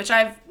movie, which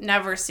I've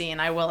never seen,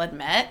 I will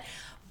admit.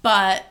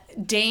 But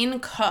Dane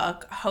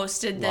Cook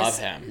hosted Love this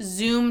him.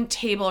 Zoom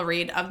table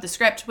read of the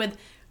script with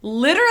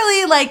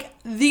literally like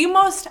the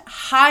most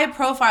high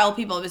profile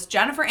people. It was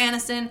Jennifer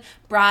Aniston,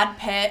 Brad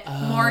Pitt,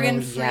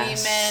 Morgan Freeman,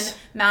 yes.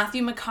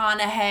 Matthew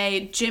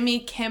McConaughey, Jimmy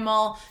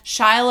Kimmel,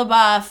 Shia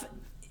LaBeouf,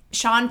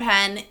 Sean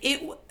Penn.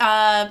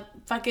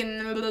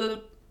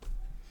 Fucking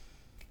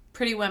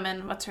Pretty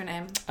Women. What's her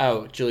name?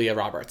 Oh, Julia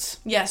Roberts.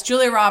 Yes,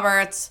 Julia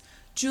Roberts.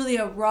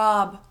 Julia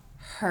Rob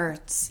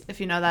Hurts.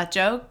 If you know that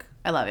joke,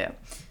 I love you.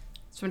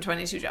 It's from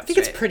 22 Jump I think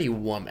Street. it's Pretty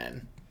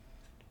Woman.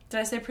 Did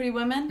I say Pretty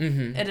Women?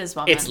 Mm-hmm. It is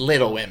Woman. It's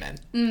Little Women.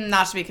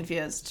 Not to be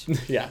confused.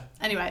 Yeah.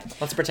 Anyway.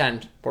 Let's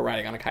pretend we're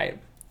riding on a kite.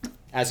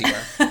 As you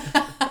were.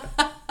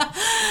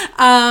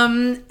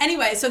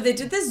 Anyway, so they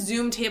did this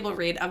Zoom table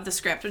read of the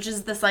script, which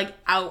is this like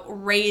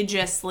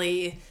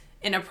outrageously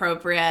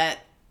inappropriate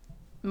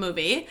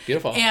movie.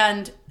 Beautiful.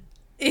 And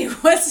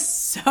it was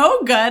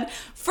so good.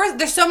 First,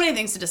 there's so many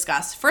things to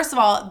discuss. First of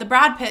all, the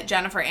Brad Pitt,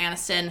 Jennifer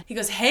Aniston. He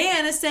goes, "Hey,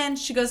 Aniston."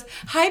 She goes,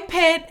 "Hi,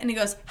 Pitt." And he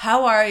goes,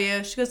 "How are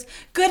you?" She goes,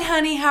 "Good,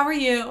 honey. How are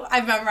you?"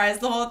 I've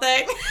memorized the whole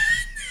thing.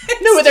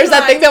 No, but there's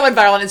that thing that went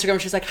viral on Instagram.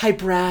 She's like, "Hi,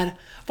 Brad.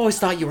 I've always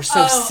thought you were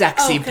so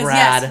sexy, 'cause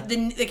Brad."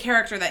 Yes, the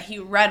character that he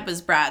read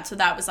was Brad, so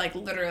that was like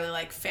literally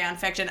like fan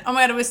fiction. Oh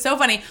my god, it was so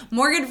funny.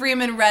 Morgan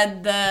Freeman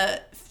read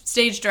the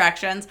stage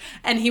directions,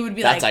 and he would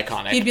be That's like,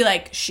 iconic. He'd be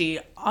like, "She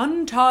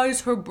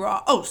unties her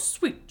bra." Oh,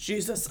 sweet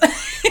Jesus!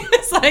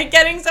 It's like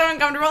getting so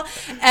uncomfortable.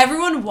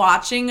 Everyone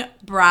watching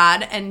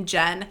Brad and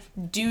Jen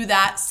do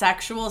that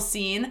sexual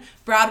scene.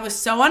 Brad was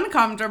so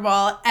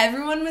uncomfortable.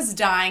 Everyone was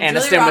dying.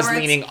 Aniston was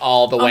leaning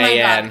all the way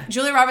in.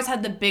 Julia Roberts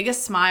had the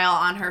biggest smile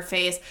on her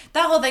face.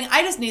 That whole thing,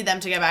 I just need them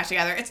to get back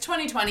together. It's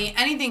 2020.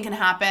 Anything can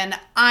happen.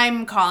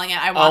 I'm calling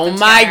it. I want them Oh to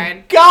my get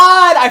married.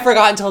 god! I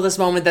forgot until this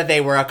moment that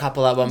they were a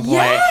couple at one point.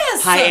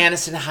 Yes! Hi,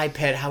 Aniston. Hi,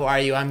 Pitt. How are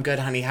you? I'm good,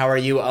 honey. How are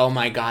you? Oh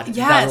my god.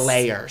 Yes. The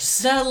layers.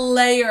 The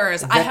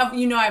layers.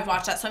 I've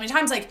watched that so many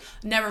times. Like,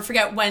 never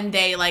forget when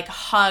they like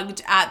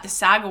hugged at the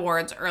SAG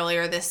Awards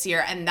earlier this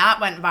year, and that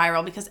went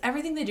viral because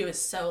everything they do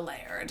is so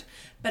layered.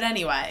 But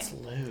anyway,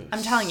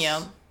 I'm telling you,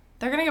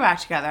 they're gonna get back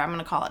together. I'm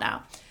gonna call it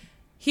now.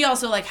 He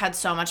also like had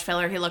so much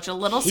filler. He looked a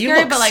little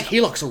scary, but like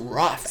he looks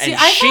rough, see, and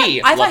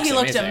I thought he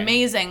looks looked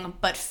amazing,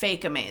 but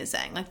fake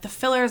amazing. Like the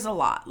filler is a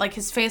lot. Like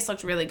his face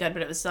looked really good,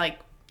 but it was like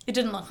it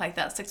didn't look like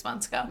that 6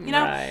 months ago, you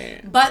know?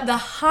 Right. But the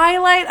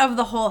highlight of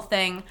the whole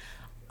thing,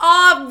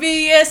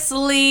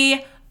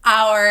 obviously,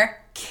 our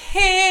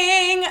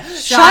king,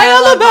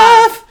 Shia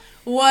LaBeouf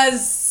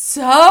was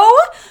so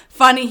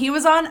funny. He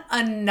was on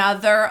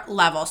another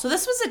level. So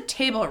this was a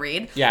table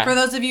read. Yeah. For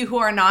those of you who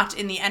are not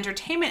in the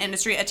entertainment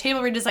industry, a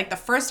table read is like the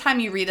first time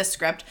you read a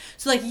script.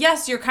 So like,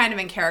 yes, you're kind of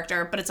in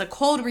character, but it's a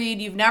cold read.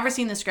 You've never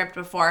seen the script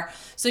before.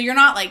 So you're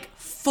not like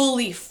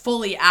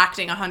fully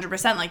acting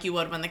 100% like you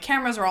would when the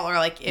cameras roll, or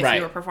like if Right.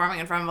 you were performing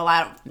in front of a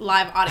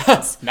live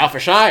audience. Not for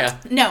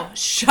Shia. No,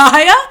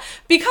 Shia,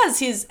 because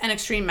he's an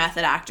extreme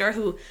method actor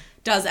who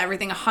does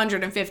everything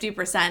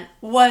 150%,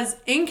 was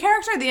in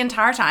character the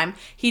entire time.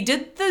 He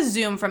did the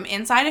Zoom from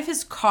inside of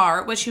his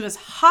car, which he was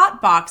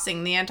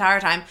hotboxing the entire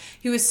time.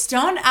 He was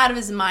stoned out of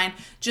his mind,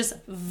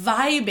 just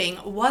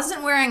vibing,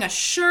 wasn't wearing a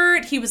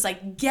shirt. He was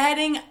like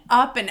getting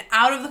up and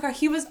out of the car.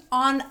 He was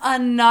on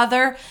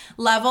another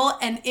level,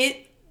 and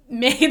it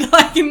made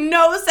like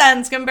no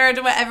sense compared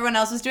to what everyone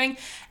else was doing.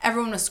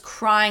 Everyone was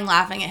crying,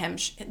 laughing at him.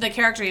 The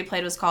character he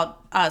played was called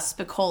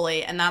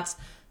Spicoli, and that's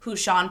who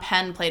Sean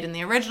Penn played in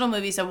the original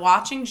movie. So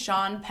watching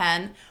Sean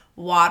Penn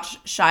watch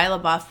Shia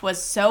LaBeouf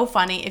was so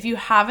funny. If you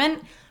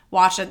haven't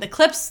watched it, the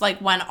clips like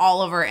went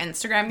all over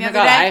Instagram the other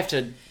day. I have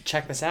to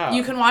check this out.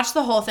 You can watch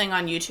the whole thing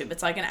on YouTube.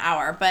 It's like an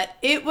hour, but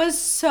it was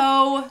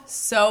so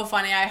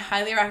funny. I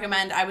highly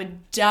recommend. I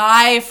would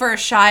die for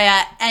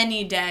Shia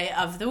any day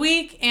of the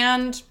week,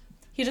 and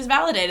he just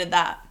validated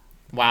that.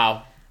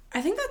 Wow.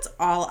 I think that's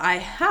all I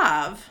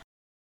have.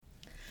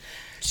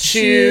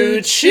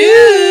 Choo choo!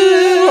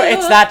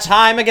 It's that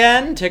time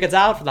again. Tickets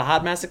out for the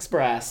Hot Mess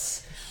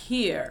Express.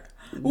 Here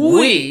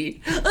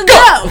We go.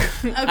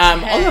 Okay.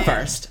 I'll go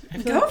first.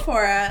 Go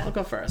for it. I'll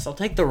go first. I'll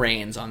take the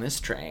reins on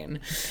this train.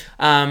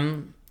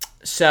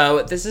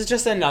 So this is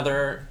just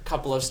another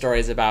couple of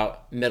stories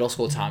about middle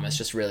school Thomas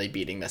just really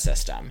beating the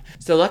system.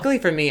 So luckily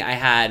for me, I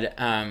had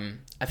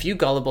a few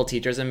gullible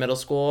teachers in middle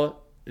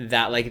school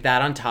that like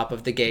that on top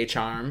of the gay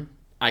charm,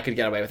 I could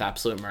get away with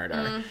absolute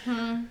murder.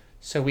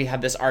 So we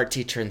had this art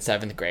teacher in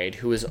 7th grade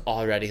who was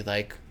already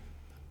like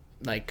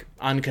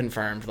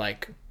unconfirmed,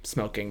 like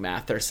smoking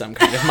meth or some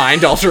kind of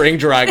mind-altering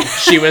drug.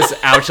 She was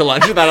out to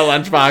lunch without a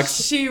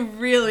lunchbox. She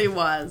really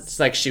was. It's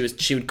like she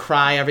would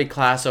cry every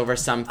class over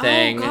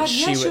something. Oh God,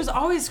 she was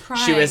always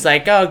crying. She was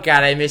like, "Oh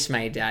God, I miss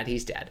my dad.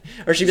 He's dead."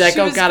 Or she'd be like, She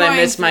 "Oh was God, I going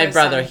miss my through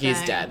brother. something.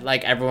 He's dead."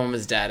 Like everyone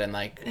was dead, and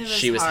like was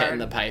she was hitting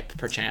hard. the pipe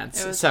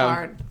perchance. It was so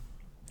hard.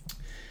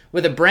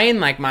 with a brain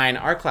like mine,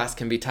 art class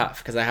can be tough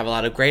because I have a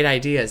lot of great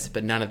ideas,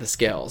 but none of the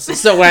skills.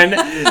 So when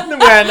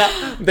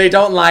they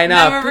don't line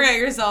up, Never forget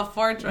your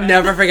self-portrait.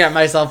 never forget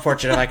my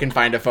self-portrait. If I can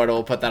find a photo,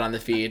 we'll put that on the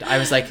feed. I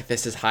was like,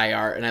 this is high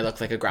art, and I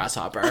looked like a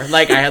grasshopper.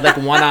 Like, I had, like,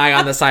 one eye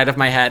on the side of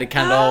my head.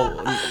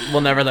 Kendall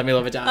will never let me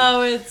live it down.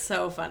 Oh, it's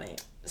so funny.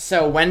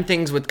 So when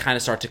things would kind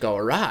of start to go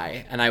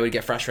awry, and I would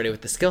get frustrated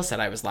with the skill set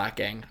I was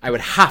lacking, I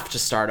would have to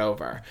start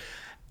over.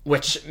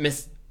 Which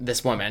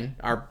this woman,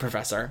 our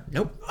professor,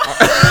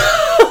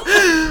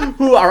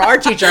 our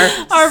art teacher,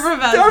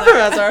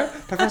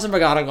 Professor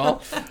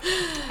McGonagall,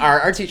 our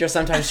art teacher,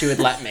 sometimes she would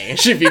let me.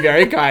 She'd be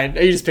very kind.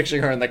 You just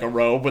picturing her in like a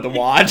robe with a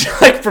wand,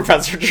 like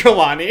Professor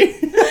Trelawney.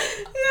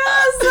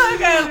 Yeah, so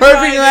good.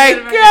 Her being like,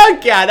 oh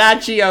God,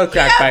 Achio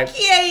crackpipe.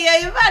 Yeah,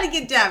 you're about to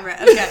get down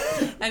right.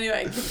 Okay.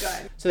 Anyway, keep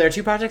going. So there are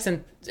two projects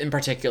in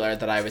particular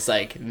that I was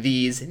like,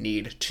 these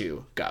need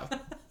to go.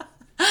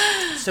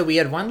 So we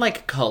had one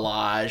like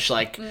collage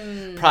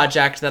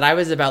project that I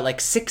was about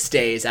like 6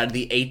 days out of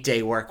the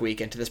 8-day work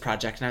week into this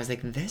project, and I was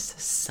like, this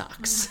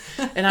sucks.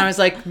 And I was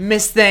like,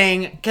 Miss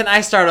Thing, can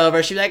I start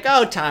over? She'd be like,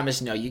 oh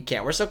Thomas, no you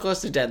can't, we're so close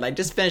to deadline,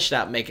 just finish it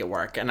out and make it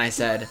work. And I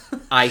said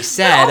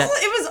Also,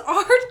 it was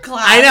art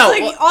class. I know.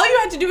 Like, all you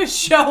had to do was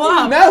show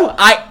up. no,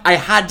 I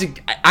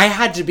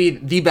had to be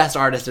the best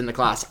artist in the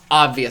class,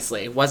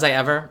 obviously. Was I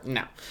ever?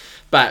 No.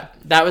 But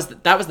that was the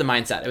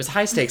mindset. It was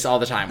high stakes all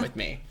the time with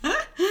me.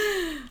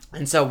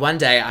 And so one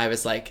day I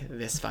was like,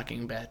 this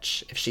fucking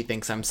bitch, if she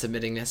thinks I'm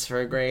submitting this for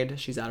a grade,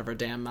 she's out of her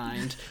damn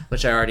mind,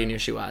 which I already knew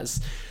she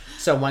was.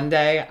 So one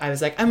day I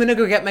was like, I'm going to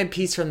go get my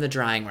piece from the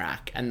drying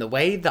rack. And the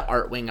way the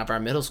art wing of our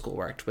middle school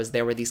worked was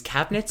there were these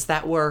cabinets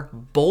that were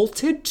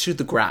bolted to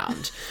the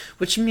ground,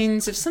 which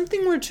means if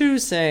something were to,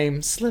 say,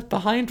 slip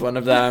behind one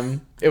of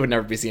them, it would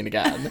never be seen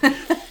again.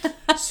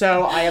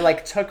 So I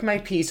like took my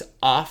piece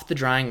off the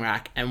drying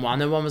rack, and while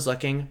no one was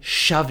looking,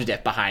 shoved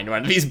it behind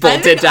one of these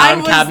bolted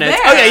down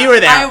cabinets. There. Oh yeah, you were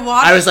there.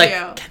 I was like,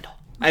 you. Kendall,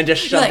 and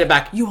just shoved it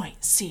back. You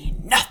ain't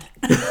seen nothing.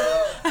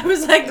 I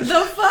was like, the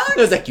fuck?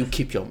 I was like, you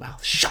keep your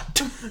mouth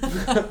shut.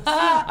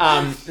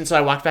 And so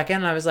I walked back in,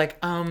 and I was like,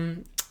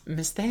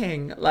 Miss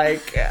Thing,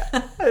 like,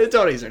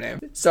 don't use her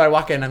name. So I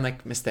walk in, and I'm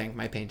like, Miss Thing,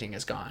 my painting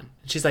is gone.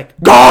 And she's like,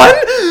 gone?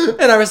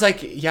 And I was like,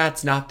 yeah,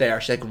 it's not there.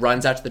 She like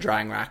runs out to the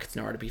drying rack. It's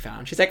nowhere to be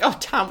found. She's like, oh,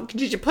 Tom,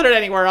 did you put it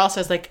anywhere else? I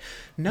was like,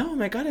 no,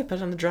 my God, I put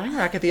it on the drying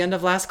rack at the end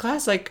of last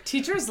class. Like,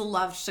 Teachers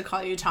loved to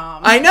call you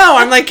Tom. I know.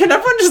 I'm like, can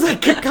everyone just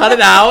like cut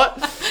it out?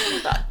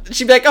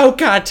 She'd be like, oh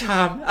God,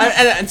 Tom.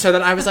 And so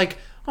then I was like,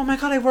 oh my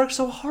God, I worked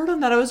so hard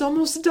on that. I was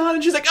almost done.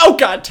 And she's like, oh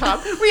God,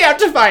 Tom, we have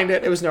to find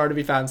it. It was nowhere to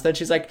be found. So then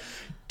she's like,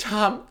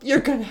 Tom, you're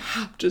going to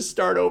have to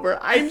start over.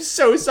 I'm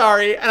so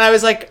sorry. And I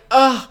was like,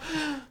 oh,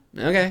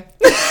 okay.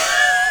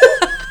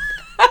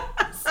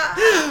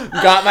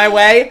 Got my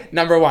way,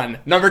 number one.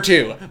 Number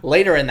two,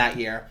 later in that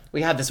year,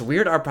 we had this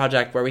weird art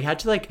project where we had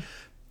to like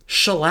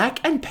shellac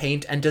and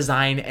paint and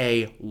design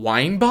a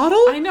wine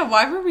bottle. I know.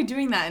 Why were we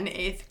doing that in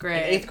 8th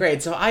grade? 8th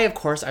grade. So I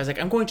was like,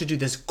 I'm going to do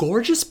this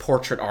gorgeous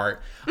portrait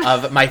art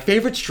of my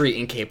favorite street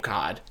in Cape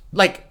Cod.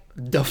 Like,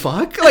 the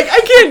fuck? Like, I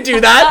can't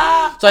do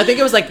that. So I think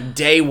it was like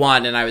day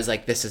one, and I was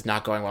like, this is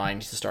not going well. I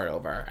need to start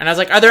over. And I was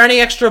like, are there any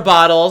extra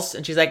bottles?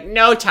 And she's like,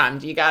 no, Tom,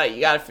 you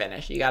gotta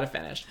finish.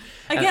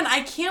 Again,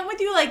 I can't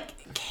with you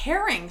like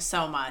caring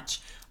so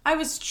much. I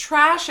was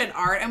trash at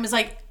art and was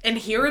like, and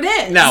here it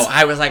is. No,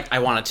 I was like, I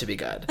want it to be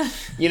good.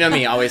 You know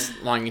me, always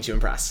longing to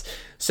impress.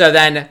 So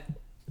then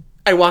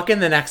I walk in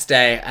the next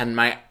day, and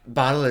my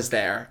bottle is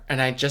there,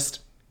 and I just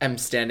am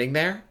standing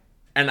there,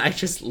 and I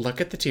just look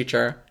at the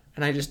teacher,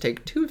 and I just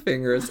take 2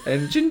 fingers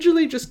and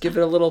gingerly just give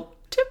it a little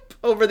tip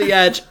over the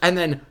edge, and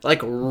then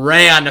like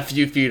ran a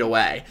few feet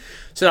away.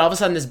 So all of a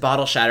sudden this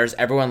bottle shatters,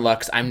 everyone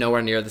looks, I'm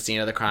nowhere near the scene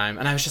of the crime,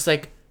 and I was just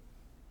like,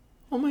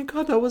 oh my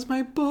God, that was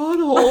my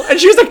bottle. And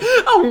she was like,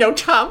 oh no,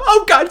 Tom,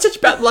 oh God, such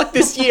bad luck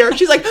this year.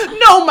 She's like,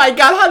 no, my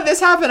God, how did this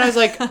happen? I was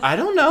like, I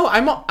don't know,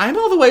 I'm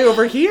all the way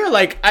over here,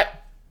 like,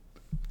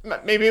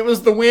 maybe it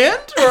was the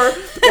wind or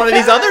one of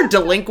these other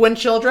delinquent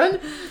children.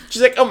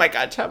 She's like, oh my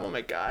God, Tom, oh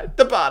my God,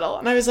 the bottle.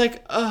 And I was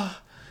like, oh,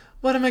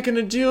 what am I going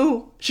to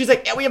do? She's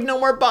like, yeah, we have no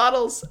more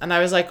bottles. And I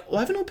was like, well,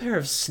 I have an old pair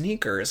of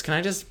sneakers. Can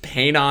I just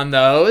paint on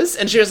those?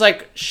 And she was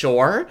like,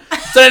 sure.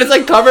 So I just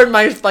like covered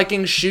my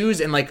fucking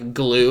shoes in like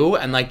glue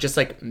and like just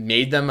like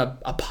made them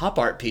a pop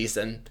art piece.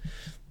 And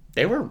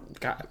they were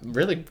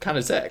really kind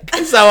of sick.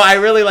 So I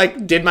really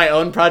like did my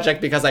own project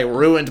because I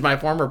ruined my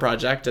former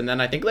project, and then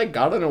I think like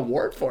got an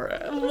award for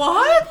it.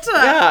 What?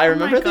 Yeah, I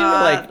remember my they were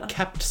God. like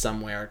kept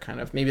somewhere,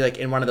 kind of maybe like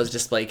in one of those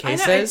display I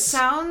cases.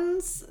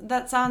 know,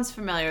 that sounds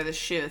familiar, the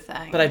shoe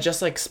thing. But I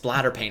just like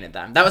splatter painted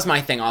them. That was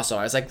my thing also.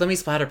 I was like, let me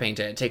splatter paint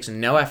it. It takes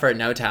no effort,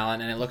 no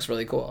talent, and it looks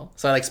really cool.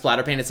 So I like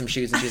splatter painted some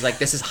shoes, and she's like,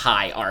 this is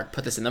high art.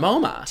 Put this in the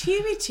MoMA.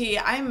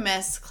 TBT, I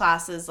miss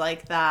classes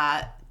like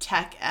that.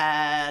 Tech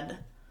ed,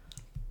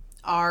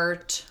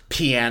 art.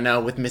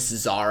 Piano with Miss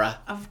Zara.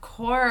 Of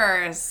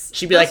course.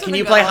 She'd be like, can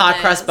you play Hot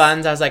Cross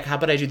Buns? I was like, how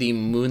about I do the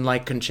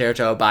Moonlight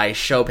Concerto by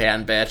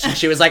Chopin, bitch? And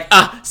she was like,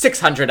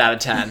 600 out of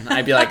 10.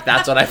 I'd be like,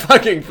 that's what I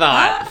fucking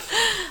thought.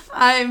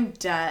 I'm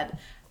dead.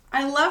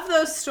 I love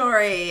those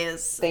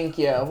stories. Thank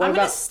you. What I'm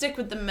going to stick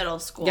with the middle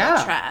school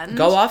trend.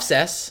 Go off,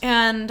 sis.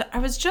 And I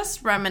was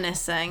just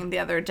reminiscing the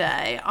other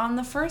day on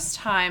the first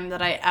time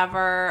that I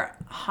ever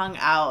hung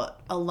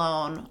out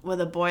alone with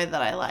a boy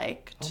that I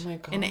liked. Oh my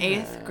God. In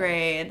 8th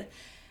grade.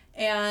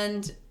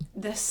 And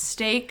the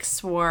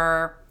stakes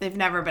were, they've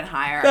never been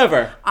higher.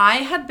 Never. I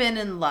had been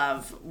in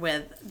love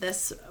with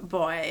this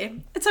boy.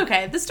 It's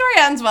okay. The story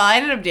ends well. I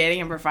ended up dating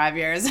him for 5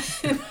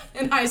 years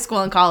in high school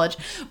and college.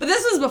 But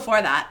this was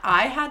before that.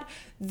 I had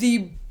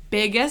the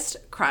biggest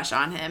crush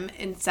on him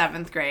in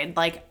 7th grade.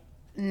 Like,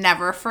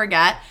 never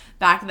forget.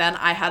 Back then,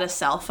 I had a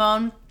cell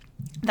phone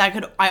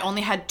I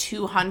only had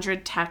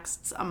 200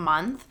 texts a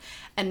month.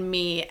 And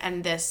me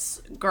and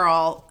this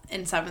girl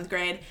in 7th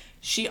grade,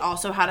 she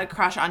also had a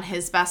crush on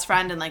his best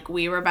friend, and like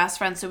we were best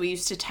friends, so we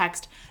used to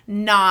text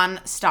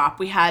non-stop.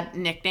 We had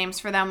nicknames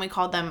for them. We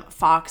called them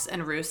Fox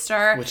and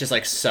Rooster. Which is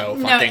like so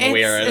fucking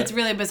weird. It's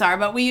really bizarre,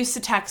 but we used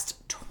to text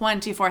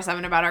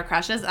 24/7 about our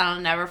crushes. And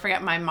I'll never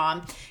forget, my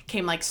mom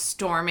came like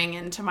storming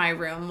into my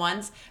room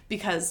once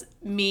because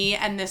me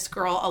and this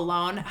girl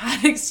alone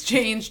had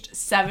exchanged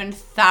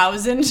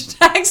 7,000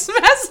 text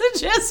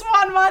messages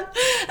one month,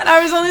 and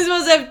I was only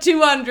supposed to have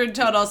 200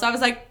 total. So I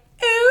was like,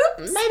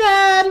 oops, my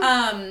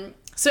bad.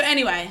 So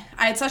anyway,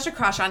 I had such a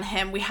crush on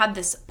him. We had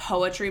this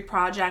poetry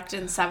project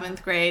in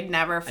 7th grade,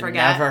 never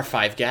forget. Never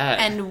forget.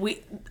 And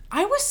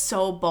I was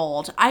so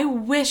bold. I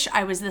wish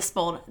I was this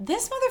bold.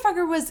 This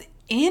motherfucker was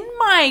in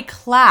my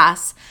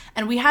class,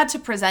 and we had to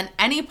present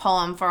any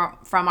poem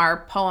from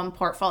our poem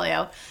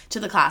portfolio to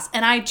the class.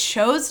 And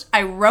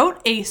I wrote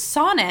a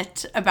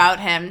sonnet about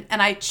him,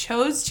 and I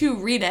chose to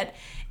read it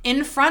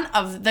in front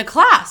of the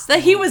class that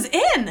he was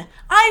in.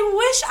 I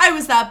wish I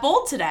was that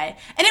bold today.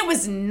 And it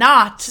was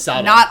not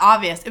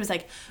obvious. It was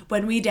like,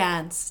 when we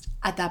danced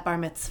at that bar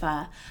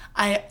mitzvah,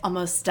 I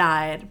almost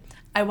died.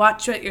 I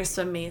watched you at your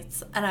swim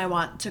meets, and I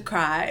want to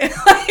cry.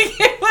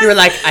 You were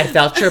like, I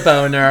felt your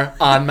boner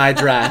on my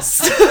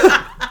dress.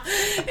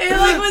 It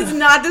like was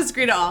not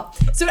discreet at all.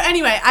 So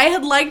anyway, I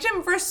had liked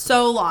him for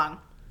so long.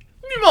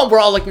 Meanwhile, we're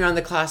all looking around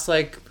the class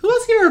like, who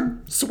else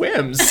here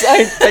swims?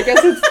 I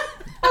guess it's...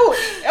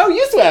 Oh,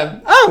 you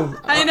swim. Oh.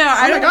 I know.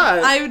 Oh my God.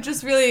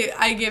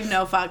 I give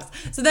no fucks.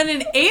 So then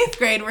in 8th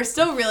grade, we're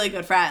still really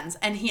good friends,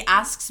 and he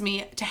asks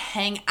me to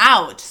hang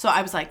out. So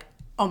I was like,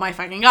 oh my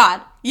fucking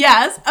God.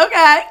 Yes.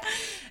 Okay.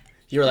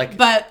 You were like,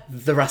 but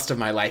the rest of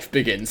my life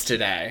begins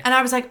today. And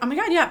I was like, oh my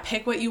God, yeah,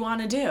 pick what you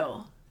want to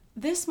do.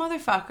 This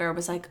motherfucker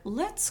was like,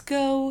 let's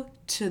go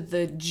to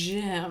the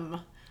gym.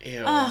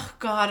 Ew. Oh,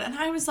 God. And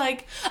I was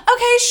like,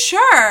 okay,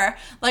 sure.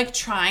 Like,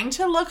 trying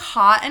to look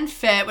hot and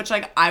fit, which,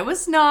 like, I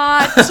was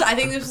not. I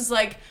think this was,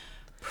 like,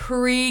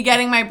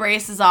 pre-getting my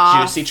braces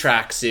off. Juicy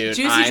tracksuit,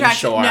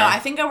 Sure. No, I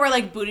think I wore,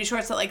 like, booty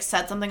shorts that, like,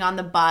 said something on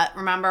the butt.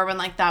 Remember when,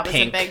 like, that was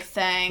Pink. a big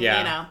thing? Yeah.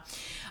 You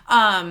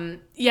know?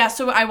 Yeah,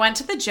 so I went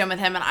to the gym with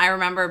him, and I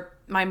remember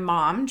my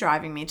mom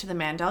driving me to the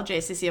Mandel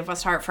JCC of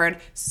West Hartford.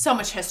 So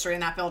much history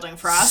in that building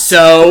for us.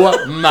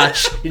 So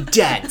much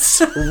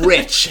dense,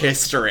 rich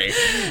history.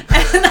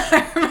 And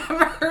I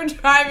remember her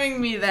driving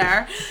me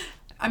there.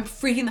 I'm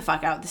freaking the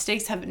fuck out. The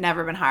stakes have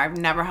never been higher. I've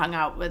never hung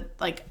out with,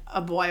 like,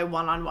 a boy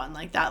one-on-one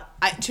like that.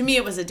 To me,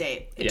 it was a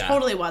date. It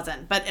totally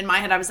wasn't. But in my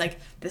head, I was like,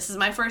 this is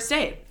my first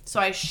date.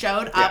 So I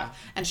showed up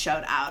and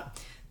showed out.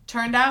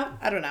 Turned out,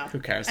 I don't know. Who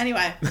cares?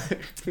 Anyway,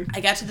 I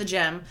get to the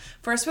gym.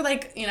 First, we're,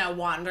 like, you know,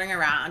 wandering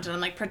around, and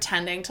I'm, like,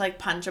 pretending to, like,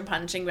 punch a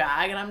punching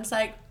bag, and I'm just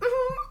like,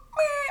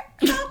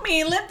 help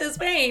me lift this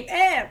weight.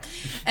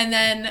 And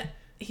then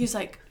he's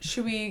like,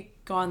 should we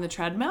go on the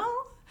treadmill?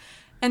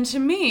 And to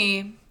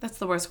me, that's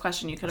the worst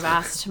question you could have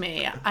asked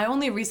me. I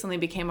only recently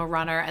became a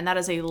runner, and that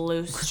is a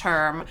loose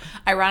term.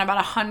 I run about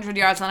 100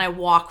 yards, and I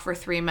walk for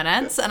 3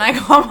 minutes, and I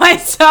call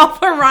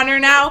myself a runner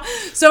now.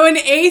 So in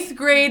 8th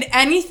grade,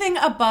 anything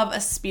above a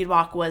speed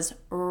walk was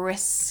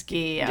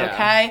risky,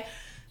 okay?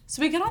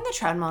 So we get on the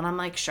treadmill, and I'm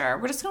like, sure,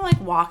 we're just going to,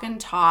 like, walk and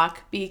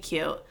talk, be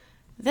cute.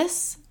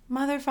 This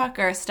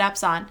motherfucker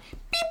steps on, beep,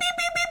 beep,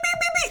 beep, beep, beep,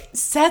 beep, beep,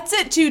 sets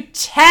it to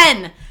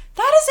 10.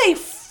 That is a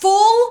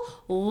full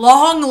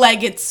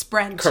long-legged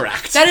sprint.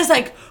 Correct. That is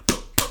like,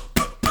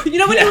 you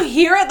know when you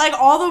hear it like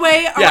all the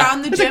way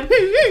around the gym?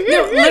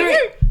 No, literally.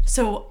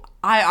 So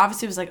I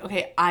obviously was like,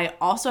 okay, I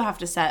also have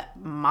to set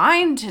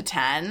mine to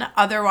 10.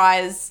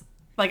 Otherwise,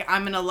 like,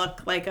 I'm going to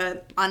look like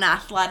an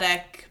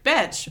unathletic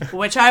bitch,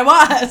 which I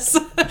was.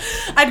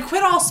 I'd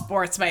quit all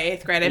sports by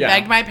 8th grade. I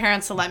begged my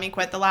parents to let me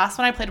quit. The last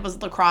one I played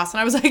was lacrosse,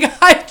 and I was like,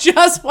 I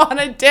just want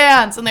to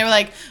dance. And they were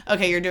like,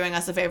 okay, you're doing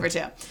us a favor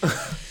too.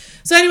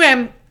 So anyway,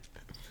 I'm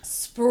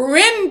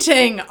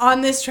sprinting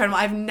on this treadmill.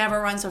 I've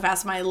never run so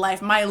fast in my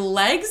life. My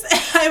legs,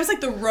 I was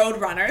like the road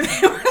runner.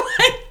 They were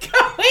like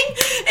going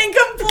in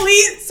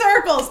complete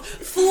circles,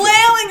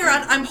 flailing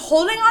around. I'm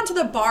holding onto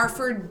the bar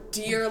for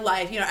dear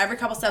life. You know, every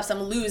couple steps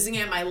I'm losing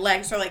it. My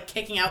legs are like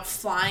kicking out,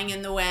 flying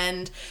in the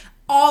wind,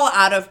 all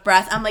out of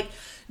breath. I'm like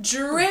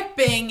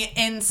dripping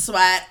in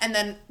sweat. And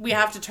then we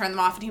have to turn them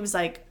off. And he was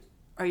like,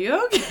 are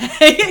you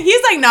okay?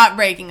 He's like not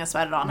breaking a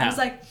sweat at all. And I was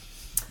like,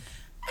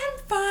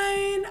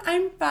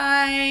 I'm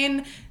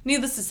fine.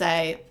 Needless to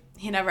say,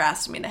 he never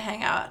asked me to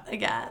hang out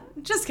again.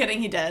 Just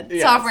kidding, he did.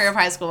 Yes. Sophomore year of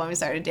high school when we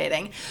started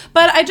dating.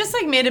 But I just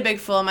like made a big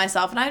fool of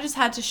myself, and I just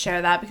had to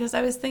share that because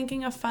I was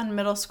thinking of fun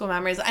middle school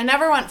memories. I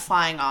never went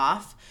flying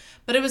off,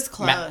 but it was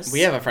close.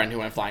 We have a friend who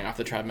went flying off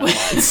the treadmill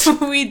once.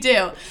 We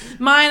do.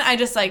 Mine, I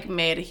just like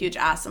made a huge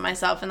ass of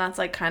myself, and that's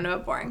like kind of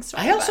a boring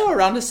story. I also,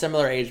 around a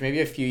similar age, maybe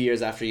a few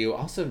years after you,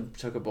 also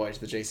took a boy to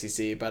the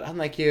JCC, but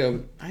unlike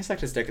you, I just like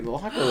to stick in the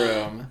locker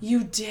room.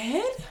 You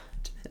did?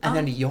 And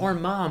then your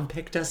mom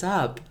picked us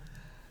up.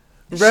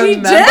 Remember? She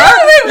did?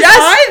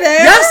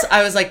 Yes!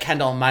 I was like,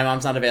 Kendall, my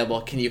mom's not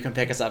available. Can you come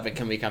pick us up and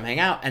can we come hang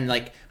out? And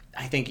like,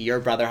 I think your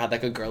brother had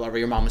like a girl over.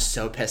 Your mom was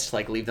so pissed to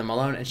like leave them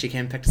alone, and she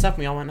came and picked us up and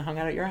we all went and hung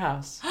out at your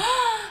house.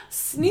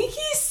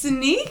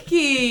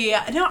 Sneaky.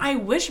 No, I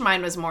wish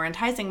mine was more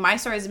enticing. My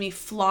story is me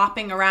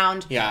flopping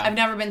around. Yeah. I've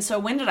never been so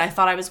winded. I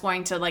thought I was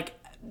going to like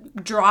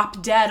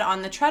drop dead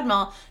on the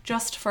treadmill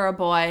just for a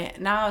boy.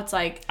 Now it's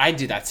like... I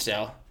do that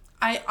still.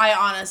 I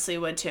honestly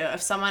would too.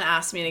 If someone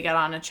asked me to get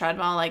on a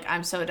treadmill, like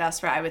I'm so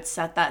desperate, I would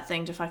set that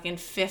thing to fucking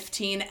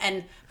 15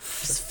 and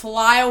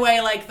fly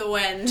away like the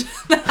wind.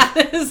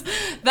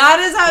 That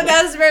is how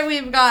desperate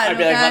we've gotten. I'd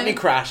be like, let me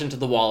crash into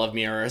the wall of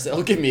mirrors.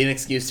 It'll give me an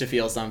excuse to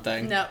feel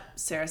something. No,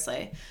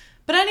 seriously.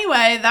 But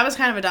anyway, that was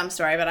kind of a dumb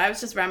story, but I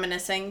was just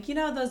reminiscing. You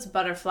know those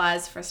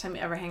butterflies, first time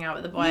you ever hang out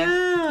with a boy?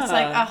 Yeah. It's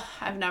like, oh,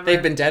 I've never...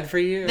 They've been dead for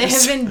years. They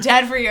have been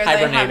dead for years.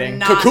 Hibernating.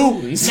 They have not.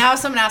 Cocoons. Now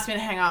someone asks me to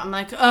hang out, I'm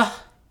like, ugh.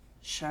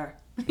 Sure.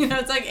 You know,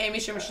 it's like Amy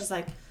Schumer. She's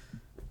like,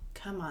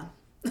 come on.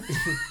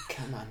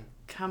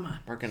 Come on.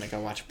 We're going to go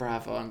watch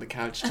Bravo on the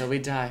couch till we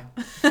die.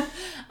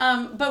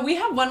 But we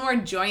have one more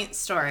joint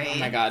story. Oh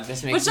my God,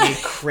 this makes me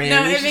cringe.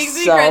 No, it makes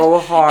me so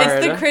cringe. hard.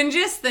 It's the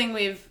cringiest thing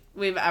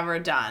we've ever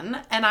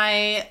done. And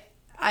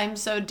I'm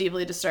so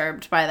deeply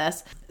disturbed by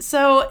this.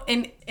 So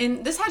in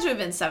this had to have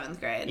been 7th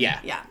grade. Yeah.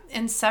 Yeah.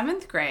 In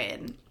 7th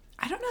grade...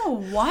 I don't know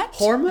what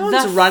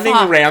hormones running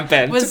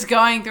rampant was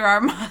going through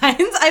our minds.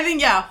 I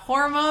think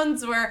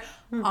hormones were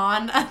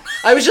on.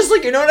 I was just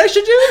like, you know what I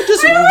should do?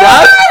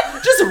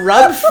 Just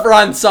rub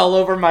fronts all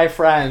over my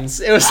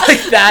friends. It was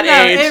like that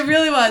age. It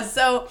really was.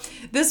 So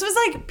this was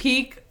like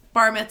peak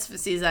bar mitzvah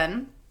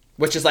season,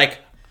 which is like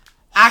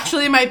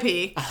actually my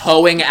peak.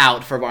 Hoeing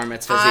out for bar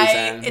mitzvah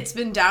season. It's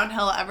been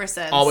downhill ever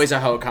since. Always a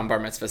hoe come bar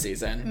mitzvah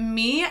season.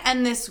 Me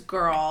and this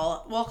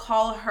girl, we'll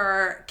call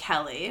her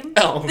Kelly.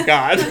 Oh,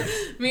 God.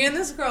 Me and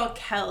this girl,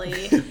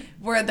 Kelly,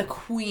 were the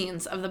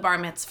queens of the bar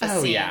mitzvah scene.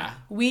 Oh, yeah.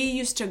 We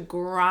used to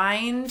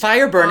grind.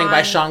 Fire Burning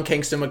by Sean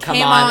Kingston would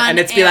come on and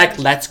it'd be like,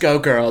 let's go,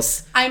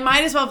 girls. I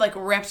might as well have like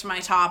ripped my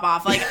top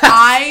off. Like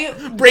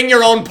Bring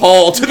your own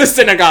pole to the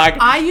synagogue.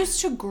 I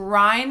used to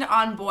grind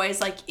on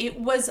boys like it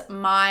was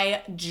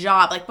my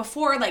job. Like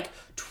before like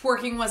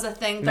twerking was a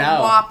thing, the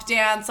WAP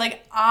dance.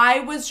 Like I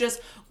was just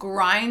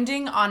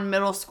grinding on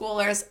middle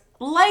schoolers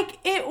like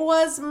it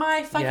was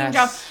my fucking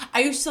job.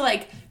 I used to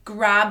like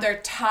grab their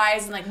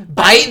ties and like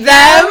bite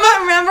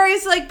them. Remember I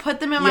used to like put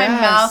them in my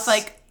mouth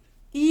like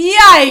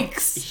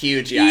yikes.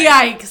 Huge yikes.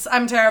 Yikes.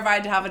 I'm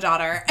terrified to have a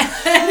daughter.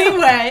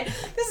 Anyway,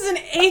 this is in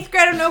 8th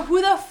grade. I don't know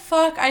who the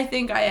fuck I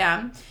think I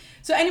am.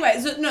 So anyway,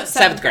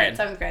 7th grade.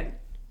 7th grade.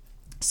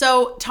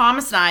 So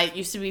Thomas and I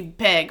used to be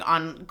big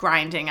on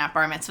grinding at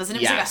bar mitzvahs, and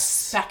it was like a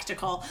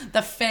spectacle.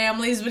 The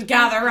families would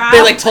gather around.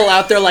 They like pull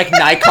out their like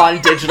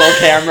Nikon digital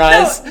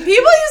cameras. No, people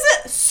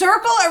used to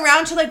circle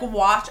around to like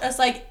watch us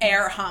like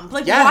air hump.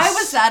 Like why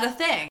was that a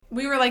thing?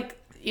 We were like,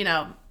 you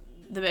know,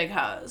 the big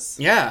hoes.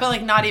 Yeah. But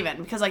like not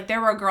even, because like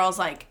there were girls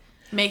like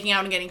making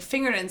out and getting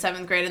fingered in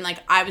 7th grade, and like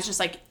I was just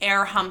like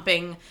air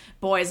humping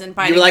boys and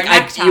biting their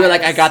neckties. You were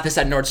like, I got this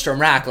at Nordstrom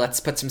Rack. Let's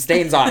put some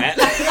stains on it.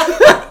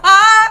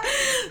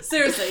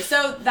 Seriously.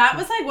 So that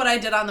was like what I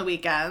did on the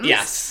weekends.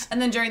 Yes.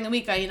 And then during the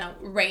week I,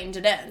 reined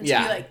it in to be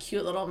like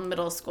cute little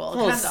middle school.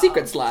 Oh,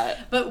 secret slut.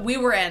 But we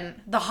were in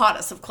the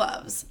hottest of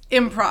clubs,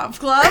 Improv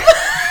Club.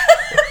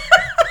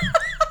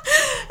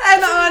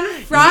 And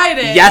on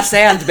Fridays... Yes,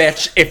 and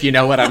bitch, if you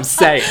know what I'm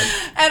saying.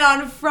 And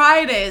on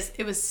Fridays,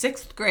 it was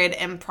 6th grade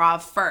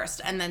improv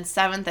first, and then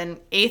 7th and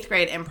 8th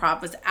grade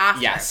improv was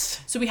after.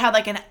 Yes. So we had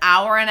like an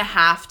hour and a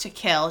half to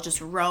kill just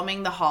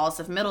roaming the halls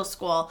of middle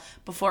school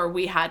before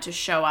we had to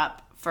show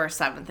up for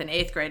 7th and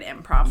 8th grade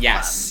improv club.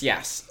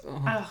 Yes.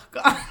 Oh,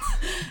 God.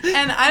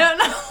 And I don't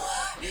know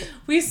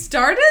we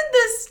started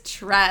this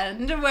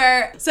trend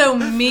where, so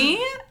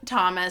me,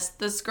 Thomas,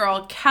 this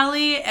girl,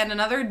 Kelly, and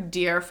another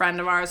dear friend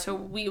of ours who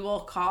we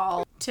will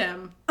call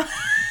Tim.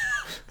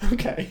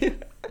 Okay.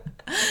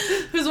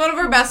 Who's one of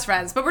our best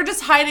friends, but we're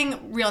just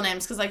hiding real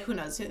names because, like, who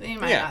knows? They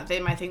might Yeah. not. They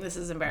might think this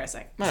is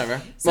embarrassing.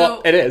 Whatever. So,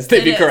 well, it is.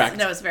 They'd be is. correct.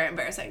 No, it's very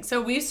embarrassing.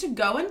 So we used to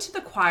go into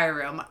the choir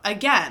room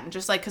again,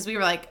 just like because we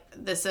were like,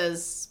 this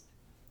is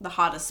the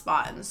hottest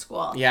spot in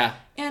school. Yeah.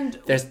 And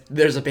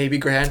There's a baby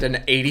grand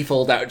and 80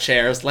 fold-out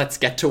chairs. Let's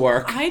get to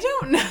work. I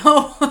don't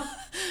know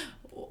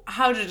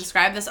how to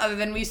describe this other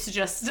than we used to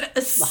just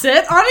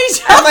sit on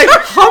each And, other. like,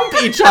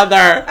 hump each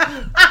other.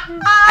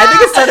 I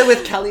think it started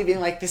with Kelly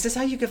being like, this is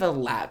how you give a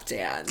lap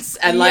dance.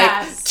 And, like,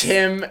 Yes.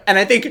 Tim, and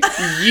I think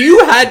you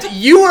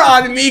were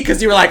on me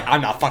because you were like,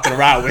 I'm not fucking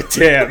around with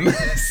Tim.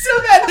 So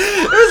then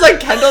it was like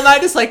Kendall and I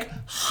just, like,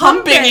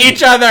 humping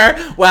each other.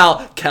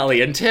 Well,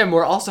 Kelly and Tim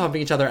were also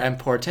humping each other, and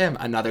poor Tim,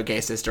 another gay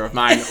sister of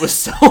mine, was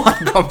so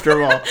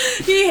uncomfortable.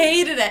 He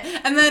hated it.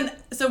 And then,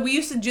 so we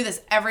used to do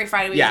this every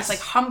Friday. We Yes. would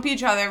just, like, hump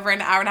each other for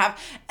an hour and a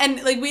half.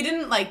 And, like, we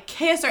didn't, like,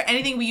 kiss or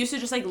anything. We used to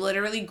just, like,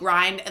 literally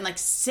grind and, like,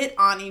 sit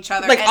on each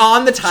other. Like, and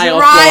on the tile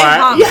dry floor.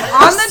 hump. Yes.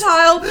 On the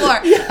tile floor.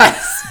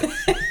 Yes.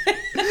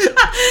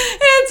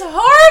 It's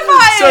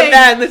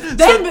horrifying.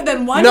 But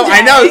then one No, day.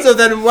 I know. So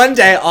then one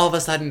day, all of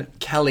a sudden,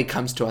 Kelly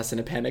comes to us in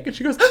a panic, and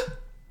she goes,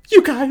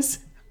 you guys,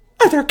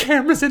 are there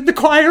cameras in the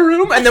choir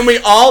room? And then we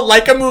all,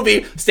 like a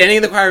movie, standing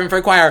in the choir room for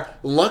a choir,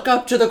 look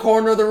up to the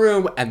corner of the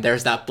room, and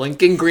there's that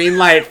blinking green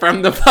light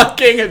from the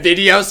fucking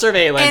video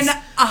surveillance.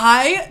 And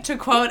I, to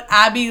quote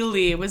Abby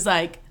Lee, was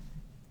like,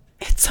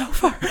 it's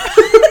over.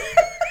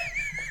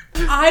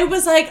 I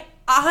was like,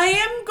 I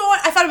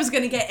thought I was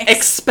going to get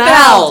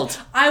expelled.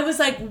 I was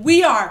like,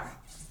 we are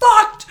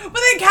fucked with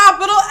a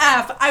capital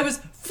F. I was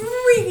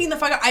freaking the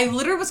fuck out. I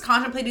literally was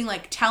contemplating,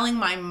 like, telling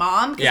my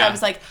mom because Yeah. I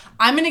was like,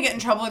 I'm going to get in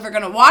trouble. They're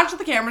going to watch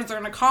the cameras. They're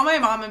going to call my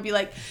mom and be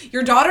like,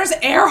 your daughter's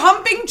air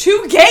humping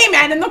 2 gay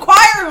men in the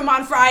choir room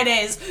on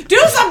Fridays. Do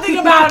something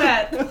about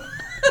it.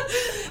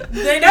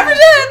 They never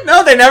did.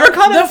 No, they never The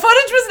commented.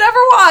 footage was never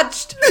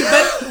watched,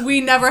 but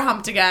we never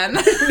humped again.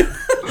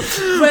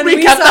 When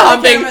We kept the saw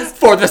humping cameras-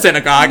 for the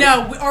synagogue.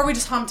 No, or we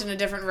just humped in a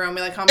different room.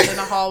 We like humped in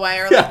the hallway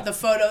or Yeah. like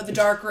the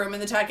dark room in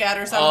the tech ed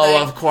or something.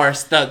 Oh, of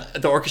course.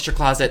 The orchestra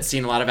closet's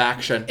seen a lot of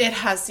action. It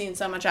has seen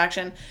so much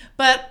action.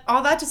 But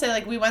all that to say,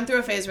 like, we went through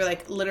a phase where,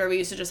 like, literally we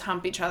used to just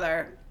hump each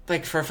other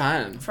Like, for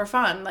fun. for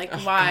fun. Like,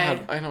 why?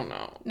 God, I don't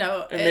know.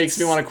 No, It makes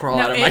me want to crawl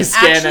no, out of my it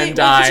skin actually- and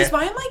die. Which is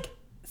why I'm like,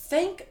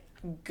 thank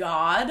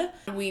God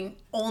we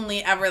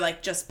only ever,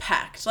 like, just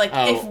pecked. Like,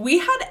 Oh. if we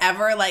had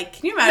ever, like,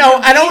 can you imagine? No,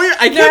 I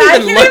don't. I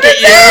can't even look at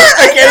you.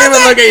 I can't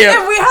even look at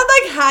you. If we had,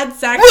 like, had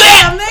sex or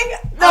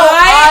something, No,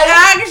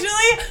 I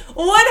actually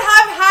would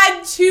have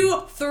had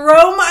to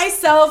throw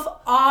myself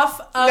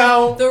off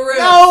of the roof.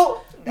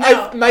 No.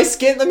 No. My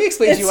skin. Let me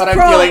explain to you It's what I'm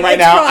crawling, feeling right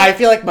it's now. crawling. I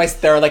feel like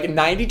there are like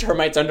 90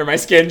 termites under my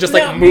skin, just No,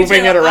 like me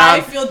moving too. it around.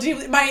 I feel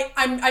deeply.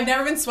 I've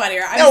never been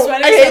sweatier. I'm No,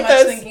 sweating I so hate much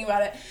this. thinking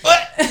about it.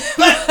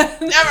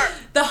 Never.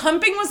 The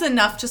humping was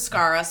enough to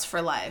scar us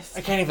for life.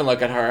 I can't even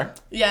look at her.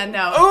 Yeah,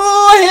 no.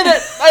 Oh, I hate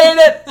it. I hate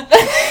it.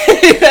 I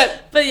hate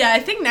it. But yeah, I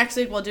think next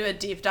week we'll do a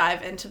deep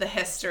dive into the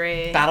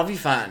history. That'll be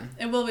fun.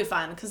 It will be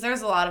fun because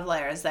there's a lot of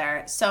layers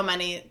there. So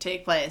many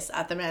take place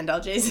at the Mandel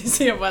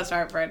JCC of West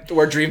Hartford.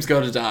 Where dreams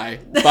go to die,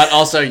 but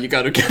also you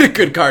got to get a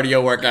good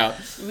cardio workout.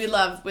 We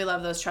love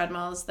those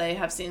treadmills. They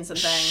have seen some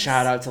things.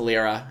 Shout out to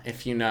Lyra,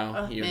 if you know,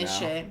 Oh, you may know.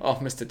 she. Oh,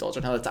 Mr.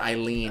 Dolgen. Oh, it's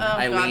Eileen. Oh,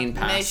 Eileen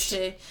God, may passed.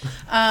 she.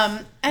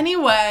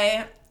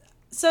 Anyway,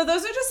 so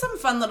those are just some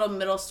fun little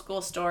middle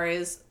school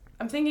stories.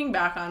 I'm thinking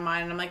back on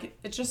mine, and I'm like,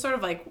 it just sort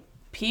of like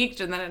peaked,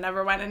 and then it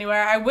never went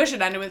anywhere. I wish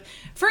it ended with,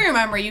 for your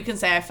memory, you can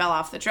say I fell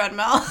off the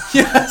treadmill.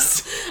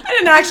 Yes. I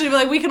didn't actually, but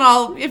like, we can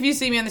all, if you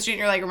see me on the street and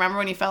you're like, remember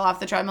when you fell off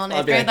the treadmill in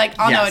I'll 8th be grade? like, Like,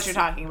 I'll know yes. what you're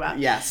talking about.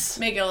 Yes.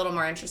 Make it a little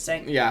more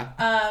interesting.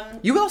 Yeah.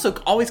 You would also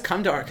always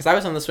come to our, because I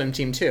was on the swim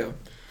team too.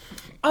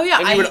 Oh, yeah.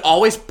 And you would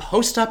always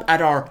post up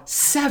at our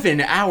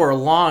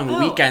 7-hour-long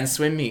weekend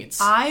swim meets.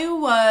 I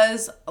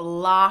was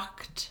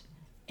locked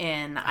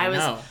in. I was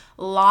know.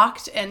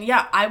 locked in.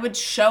 Yeah, I would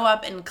show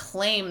up and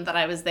claim that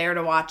I was there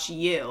to watch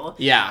you.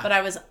 Yeah. But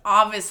I was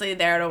obviously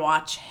there to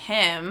watch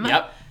him.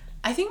 Yep.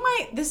 I think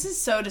this is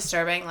so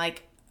disturbing.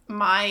 Like,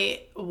 my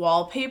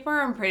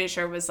wallpaper, I'm pretty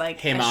sure, was like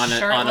Him a on a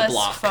shirtless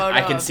block. photo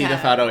I can of see the him.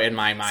 photo in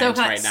my mind So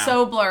right now.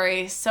 so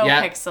blurry, so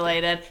Yep.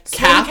 pixelated.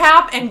 Cap, Swim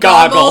cap and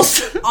goggles.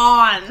 goggles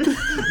on.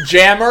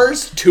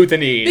 Jammers to the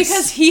knees.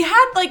 Because he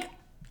had like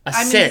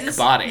sick this,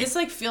 body. This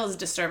like feels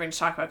disturbing to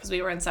talk about because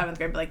we were in 7th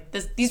grade, but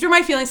like these were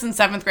my feelings in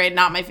 7th grade,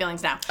 not my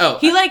feelings now. Oh,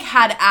 he like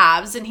had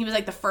abs, and he was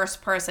like the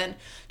first person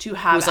to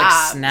have was, like,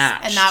 abs,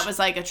 snatched. and that was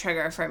like a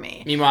trigger for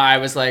me. Meanwhile, I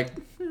was like,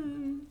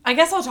 I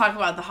guess I'll talk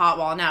about the hot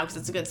wall now because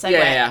it's a good segue.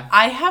 Yeah.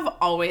 I have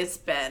always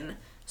been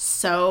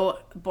so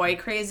boy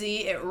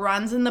crazy. It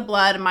runs in the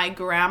blood. My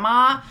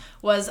grandma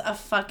was a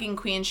fucking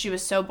queen. She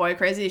was so boy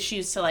crazy. She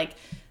used to like.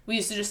 we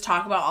used to just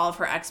talk about all of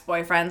her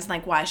ex-boyfriends and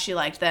like why she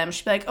liked them.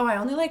 She'd be like, oh, I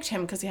only liked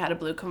him because he had a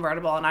blue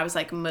convertible. And I was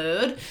like,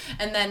 mood.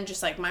 And then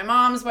just like my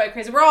mom's boy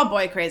crazy. We're all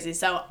boy crazy.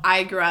 So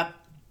I grew up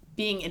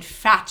being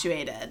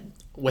infatuated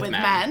with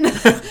men.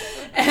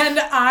 And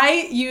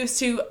I used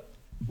to,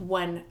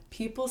 when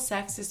People's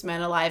Sexiest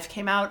Men Alive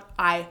came out,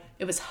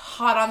 it was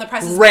hot on the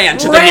presses. Ran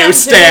to the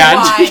newsstand.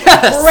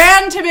 Yes.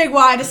 Ran to Big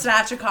Y to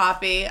snatch a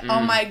copy.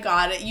 Oh my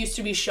God, it used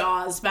to be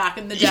Shaw's back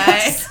in the day.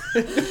 Yes.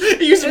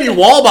 It used to be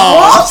Wall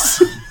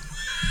Bombs.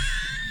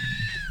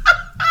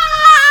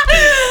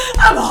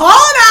 I'm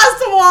hauling ass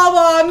to Wall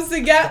Bombs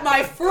to get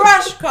my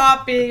fresh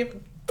copy of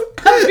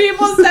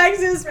People's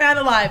Sexiest Man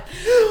Alive.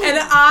 And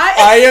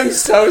I am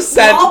so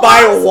sent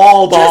by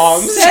Wall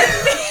Bombs. Just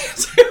sent me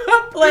to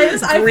a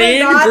place.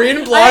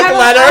 Green block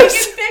letters.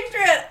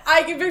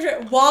 I can picture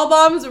it. Wall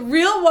Bombs,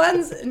 real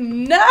ones,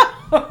 no.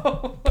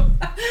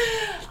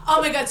 Oh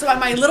my God, so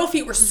my little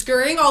feet were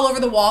scurrying all over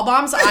the Wall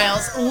Bombs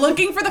aisles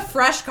looking for the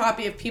fresh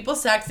copy of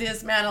People's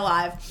Sexiest Man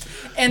Alive.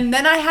 And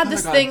then I had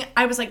this thing,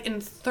 I was like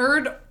in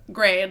third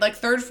grade, like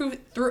third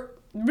through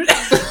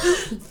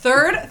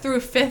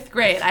fifth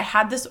grade, I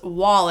had this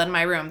wall in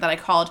my room that I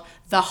called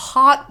the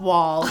hot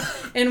wall,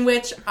 in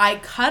which I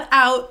cut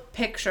out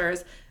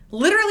pictures,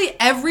 literally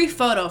every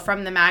photo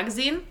from the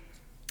magazine,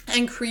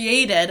 and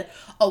created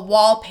a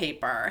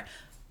wallpaper.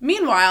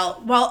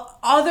 Meanwhile, while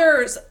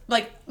others,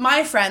 like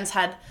my friends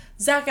had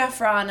Zac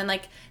Efron and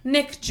like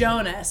Nick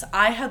Jonas,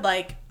 I had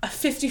like a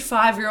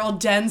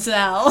 55-year-old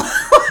Denzel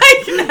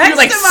like next You're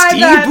like to my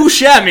Steve bed.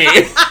 Buscemi.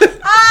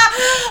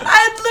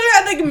 I literally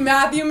had like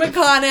Matthew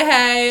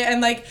McConaughey,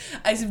 and like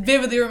I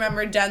vividly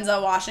remember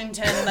Denzel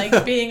Washington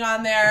like being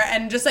on there,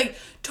 and just like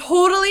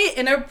totally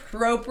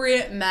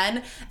inappropriate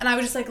men, and I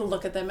would just like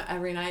look at them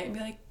every night and be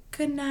like,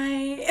 good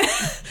night.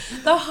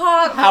 The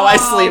hot How I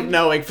sleep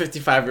knowing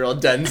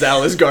 55-year-old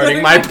Denzel is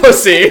guarding my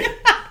pussy.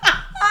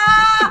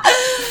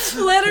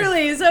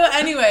 Literally. So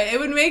anyway, it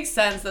would make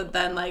sense that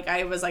then like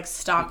I was like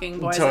stalking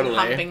boys and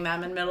humping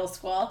them in middle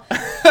school.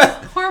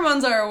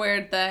 Hormones are a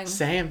weird thing.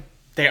 Same.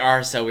 They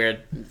are so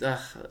weird. Ugh.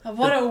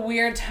 What a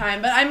weird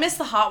time. But I miss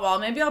the hot wall.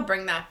 Maybe I'll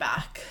bring that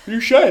back. You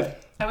should.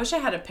 I wish I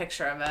had a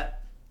picture of it.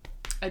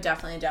 I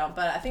definitely don't,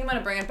 but I think I'm going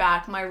to bring it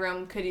back. My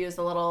room could use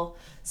a little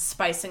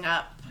spicing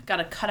up. Got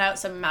to cut out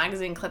some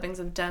magazine clippings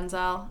of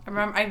Denzel.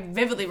 I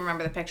vividly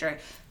remember the picture.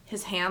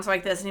 His hands were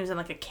like this, and he was in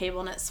like a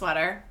cable knit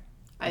sweater.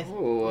 I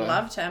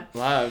loved him.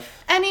 Love.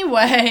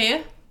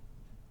 Anyway,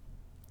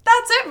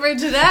 that's it for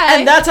today.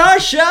 And that's our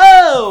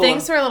show.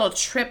 Thanks for a little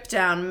trip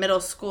down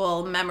middle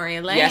school memory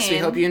lane. Yes, we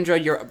hope you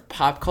enjoyed your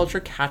pop culture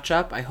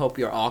catch-up. I hope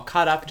you're all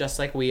caught up just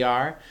like we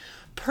are.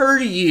 Per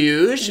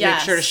usual,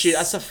 make sure to shoot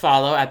us a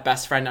follow at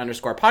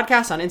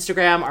bestfriend_podcast on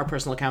Instagram. Our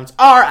personal accounts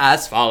are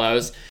as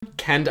follows: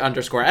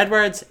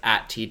 Kend_Edwards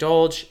at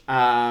TDolge.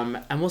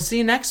 And we'll see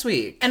you next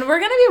week. And we're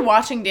going to be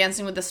watching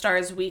Dancing with the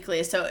Stars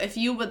weekly. So if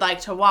you would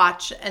like to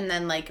watch and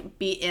then like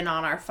be in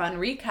on our fun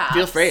recaps,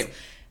 feel free.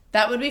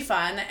 That would be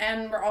fun.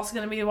 And we're also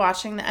going to be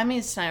watching the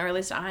Emmys tonight, or at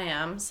least I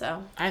am.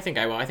 So I think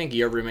I will. I think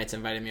your roommates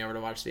invited me over to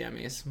watch the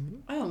Emmys.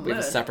 Oh, we have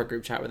a separate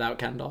group chat without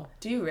Kendall.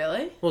 Do you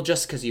really? Well,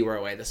 just because you were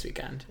away this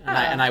weekend,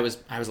 and I was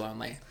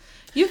lonely.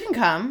 You can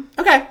come.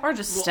 Okay. Or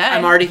just stay.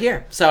 I'm already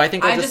here, so I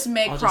think I just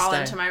may crawl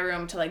into my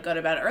room to like go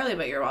to bed early,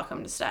 but you're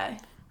welcome to stay.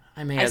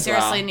 I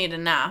seriously need a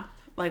nap.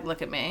 Like,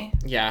 look at me.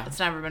 Yeah. It's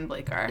never been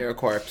bleaker. You're a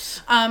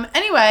corpse.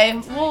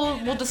 Anyway,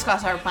 we'll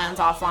discuss our plans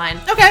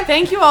offline. Okay.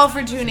 Thank you all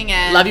for tuning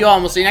in. Love you all,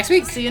 and we'll see you next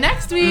week. See you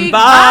next week.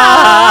 Bye.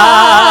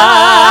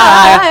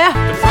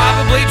 They're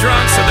probably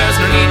drunk, so there's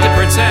no need to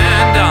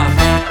pretend I'm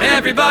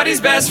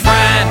everybody's best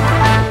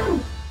friend.